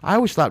them. I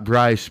always thought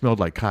dry ice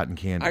smelled like cotton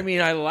candy. I mean,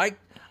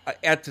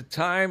 at the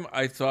time,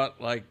 I thought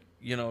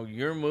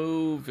Your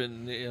Move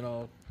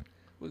and,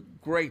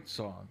 great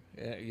song,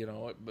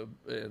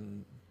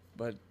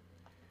 but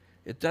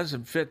it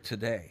doesn't fit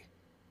today.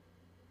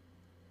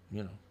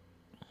 It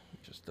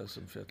just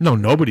doesn't fit. No,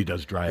 nobody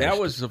does dry ice. That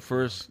was the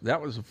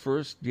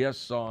first Yes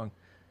song.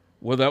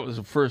 Well, that was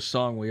the first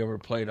song we ever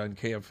played on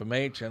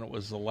KFMH, and it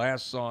was the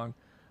last song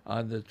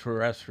on the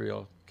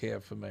terrestrial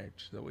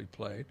KFMH that we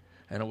played,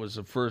 and it was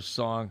the first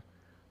song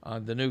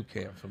on the new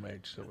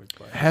KFMH that we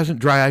played. Hasn't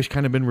dry ice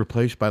kind of been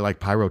replaced by like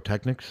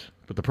pyrotechnics?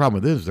 But the problem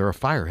with this is they're a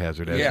fire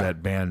hazard, as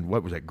that band,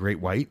 what was that, Great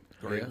White?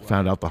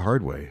 Found out the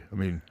hard way. I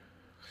mean,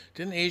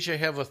 didn't Asia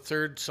have a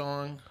third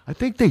song? I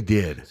think they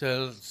did.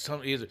 So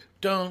either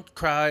Don't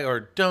Cry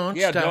or Don't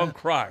Stop. Don't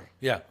Cry.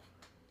 Yeah.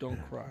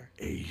 Don't Cry.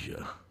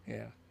 Asia.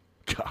 Yeah.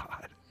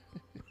 God.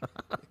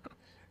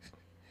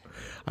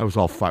 I was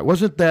all fired.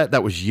 Wasn't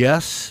that was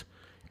Yes?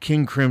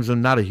 King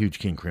Crimson, not a huge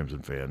King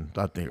Crimson fan.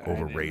 I think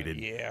overrated.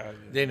 Yeah,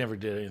 they never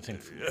did anything.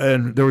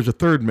 And there was a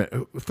third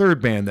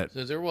band that...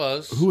 There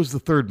was. Who was the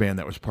third band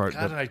that was part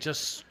of it?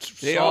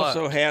 They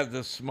also had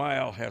The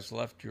Smile Has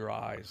Left Your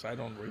Eyes. I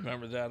don't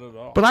remember that at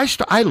all. But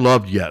I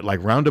loved Yet,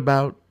 like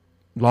Roundabout,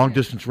 Long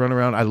Distance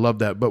Runaround. I loved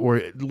that. But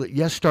where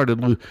Yes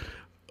started,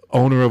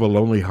 Owner of a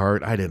Lonely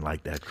Heart, I didn't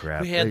like that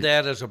crap. We had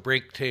that as a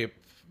break tape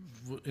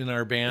in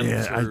our band.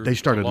 Yeah, they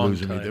started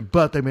losing me,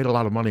 but they made a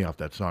lot of money off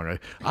that song.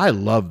 I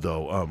love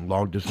though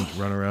Long Distance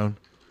Runaround.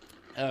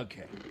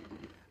 Okay,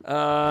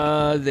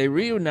 they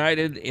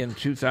reunited in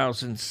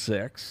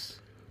 2006.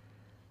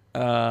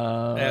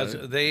 As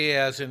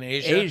in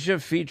Asia. Asia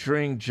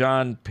featuring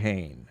John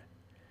Payne.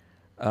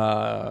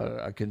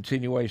 A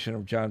continuation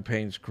of John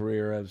Payne's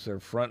career as their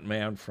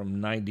frontman from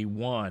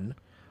 '91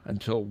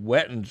 until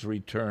Wetton's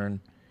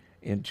return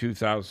in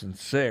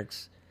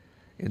 2006.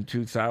 In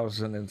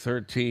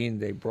 2013,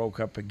 they broke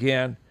up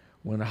again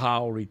when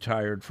Howe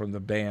retired from the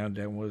band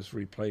and was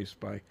replaced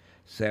by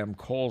Sam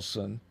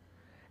Colson.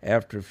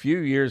 After a few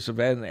years of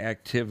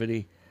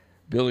inactivity,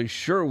 Billy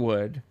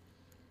Sherwood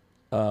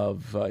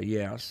of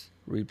Yes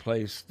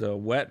replaced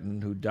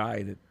Wetton, who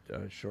died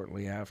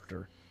shortly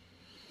after.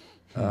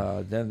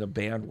 Then the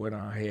band went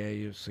on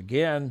hiatus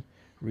again,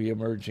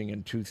 reemerging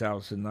in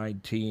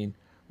 2019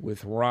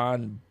 with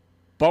Ron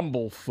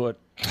Bumblefoot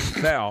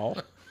Fell.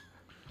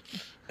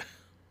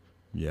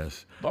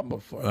 Yes.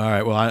 Bumblefoot. All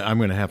right. Well, I'm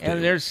going to have to.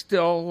 And they're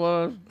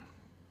still,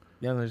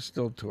 they're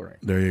still touring.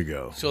 There you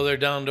go. So they're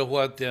down to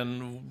what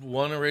then?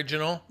 One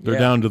original? They're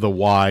down to the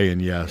Y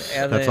and Yes.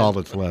 And that's then, all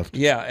that's left.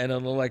 Yeah, and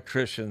an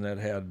electrician that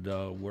had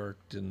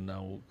worked, and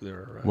now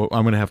they're. Well,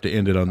 I'm going to have to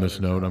end it on this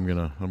note. I'm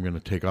gonna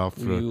take off.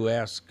 You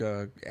ask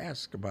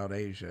about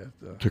Asia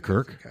to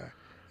Kirk.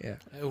 Yeah.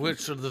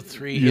 Which of the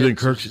three? You think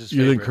hits is his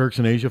You think favorite? Kirk's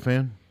an Asia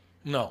fan?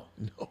 No.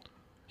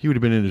 He would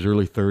have been in his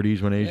early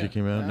 30s when Asia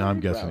came out. No, I'm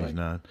guessing he's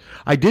not.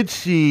 I did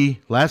see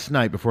last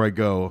night before I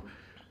go,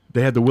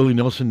 they had the Willie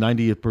Nelson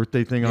 90th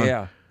birthday thing on.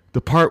 Yeah.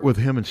 The part with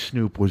him and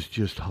Snoop was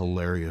just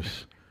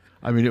hilarious.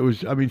 I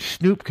mean,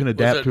 Snoop can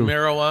adapt Was it to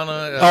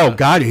marijuana? Oh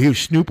God,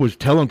 Snoop was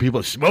telling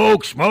people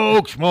smoke,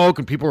 smoke, smoke,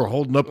 and people were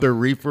holding up their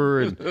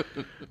reefer.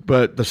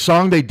 But the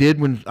song they did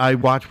when I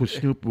watched with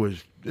Snoop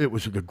was a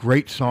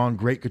great song,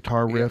 great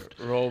guitar riff.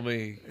 Roll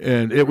me.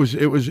 And it was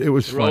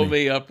Roll funny.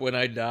 me up when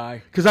I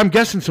die. Because I'm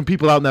guessing some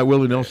people out in that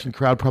Willie Nelson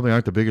crowd probably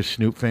aren't the biggest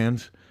Snoop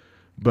fans,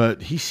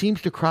 but he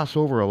seems to cross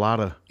over a lot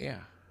of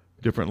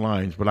different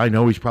lines. But I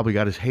know he's probably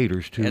got his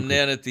haters too. And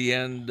then at the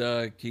end,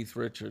 Keith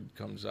Richard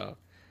comes out.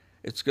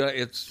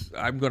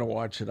 I'm going to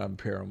watch it on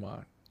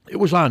Paramount. It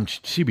was on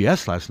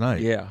CBS last night.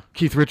 Yeah.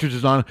 Keith Richards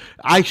is on.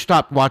 I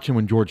stopped watching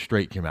when George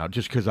Strait came out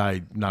just because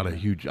I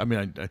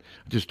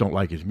just don't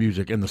like his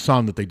music. And the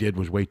song that they did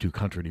was way too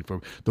country for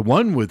the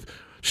one with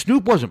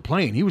Snoop wasn't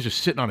playing. He was just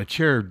sitting on a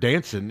chair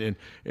dancing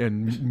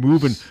and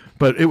moving.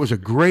 But it was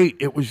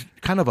it was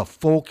kind of a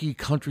folky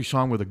country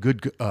song with a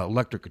good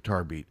electric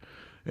guitar beat.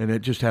 And it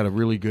just had a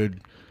really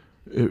good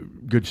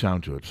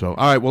sound to it. So,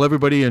 all right. Well,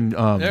 everybody, and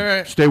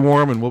right. Stay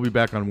warm, and we'll be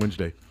back on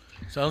Wednesday.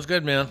 Sounds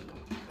good, man.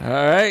 All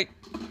right.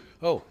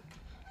 Oh,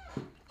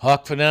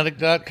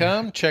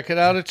 Hawkfanatic.com. Check it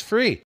out. It's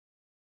free.